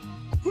go.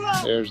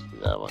 There's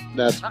that one.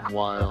 That's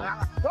wild.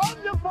 I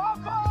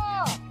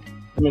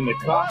mean, the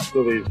cost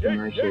of these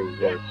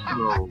commercials are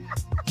so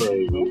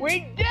crazy. We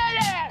did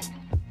it!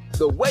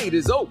 The wait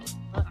is over.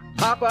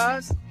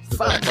 Popeyes,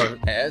 fire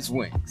has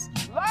wings.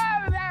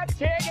 Love that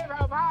chicken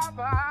from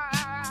Popeye!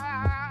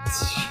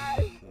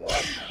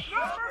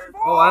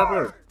 Oh,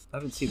 I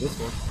haven't seen this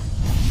one.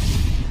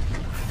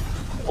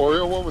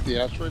 Oreo one with the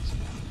asteroids?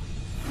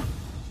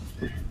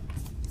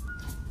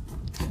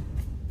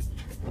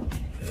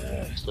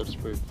 So it's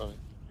pretty funny.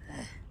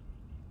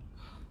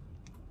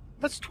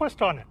 Let's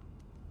twist on it.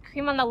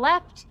 Cream on the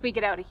left, we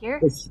get out of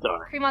here.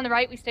 Cream on the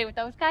right, we stay with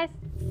those guys.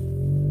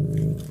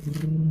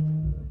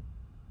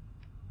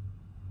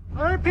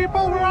 All right,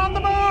 people, we're on the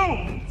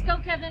move! Let's go,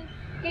 Kevin.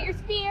 Get your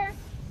spear.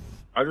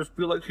 I just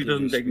feel like she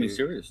doesn't take me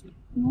seriously.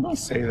 Don't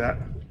say that.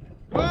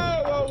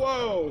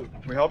 Whoa!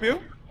 Can we help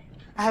you?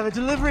 I have a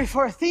delivery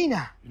for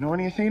Athena. You know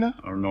any Athena?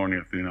 I don't know any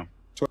Athena.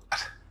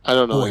 I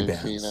don't know Boy any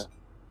bands. Athena.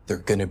 They're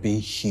gonna be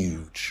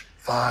huge.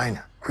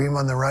 Fine. Cream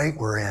on the right,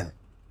 we're in.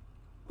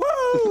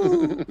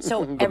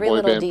 So The every boy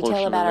little band detail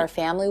portion about of our it.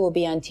 family will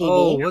be on TV.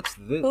 Oh, what's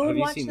this? Who would Have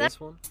you watch seen that? this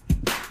one?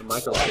 The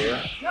Michael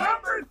Cera?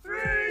 Number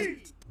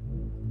 3!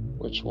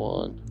 Which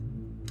one?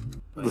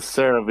 The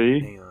Sarah V.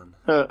 Hang on.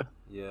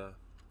 Yeah.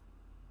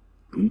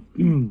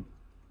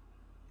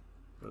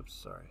 Oops,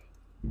 sorry.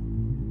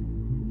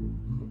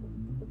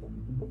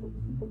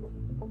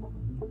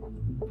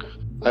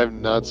 I have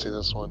not seen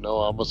this one.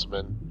 No, I must have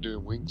been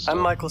doing wings. I'm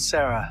Michael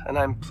Cera, and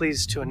I'm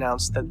pleased to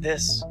announce that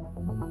this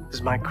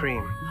is my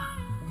cream.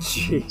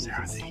 Jeez.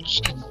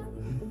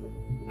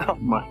 Oh,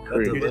 My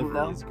cream. you didn't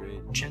know? Is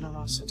great.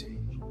 Generosity.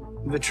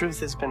 The truth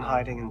has been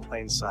hiding in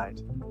plain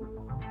sight.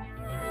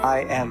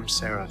 I am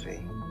Sarah V.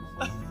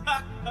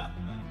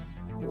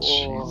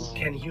 Jeez.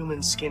 Can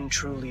human skin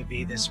truly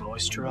be this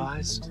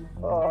moisturized?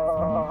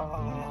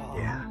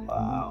 Yeah.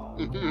 Wow.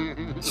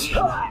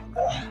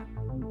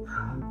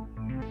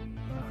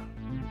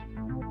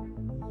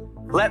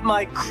 Let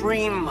my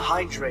cream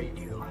hydrate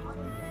you.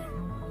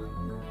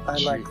 I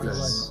like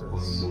this.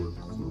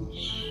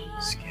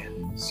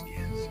 Skin.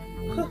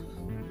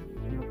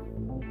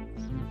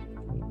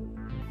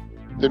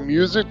 The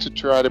music to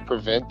try to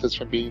prevent this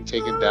from being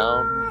taken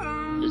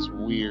down is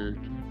weird.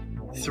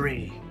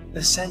 3.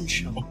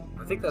 Essential.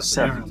 I think that's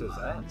Seven. the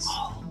ads.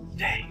 All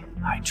day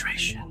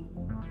hydration.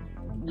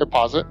 Here,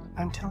 pause it.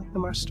 I'm telling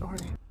them our story.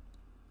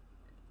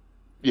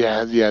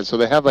 Yeah. So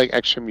they have like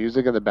extra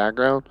music in the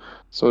background,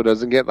 so it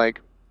doesn't get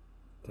like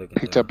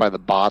picked up by the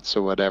bots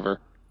or whatever.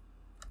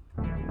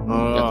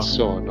 That's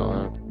so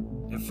annoying.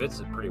 If fits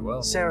it pretty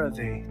well. Sarah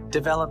V.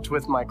 Developed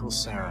with Michael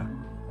Sarah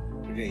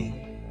V.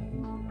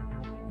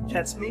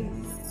 That's me.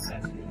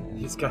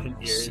 He's got an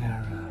ear.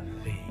 Sarah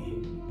V.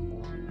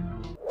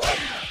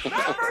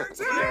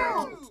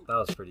 That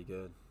was pretty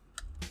good.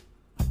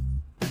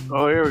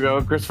 Oh, here we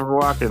go. Christopher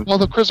Walken. Well,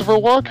 the Christopher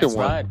Walken That's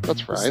one. right.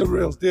 That's right. It's the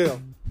real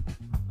deal.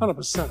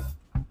 100%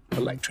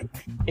 electric.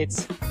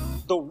 It's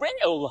the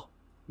real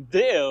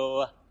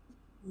deal.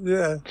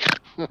 Yeah.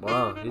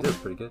 Wow, he did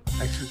pretty good.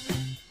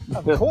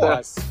 Of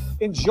course.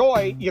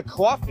 Enjoy your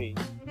coffee.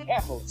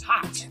 Careful, it's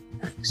hot.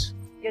 Thanks.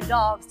 Your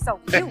dog's so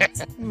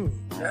cute.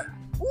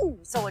 Ooh,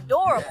 so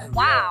adorable.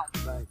 Wow.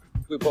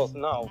 We both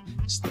know.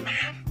 It's the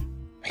man.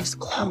 Makes the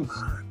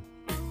clothes.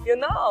 You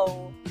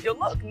know, you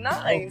look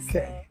nice.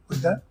 Okay.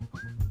 With that?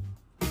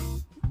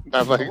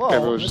 I like Hello,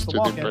 everyone's just Mr.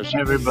 doing the Walken. impression.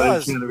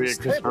 Everybody's Because going to be a this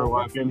Christopher table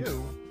worked for Walken.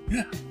 you.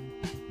 Yeah.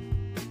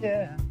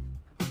 Yeah.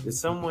 Did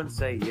someone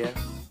say yes?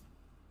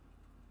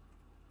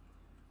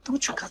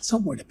 Don't you got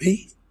somewhere to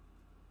be?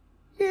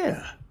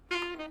 Yeah.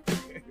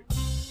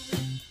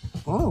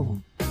 Oh.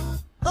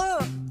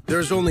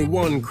 There's only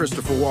one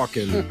Christopher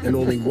Walken and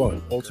only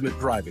one ultimate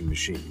driving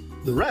machine.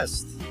 The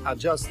rest are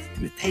just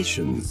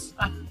imitations.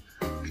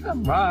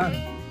 Come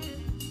on.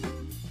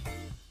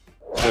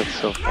 That's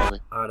so funny.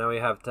 Now we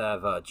have to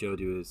have Joe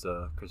do his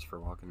Christopher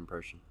Walken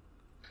impression.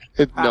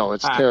 No,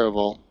 it's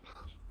terrible.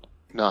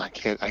 No, I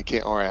can't.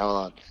 All right,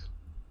 hold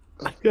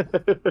on.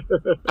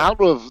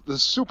 Out of the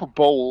Super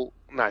Bowl,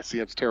 nah, see,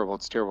 it's terrible.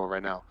 It's terrible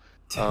right now.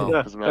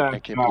 Because I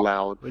can't be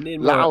loud. We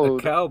need more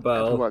a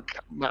cowbell.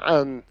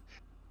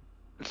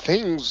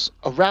 Things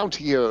around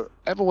here,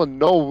 everyone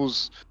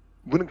knows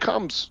when it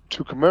comes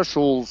to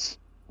commercials,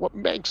 what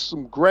makes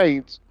them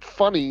great,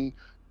 funny,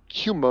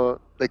 humor,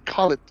 they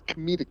call it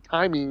comedic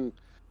timing.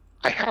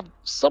 I have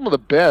some of the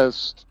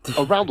best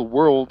around the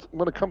world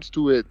when it comes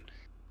to it.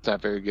 It's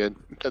not very good.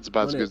 That's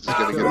about as good as it's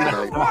going to get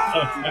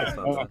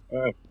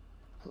tonight.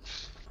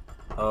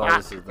 Oh,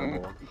 this is number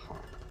one.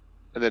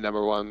 And then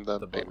number one, the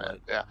Bayman.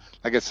 Yeah.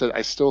 Like I said,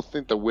 I still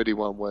think the witty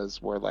one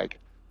was where, like,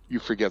 you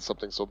forget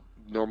something so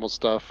normal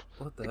stuff.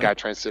 What the the guy heck?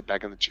 trying to sit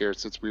back in the chair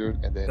sits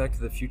weird, and then Back to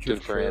the Future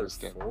Jennifer trailer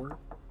Aniston. 4?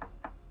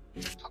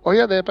 Oh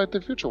yeah, they have Back to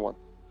the Future one.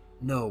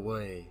 No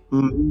way.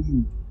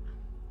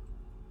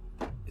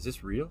 Is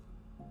this real?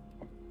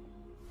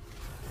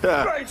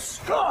 Great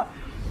Scott!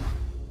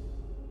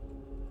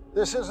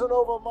 This isn't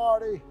over,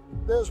 Marty.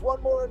 There's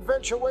one more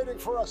adventure waiting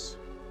for us.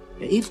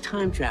 If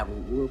time travel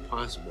were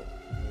possible,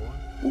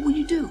 what would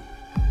you do?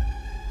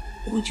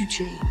 What would you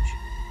change?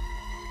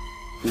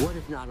 What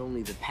if not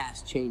only the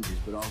past changes,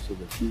 but also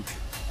the future?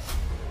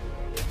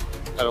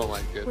 I don't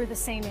like it. We're the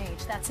same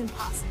age. That's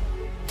impossible.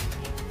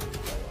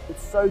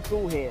 It's so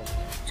cool here.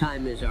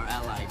 Time is our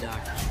ally, Doc,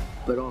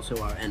 but also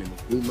our enemy.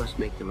 We must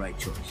make the right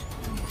choice.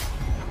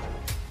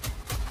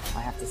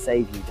 I have to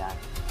save you, Dad.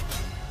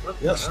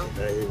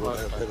 Yesterday would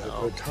have been a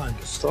good time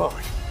to start.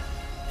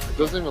 It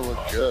doesn't even look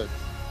good.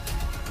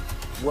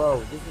 Whoa,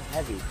 this is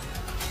heavy.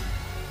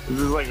 Is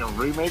this like a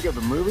remake of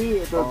the movie?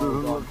 It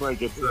doesn't look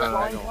like it's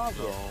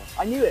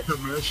I knew it.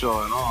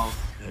 commercial at all.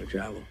 Gotta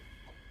travel.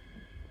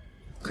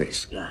 Great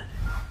Scott.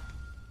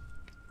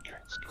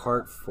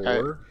 Part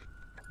 4?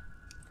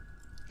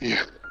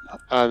 Yeah.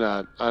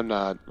 I'm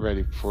not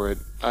ready for it.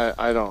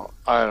 I don't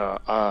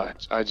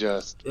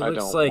It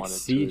looks like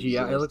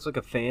CGI. It looks like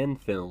a fan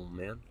film,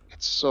 man.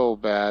 It's so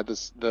bad. The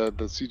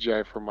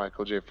CGI for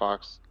Michael J.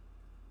 Fox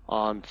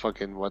on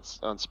fucking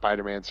on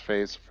Spider-Man's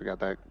face. I forgot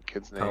that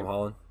kid's name. Tom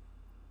Holland.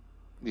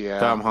 Yeah,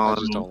 Tom Holland.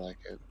 I just don't like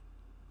it.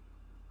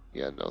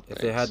 Yeah, no thanks. If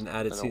they hadn't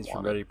added I don't scenes from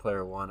want it. Ready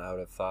Player One, I would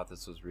have thought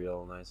this was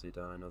real. Nicely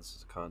done. I know this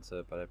is a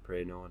concept, but I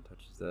pray no one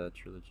touches that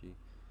trilogy.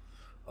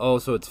 Oh,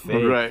 so it's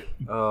fake. Right.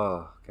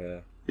 Oh,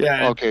 okay.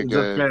 Yeah. Okay, it's a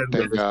good. fan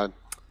Thank movie. God.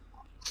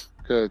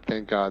 Good.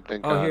 Thank God.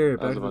 Thank God. Oh, here, I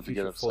Back was to the about to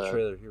get Future full upset.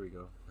 trailer. Here we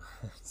go.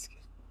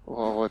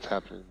 Well, what's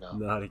happening now?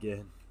 Not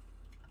again.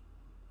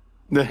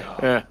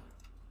 Yeah.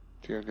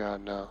 Dear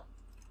God, no.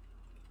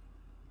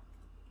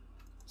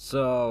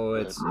 So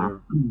it's a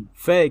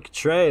fake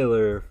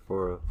trailer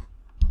for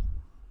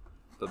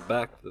the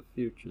Back to the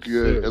Future Good.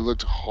 series. It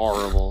looked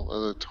horrible. It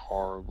looked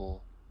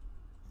horrible.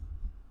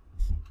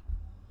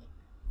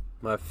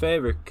 My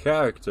favorite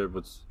character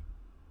was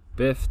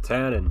Biff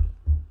Tannen.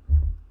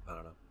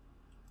 I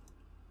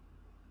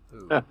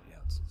don't know. Ooh,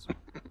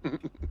 yeah,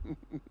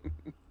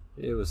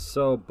 it was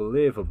so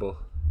believable.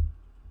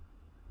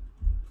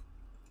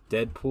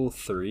 Deadpool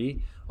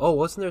 3? Oh,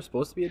 wasn't there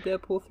supposed to be a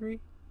Deadpool 3?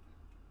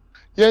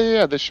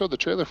 Yeah. They showed the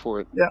trailer for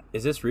it. Yeah.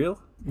 Is this real?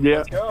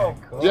 Yeah. Yeah.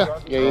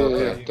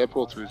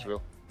 Deadpool 3 is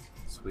real.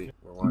 Sweet.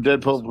 We're watching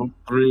Deadpool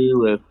 3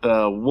 with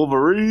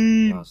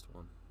Wolverine. last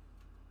one.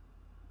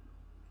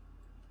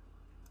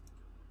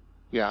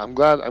 Yeah, I'm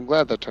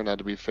glad that turned out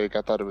to be fake.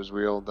 I thought it was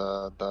real.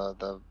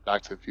 The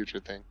Back to the Future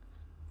thing.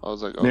 I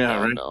was like, oh Yeah,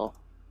 no, right. no.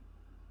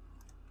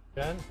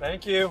 Ben,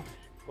 thank you.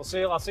 We'll see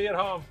you. I'll see you at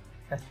home.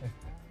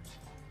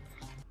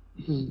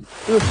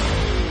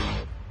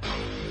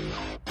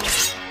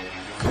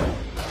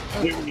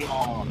 Here we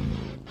are,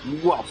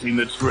 watching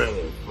the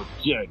trailer for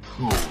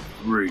Deadpool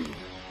 3.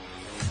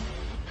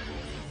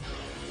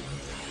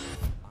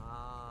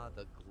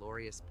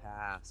 glorious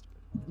past.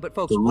 But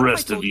folks, The what if I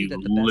rest told of you you that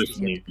the best is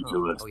yet listening to to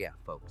come? us Oh yeah,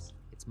 folks,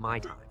 it's my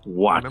time.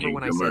 watching Remember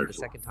when I said the commercials.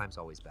 second time's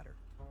always better?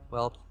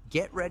 Well,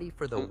 get ready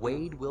for the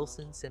Wade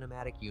Wilson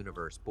cinematic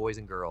universe, boys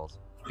and girls,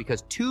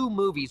 because 2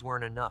 movies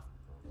weren't enough.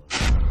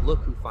 Look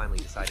who finally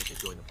decided to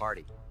join the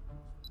party.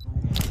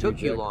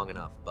 Took you long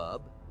enough,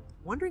 bub.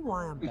 Wondering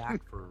why I'm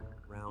back for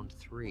round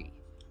 3?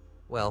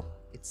 Well,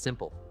 it's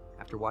simple.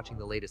 After watching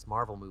the latest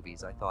Marvel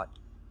movies, I thought,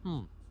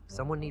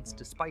 someone needs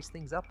to spice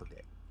things up a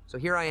bit. So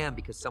here I am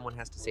because someone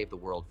has to save the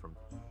world from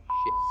shit.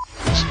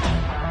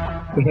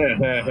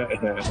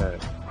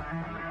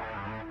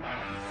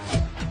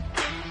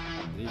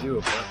 What do you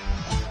do, bro?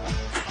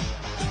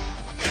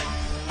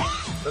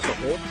 That's a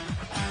hole?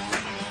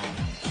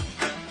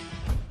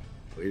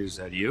 Wait, is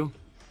that you?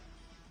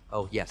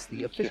 Oh yes,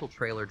 the official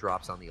trailer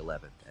drops on the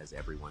 11th, as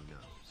everyone knows.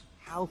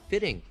 How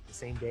fitting, the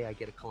same day I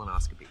get a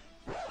colonoscopy.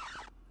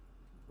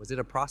 Was it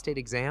a prostate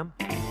exam?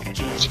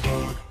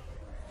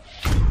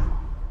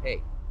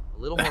 Hey, a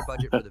little more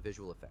budget for the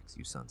visual effects,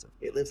 you sons of...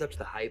 It lives up to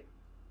the hype,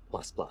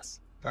 plus.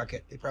 Fuck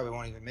it, they probably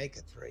won't even make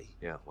it 3.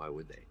 Yeah, why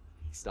would they?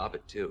 Stop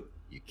it too.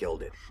 You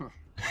killed it.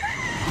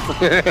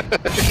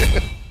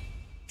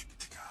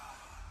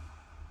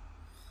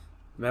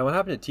 Man, what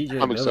happened to TJ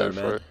I'm Miller, excited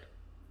man? for it.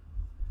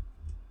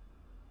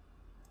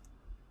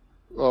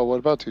 Oh, what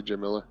about TJ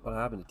Miller? What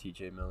happened to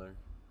TJ Miller?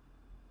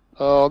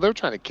 Oh, they're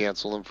trying to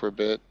cancel him for a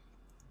bit.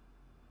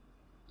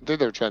 I think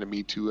they were trying to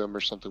Me Too him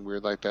or something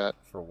weird like that.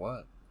 For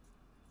what?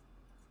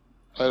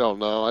 I don't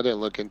know. I didn't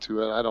look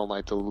into it. I don't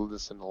like to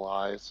listen to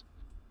lies.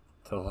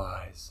 To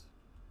lies.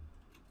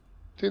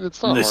 Dude,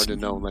 it's not hard to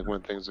know like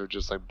when things are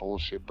just like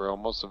bullshit, bro.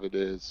 Most of it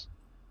is.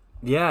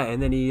 Yeah,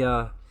 and then he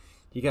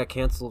got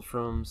canceled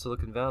from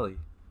Silicon Valley.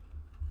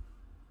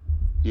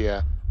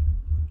 Yeah.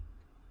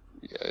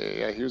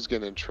 Yeah, he was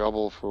getting in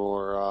trouble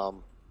for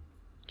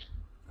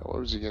what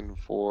was he getting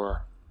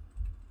for?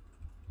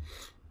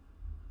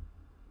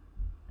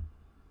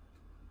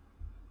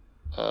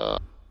 On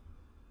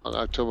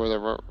October,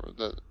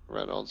 the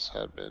Reynolds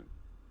had been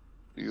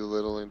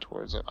belittling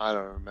towards him. I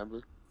don't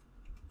remember.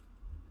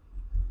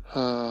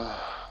 Back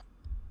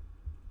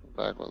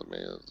when the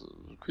man was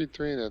Creed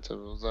 3, and that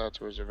was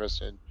afterwards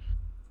arrested.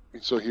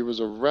 So he was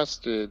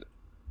arrested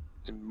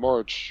in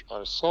March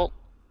on assault,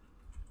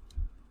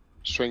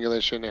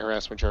 strangulation, and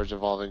harassment charge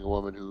involving a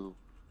woman who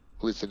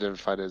police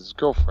identified as his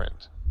girlfriend.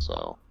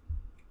 So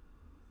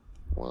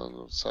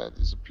one side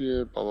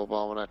disappeared, blah blah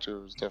blah. One actor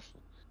was definitely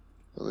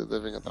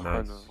living at the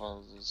heart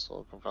of the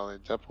Silicon Valley.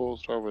 Deadpool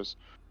star was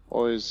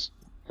always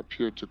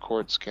appeared to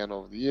court scandal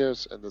over the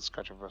years, and this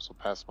controversial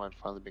past might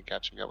finally be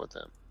catching up with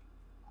him.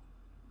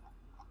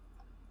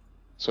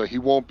 So he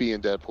won't be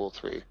in Deadpool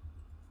 3.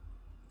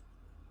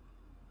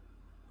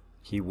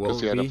 He won't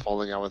because he had a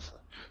falling out with.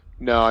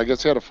 No, I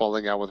guess he had a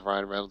falling out with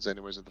Ryan Reynolds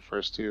anyways at the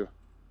first 2.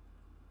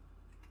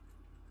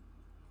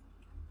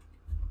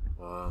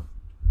 Wow.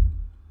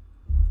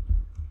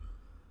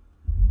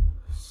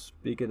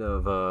 Speaking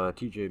of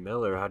TJ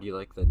Miller, how do you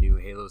like the new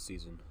Halo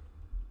season?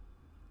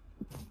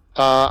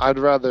 I'd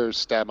rather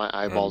stab my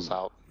eyeballs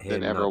out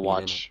than him ever not being in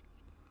watch.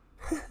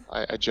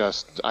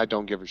 I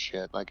don't give a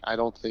shit. Like, I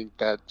don't think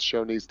that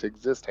show needs to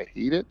exist. I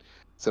hate it.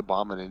 It's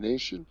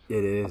Abomination.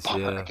 It is, I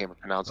yeah. can't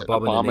pronounce it.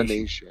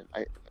 Abomination.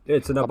 Abomination.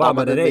 It's an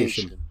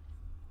abomination.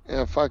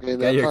 Yeah, fuck it.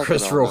 Yeah, you're fuck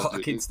Christopher it all,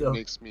 dude. Walken It still.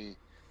 makes me.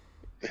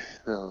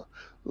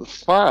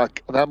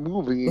 Fuck that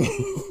movie.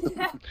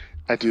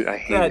 I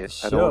hate That it.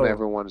 show I don't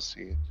ever want to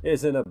see it.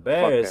 It's an Fuck that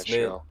embarrassment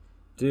show.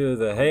 to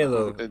the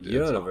Halo It's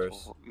universe.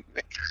 awful.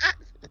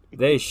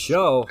 They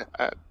show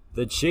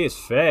the Chief's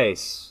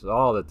face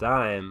all the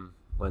time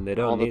when they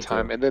don't all the need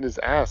time, to. and then his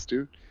ass,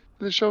 dude.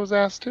 The show's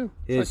ass too.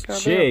 It's His like,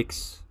 goddamn.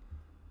 cheeks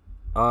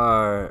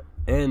are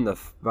in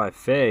my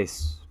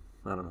face.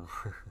 I don't know.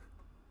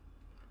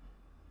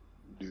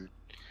 Dude,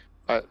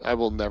 I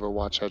will never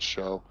watch that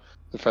show.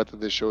 The fact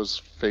that they show his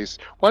face.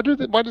 Why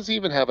does he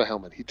even have a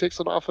helmet? He takes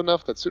it off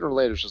enough that sooner or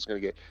later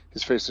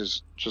his face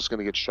is just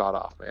gonna get shot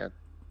off, man.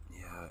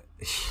 Yeah,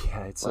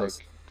 it's Like,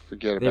 so,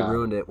 forget they about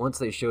ruined it. Once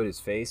they showed his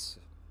face,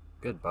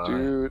 goodbye.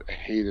 Dude, I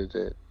hated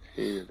it.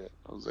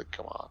 I was like,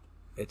 come on.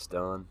 It's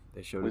done.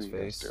 They showed What his are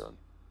you guys face. doing?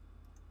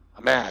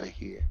 I'm out of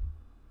here.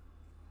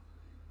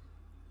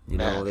 You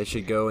know, they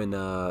should go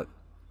and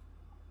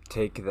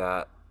take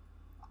that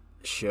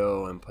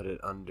show and put it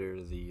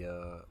under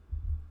the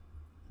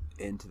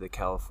into the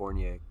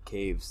California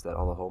caves that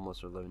all the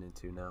homeless are living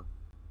into now.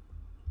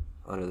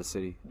 Under the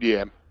city.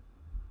 Yeah.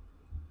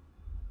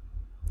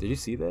 Did you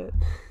see that?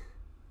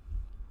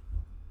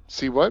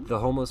 See what? The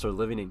homeless are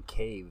living in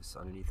caves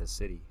underneath the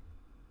city.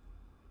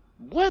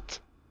 What?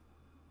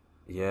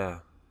 Yeah.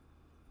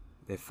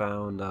 They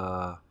found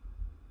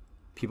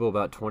people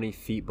about 20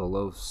 feet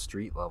below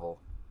street level.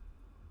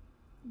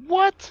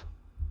 What?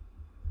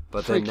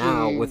 But then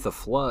now, Freaking- with the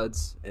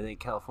floods, and then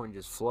California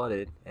just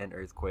flooded and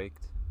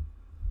earthquaked.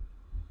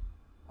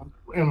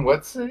 In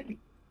what city?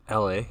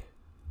 LA.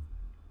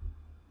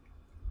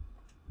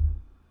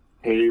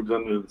 Caves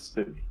under the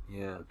city.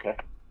 Yeah. Okay.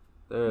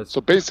 There's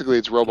So basically,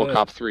 it's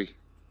RoboCop Good. 3.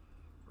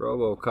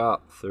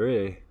 RoboCop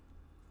 3.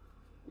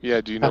 Yeah,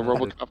 do you know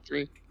RoboCop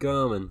 3?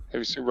 Coming. Have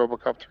you seen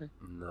RoboCop 3?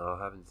 No,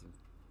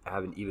 I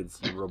haven't even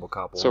seen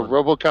RoboCop 1. So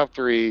RoboCop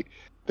 3,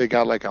 they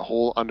got like a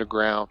whole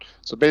underground.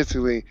 So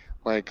basically,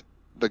 like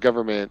the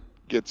government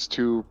gets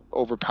too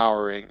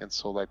overpowering, and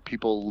so like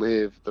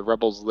the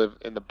rebels live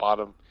in the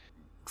bottom.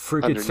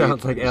 Freaking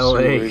sounds like LA.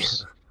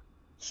 Sewers.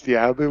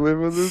 Yeah, they live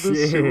under the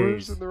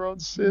sewers Jeez. in their own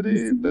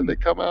city. And then they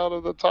come out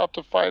of the top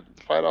to fight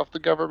off the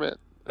government.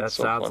 That It's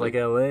so sounds funny.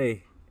 like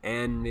LA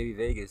and maybe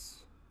Vegas.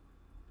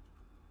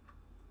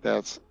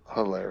 That's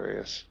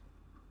hilarious.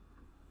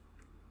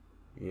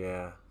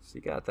 Yeah, so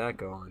you got that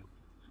going.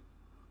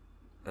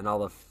 And all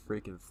the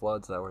freaking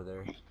floods that were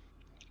there.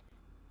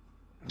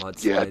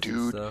 Mudslides Yeah, and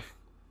dude. stuff.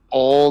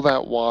 All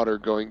that water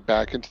going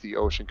back into the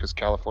ocean because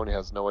California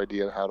has no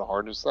idea how to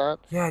harness that.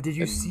 Yeah, did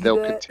you and see they'll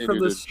that continue from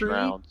the to street?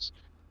 drown.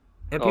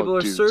 And people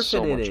are dude, surfing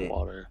so in much it.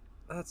 water.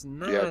 That's Yeah,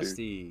 dude.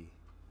 nasty.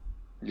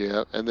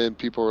 Yeah, and then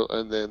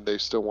they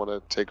still want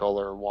to take all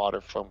their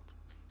water from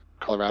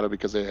Colorado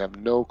because they have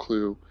no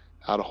clue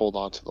how to hold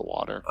on to the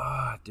water.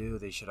 Ah,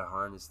 dude, they should have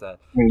harnessed that.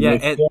 And Yeah,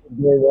 they and sold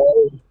their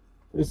water.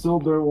 They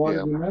sold their water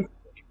Yeah. domestic.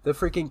 the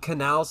freaking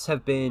canals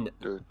have been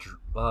Dude.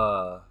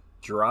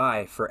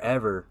 dry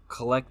forever,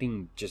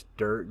 collecting just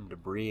dirt and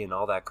debris and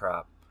all that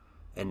crap.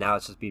 And now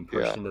it's just being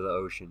pushed Yeah. into the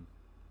ocean.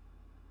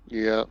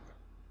 Yeah.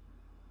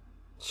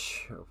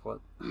 What?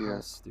 Yeah. How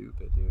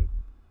stupid, dude.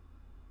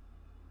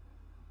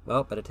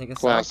 Well, better take a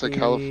Classic sake.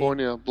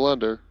 California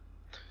blunder.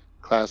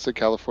 Classic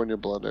California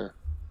blunder.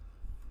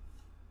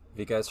 Have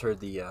you guys heard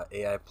the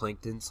AI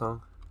Plankton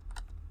song?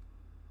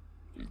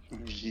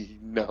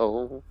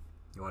 No.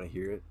 You want to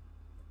hear it?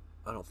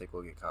 I don't think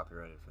we'll get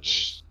copyrighted for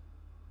this.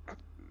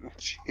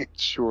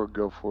 Sure,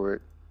 go for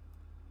it.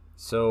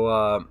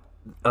 So,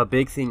 a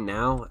big thing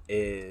now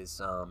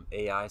is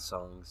AI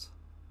songs.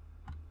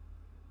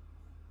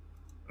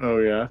 Oh,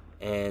 yeah?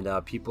 And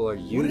people are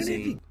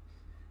using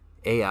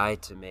AI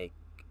to make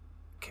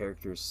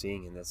characters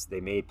sing, and they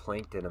made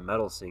Plankton a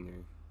metal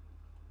singer.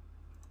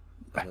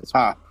 And it's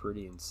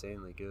pretty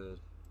insanely good.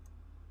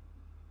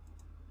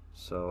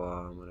 So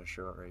I'm gonna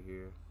show it right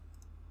here.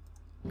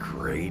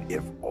 Great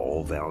if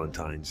all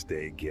Valentine's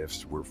Day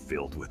gifts were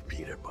filled with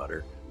peanut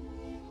butter.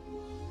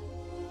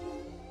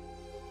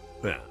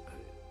 Yeah,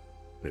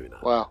 maybe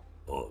not. Wow.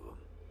 All of them.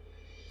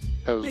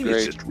 That was Maybe great.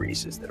 it's just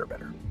Reese's that are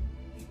better.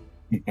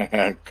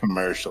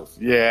 Commercials.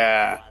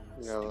 Yeah.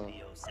 Yeah.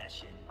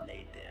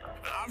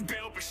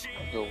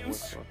 Go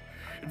with one.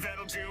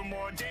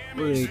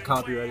 We're gonna get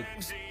copyrighted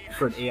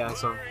for an AI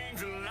song.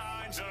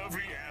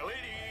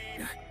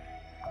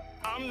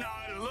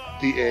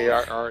 The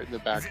AI art in the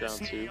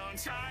background too.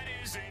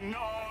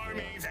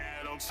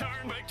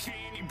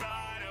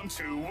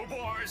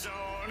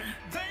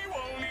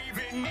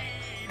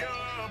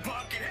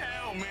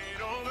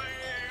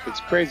 It's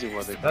crazy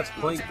what they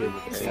Plankton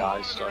with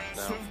AI stuff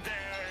now.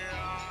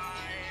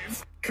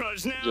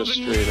 Just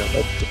straight up.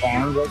 That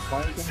sounds like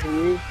Plankton to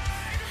you?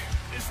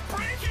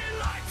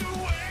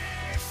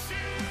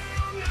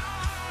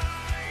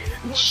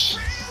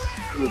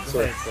 It's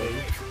so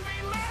funny.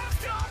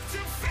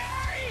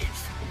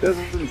 It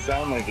doesn't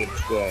sound like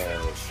it's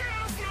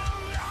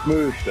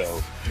smooth, though.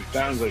 It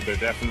sounds like they're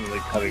definitely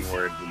cutting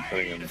words and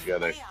putting them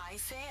together.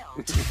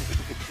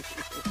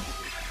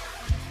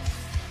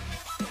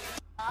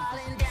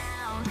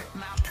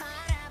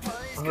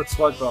 Oh, it's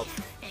SpongeBob.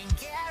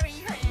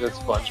 That's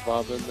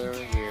SpongeBob in there,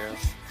 yeah.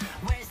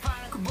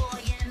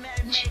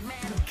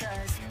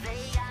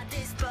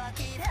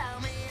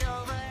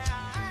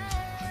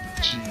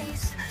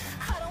 Jeez.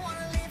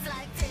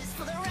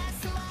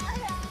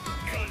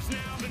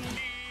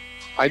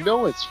 I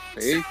know it's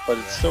fake, but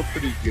it's still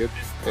pretty good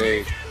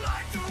fake.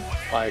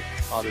 Like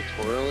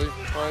auditorially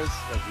wise,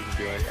 like you can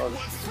be like, oh,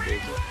 this is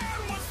crazy.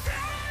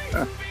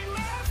 Huh.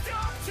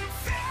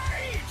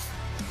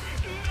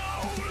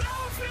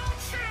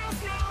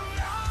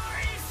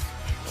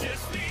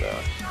 Oh my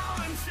god.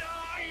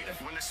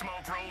 When the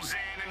smoke rolls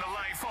in and the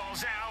light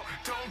falls out,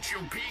 don't you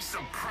be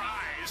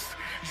surprised.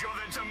 You're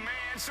the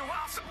demand, so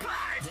I'll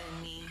supply the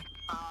neon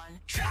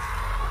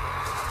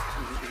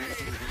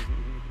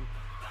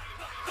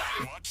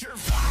what's your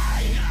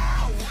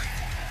final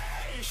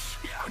wish?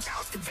 You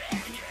toast the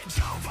bed, you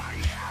don't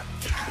burn out.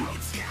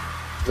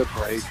 The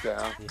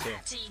breakdown.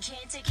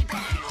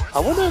 I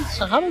wonder,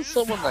 so how does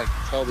someone like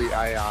tell the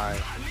AI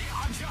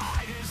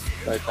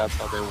like that's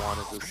how they want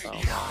it to sound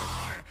like?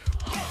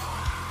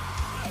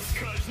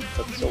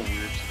 That's so weird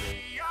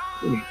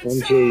to me.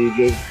 I'm sure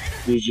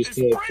you just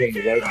can't turn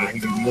the light and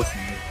you can listen.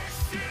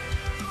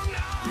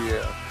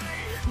 Yeah.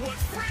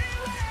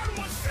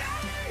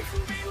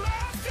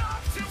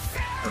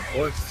 Her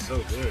voice is so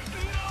good.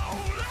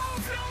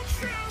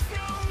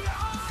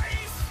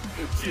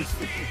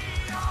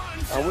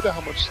 I wonder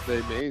how much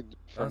they made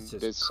from That's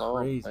just this song.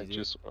 crazy, Like dude.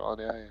 just on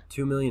AI.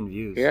 2 million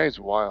views. AI is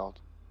wild.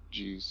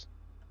 Jeez.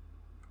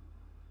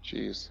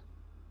 Jeez.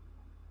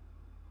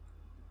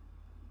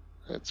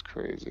 That's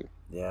crazy.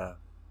 Yeah.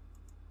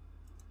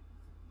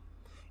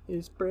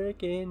 It's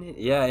breaking.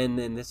 Yeah, and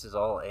then this is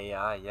all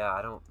AI. Yeah,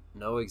 I don't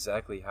know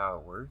exactly how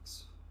it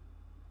works.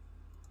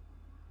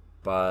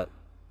 But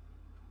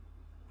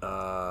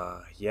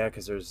yeah,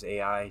 because there's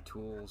AI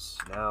tools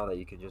now that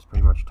you can just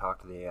pretty much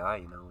talk to the AI,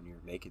 you know, when you're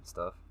making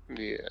stuff.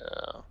 Yeah.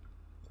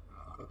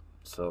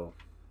 So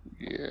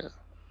yeah,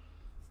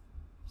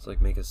 it's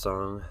like make a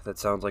song that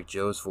sounds like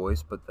Joe's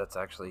voice, but that's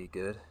actually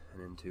good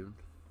and in tune.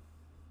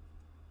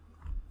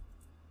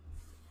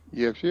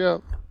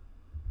 Yep.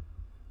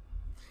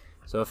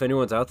 So if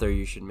anyone's out there,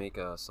 you should make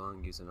a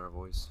song using our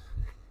voice.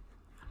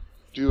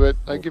 Do it.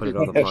 I We'll give put you it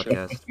on the permission.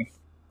 podcast.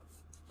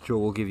 Joe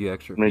will give you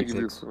extra I Make give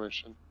you picks.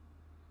 permission.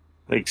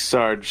 Like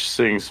Sarge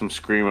sing some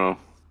screamo.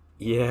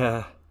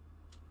 Yeah.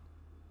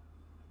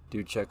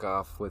 Do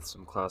Chekhov with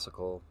some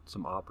classical,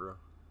 some opera.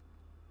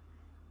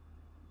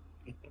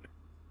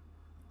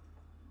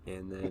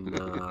 And then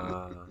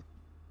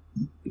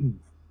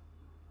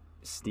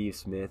Steve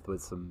Smith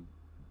with some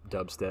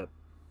dubstep.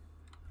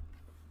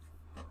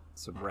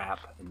 Some rap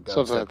and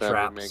Something dubstep like that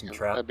trap. would make Some him.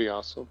 trap. That'd be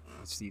awesome.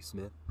 With Steve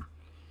Smith.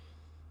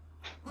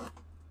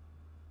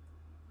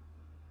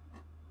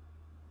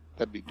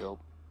 That'd be dope.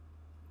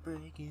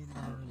 Breaking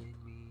down in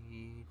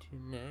me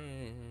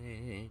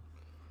tonight.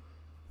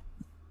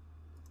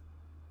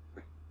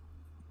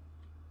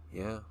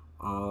 Yeah.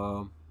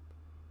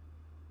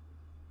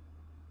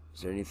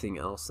 Is there anything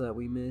else that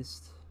we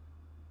missed?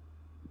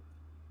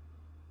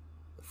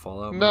 The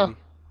Fallout movie?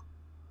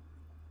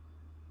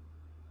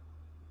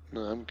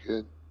 No, I'm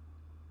good.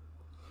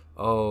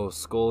 Oh,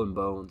 Skull and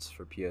Bones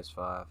for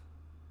PS5.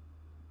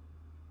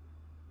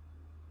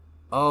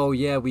 Oh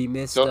yeah, we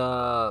missed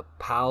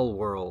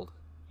Palworld.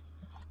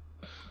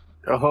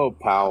 Oh,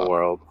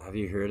 Palworld. Have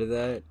you heard of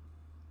that?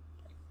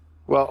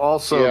 Well,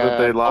 also that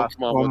they lost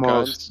Pokemon with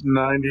almost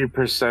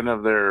 90%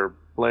 of their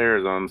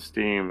players on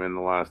Steam in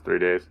the last 3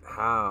 days.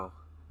 How?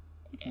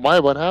 Why?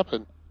 What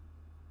happened?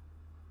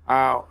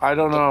 I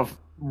don't know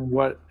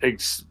what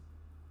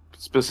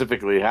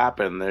specifically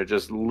happened. They're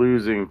just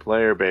losing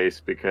player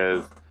base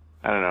because,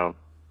 I don't know,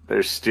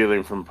 they're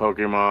stealing from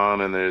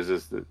Pokemon and there's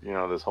this,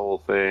 this whole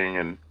thing,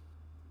 and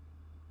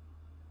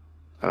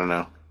I don't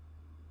know.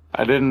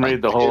 I didn't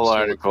read the whole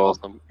article,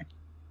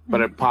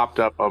 but it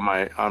popped up on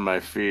my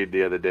feed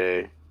the other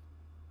day.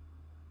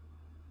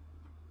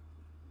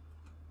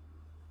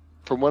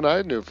 From what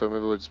I knew from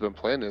everyone's been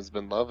playing it, has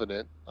been loving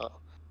it. I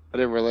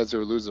didn't realize they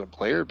were losing a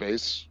player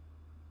base.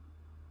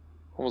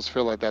 Almost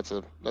feel like that's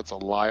a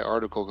lie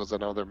article because I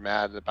know they're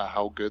mad about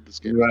how good this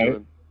game is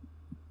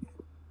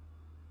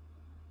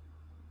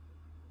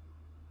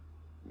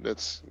doing.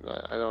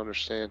 I don't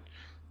understand.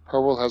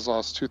 Palworld has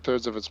lost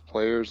 2/3 of its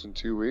players in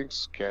 2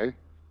 weeks. Okay.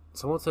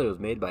 Someone said it was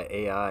made by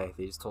AI.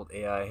 They just told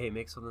AI, hey,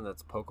 make something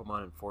that's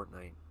Pokemon and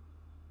Fortnite.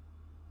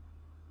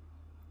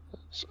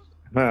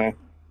 Huh.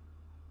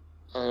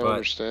 I don't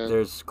understand.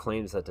 There's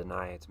claims that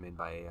deny it's made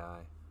by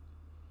AI.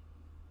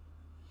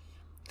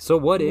 So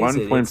what is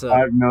it?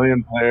 1.5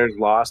 million players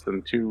lost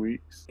in 2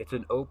 weeks. It's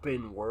an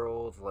open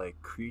world like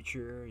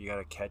creature. You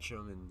gotta catch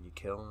them and you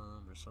kill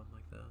them or something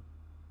like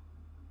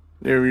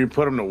that. Yeah, you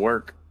put them to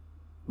work,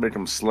 make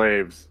them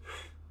slaves.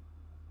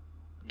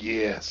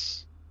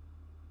 Yes.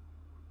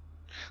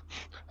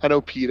 I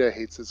know PETA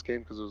hates this game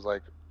because it was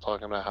like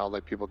talking about how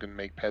like people can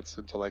make pets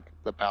into like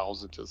the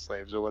pals into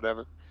slaves or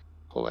whatever.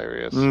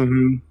 Hilarious.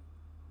 Mm-hmm.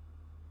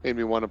 Made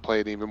me want to play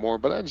it even more,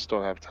 but I just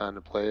don't have time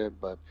to play it.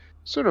 But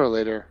sooner or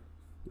later,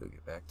 you'll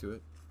get back to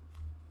it.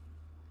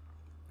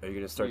 Are you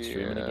gonna start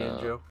streaming again,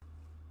 Joe?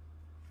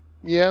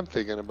 Yeah, I'm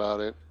thinking about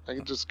it. I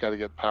just got to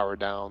get power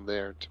down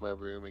there to my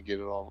room and get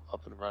it all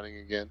up and running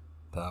again.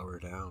 Power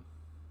down.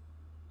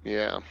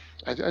 Yeah,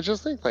 I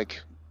just think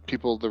like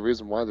people, the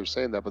reason why they're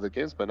saying that, but the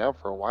game's been out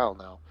for a while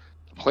now.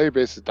 The player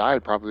base has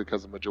died probably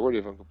because the majority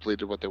of them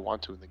completed what they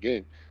want to in the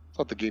game. It's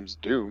not the game's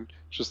doomed.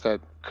 It's just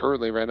that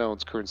currently, right now, in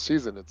its current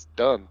season, it's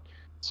done.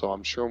 So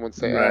I'm sure once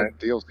they add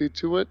DLC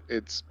to it,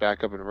 it's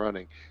back up and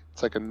running.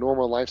 It's like a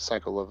normal life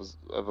cycle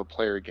of a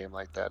player game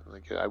like that.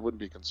 Like I wouldn't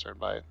be concerned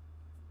by it.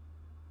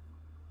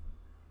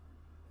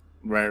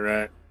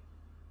 Right.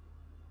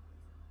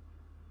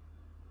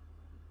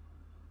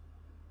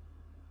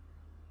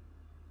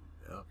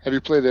 Yeah. Have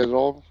you played it at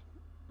all,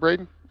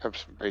 Braden?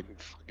 Braden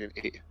fucking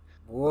ate.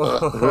 Whoa.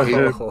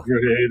 That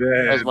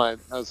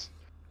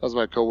was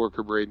my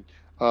coworker Braden.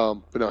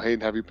 But no,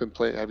 Hayden, have you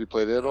played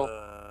it at all?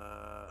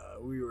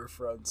 We were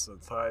friends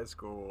since high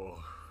school.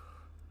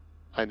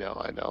 I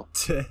know.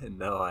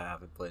 No, I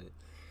haven't played it.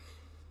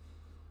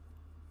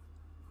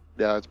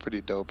 Yeah, it's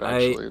pretty dope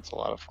actually. It's a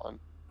lot of fun.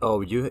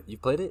 Oh, you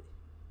played it?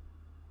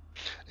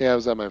 Yeah, I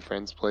was at my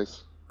friend's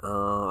place.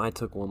 I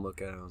took one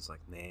look at it and I was like,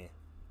 nah. It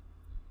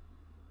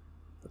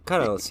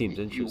kind of seems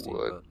interesting,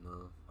 but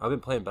no. I've been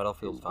playing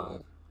Battlefield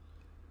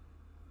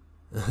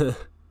 5.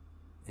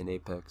 And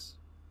Apex.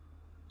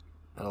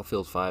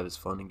 Battlefield 5 is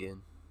fun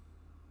again.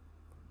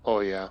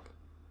 Oh yeah.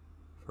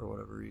 For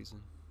whatever reason.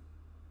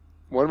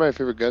 One of my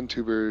favorite gun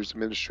tubers,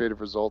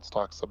 Administrative Results,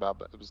 talks about,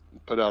 but it was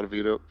put out a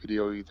video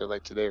either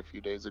like today or a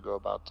few days ago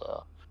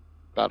about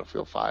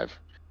Battlefield 5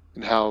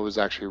 and how it was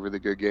actually a really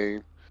good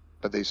game,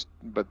 but they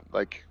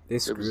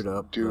screwed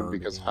up doomed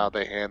because of how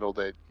they handled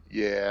it.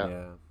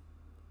 Yeah.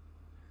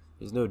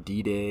 There's no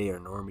D-Day or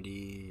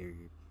Normandy or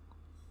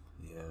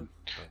yeah.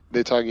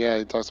 He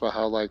talks about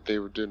how like they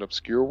were doing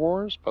obscure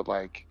wars, but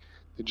like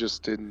they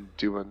just didn't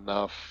do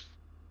enough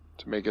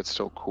to make it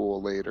still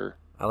cool later.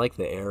 I like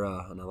the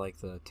era, and I like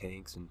the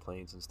tanks and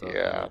planes and stuff.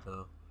 Yeah. In it,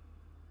 though.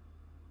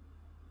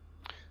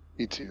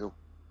 Me too.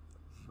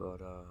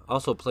 But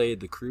also played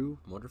the Crew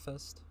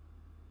Motorfest.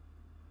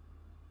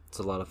 It's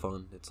a lot of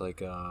fun. It's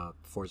like a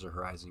Forza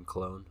Horizon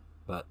clone,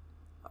 but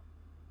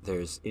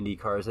there's Indy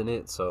cars in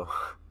it, so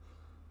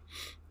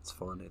it's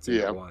fun. It's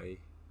in Hawaii.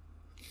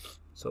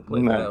 So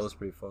playing that was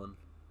pretty fun.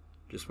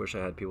 Just wish I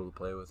had people to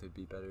play with. It'd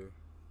be better.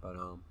 But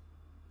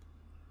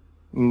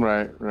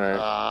Right.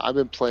 I've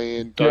been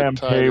playing Dark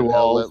Tide and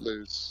Hell Let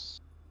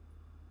Loose.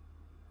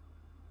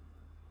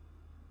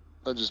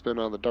 I've just been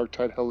on the Dark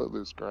Tide Hell Let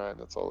Loose grind.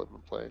 That's all I've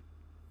been playing.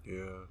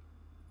 Yeah.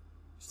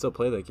 Still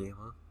play that game,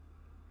 huh?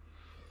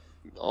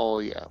 Oh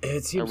yeah.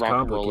 It seems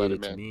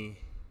complicated to me.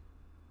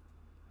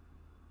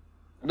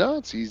 No,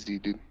 it's easy,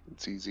 dude.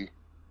 It's easy.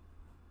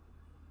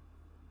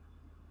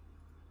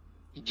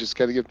 You just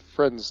gotta get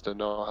friends to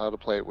know how to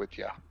play it with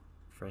you.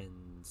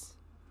 Friends.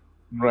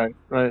 Right.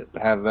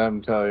 Have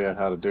them tell you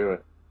how to do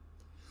it.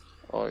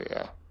 Oh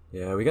yeah.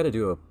 Yeah, we got to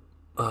do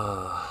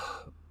a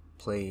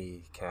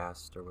play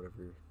cast or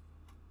whatever,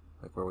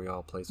 like where we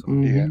all play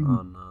something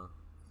on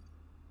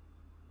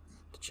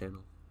the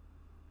channel.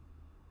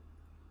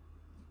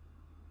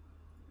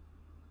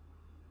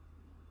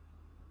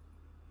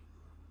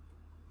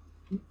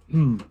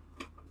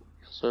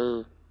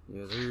 So.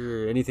 Yeah, is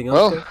there anything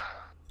else? Well,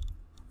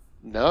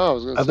 no, I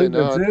was gonna say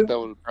no. I think that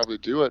would probably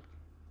do it.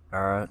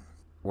 All right.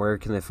 Where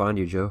can they find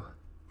you, Joe?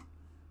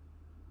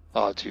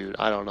 Oh, dude,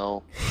 I don't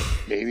know.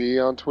 Maybe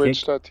on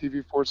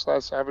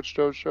twitch.tv/Savage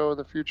Joe Show in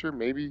the future.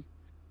 Maybe.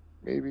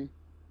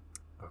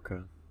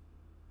 Okay.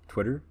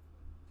 Twitter?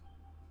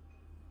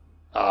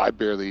 I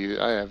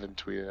haven't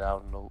tweeted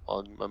out in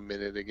a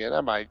minute again.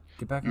 I might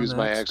use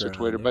my extra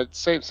Twitter, but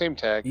same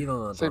tag.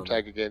 Same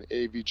tag again.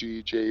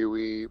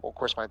 AVGJOE. Well, of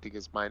course, my thing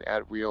is mine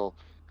at Real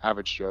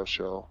Average Joe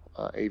Show.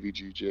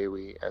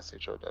 AVGJOE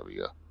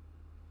SHOW.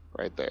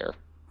 Right there.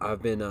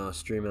 I've been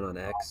streaming on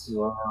X.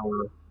 Wow.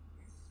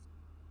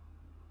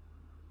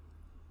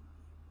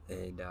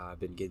 And I've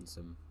been getting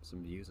some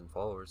views and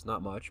followers.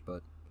 Not much,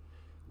 but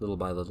little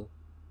by little.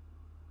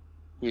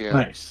 Yeah.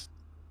 Nice.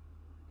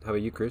 How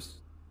about you, Chris?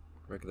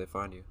 Where can they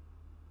find you?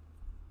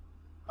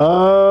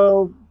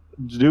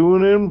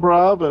 Doing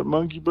improv at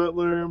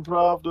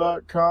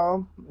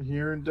monkeybutlerimprov.com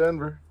here in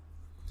Denver.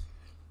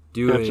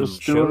 Doing a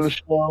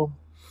show.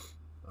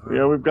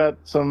 Yeah, we got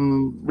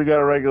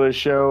a regular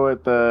show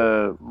at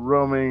the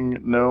Roaming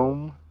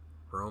Gnome.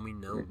 Roaming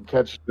Gnome. You can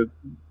catch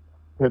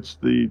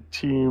the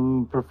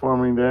team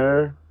performing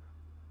there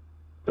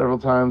several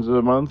times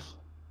a month.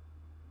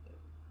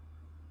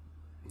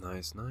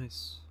 Nice.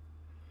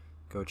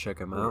 Go check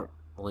them out.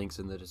 Links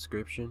in the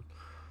description.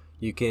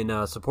 You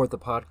can support the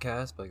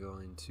podcast by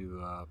going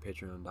to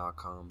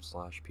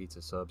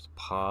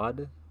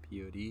patreon.com/pizzasubspod,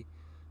 POD,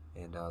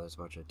 and there's a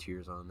bunch of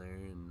tiers on there,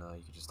 and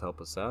you can just help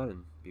us out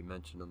and be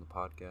mentioned on the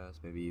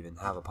podcast, maybe even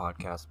have a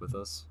podcast with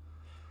us.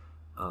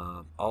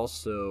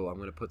 Also, I'm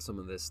going to put some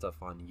of this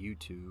stuff on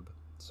YouTube,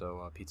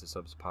 so Pizza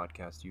Subs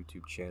Podcast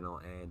YouTube channel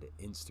and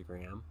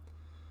Instagram.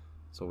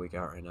 That's what we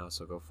got right now,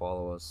 so go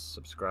follow us,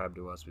 subscribe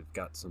to us. We've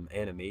got some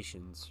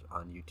animations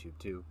on YouTube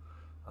too,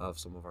 of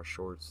some of our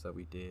shorts that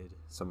we did,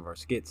 some of our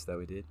skits that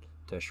we did,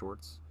 test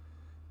shorts.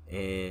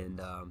 And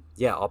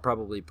yeah, I'll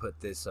probably put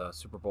this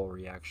Super Bowl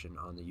reaction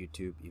on the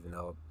YouTube, even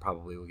though it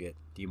probably will get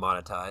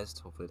demonetized.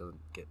 Hopefully it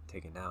doesn't get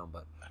taken down,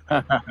 but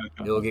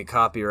it'll get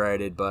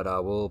copyrighted. But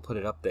we'll put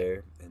it up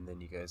there, and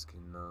then you guys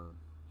can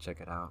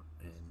check it out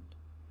and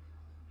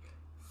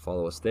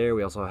follow us there.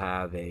 We also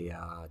have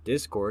a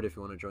Discord. If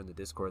you want to join the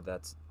Discord,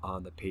 that's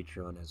on the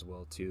Patreon as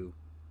well too.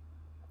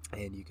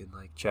 And you can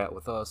like chat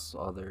with us,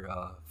 other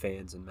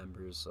fans and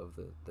members of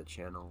the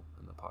channel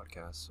and the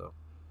podcast. So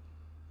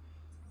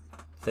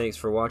thanks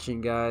for watching,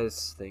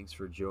 guys. Thanks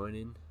for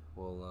joining.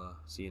 We'll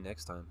see you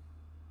next time.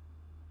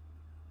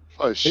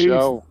 For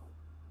sure.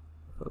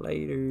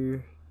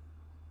 Later.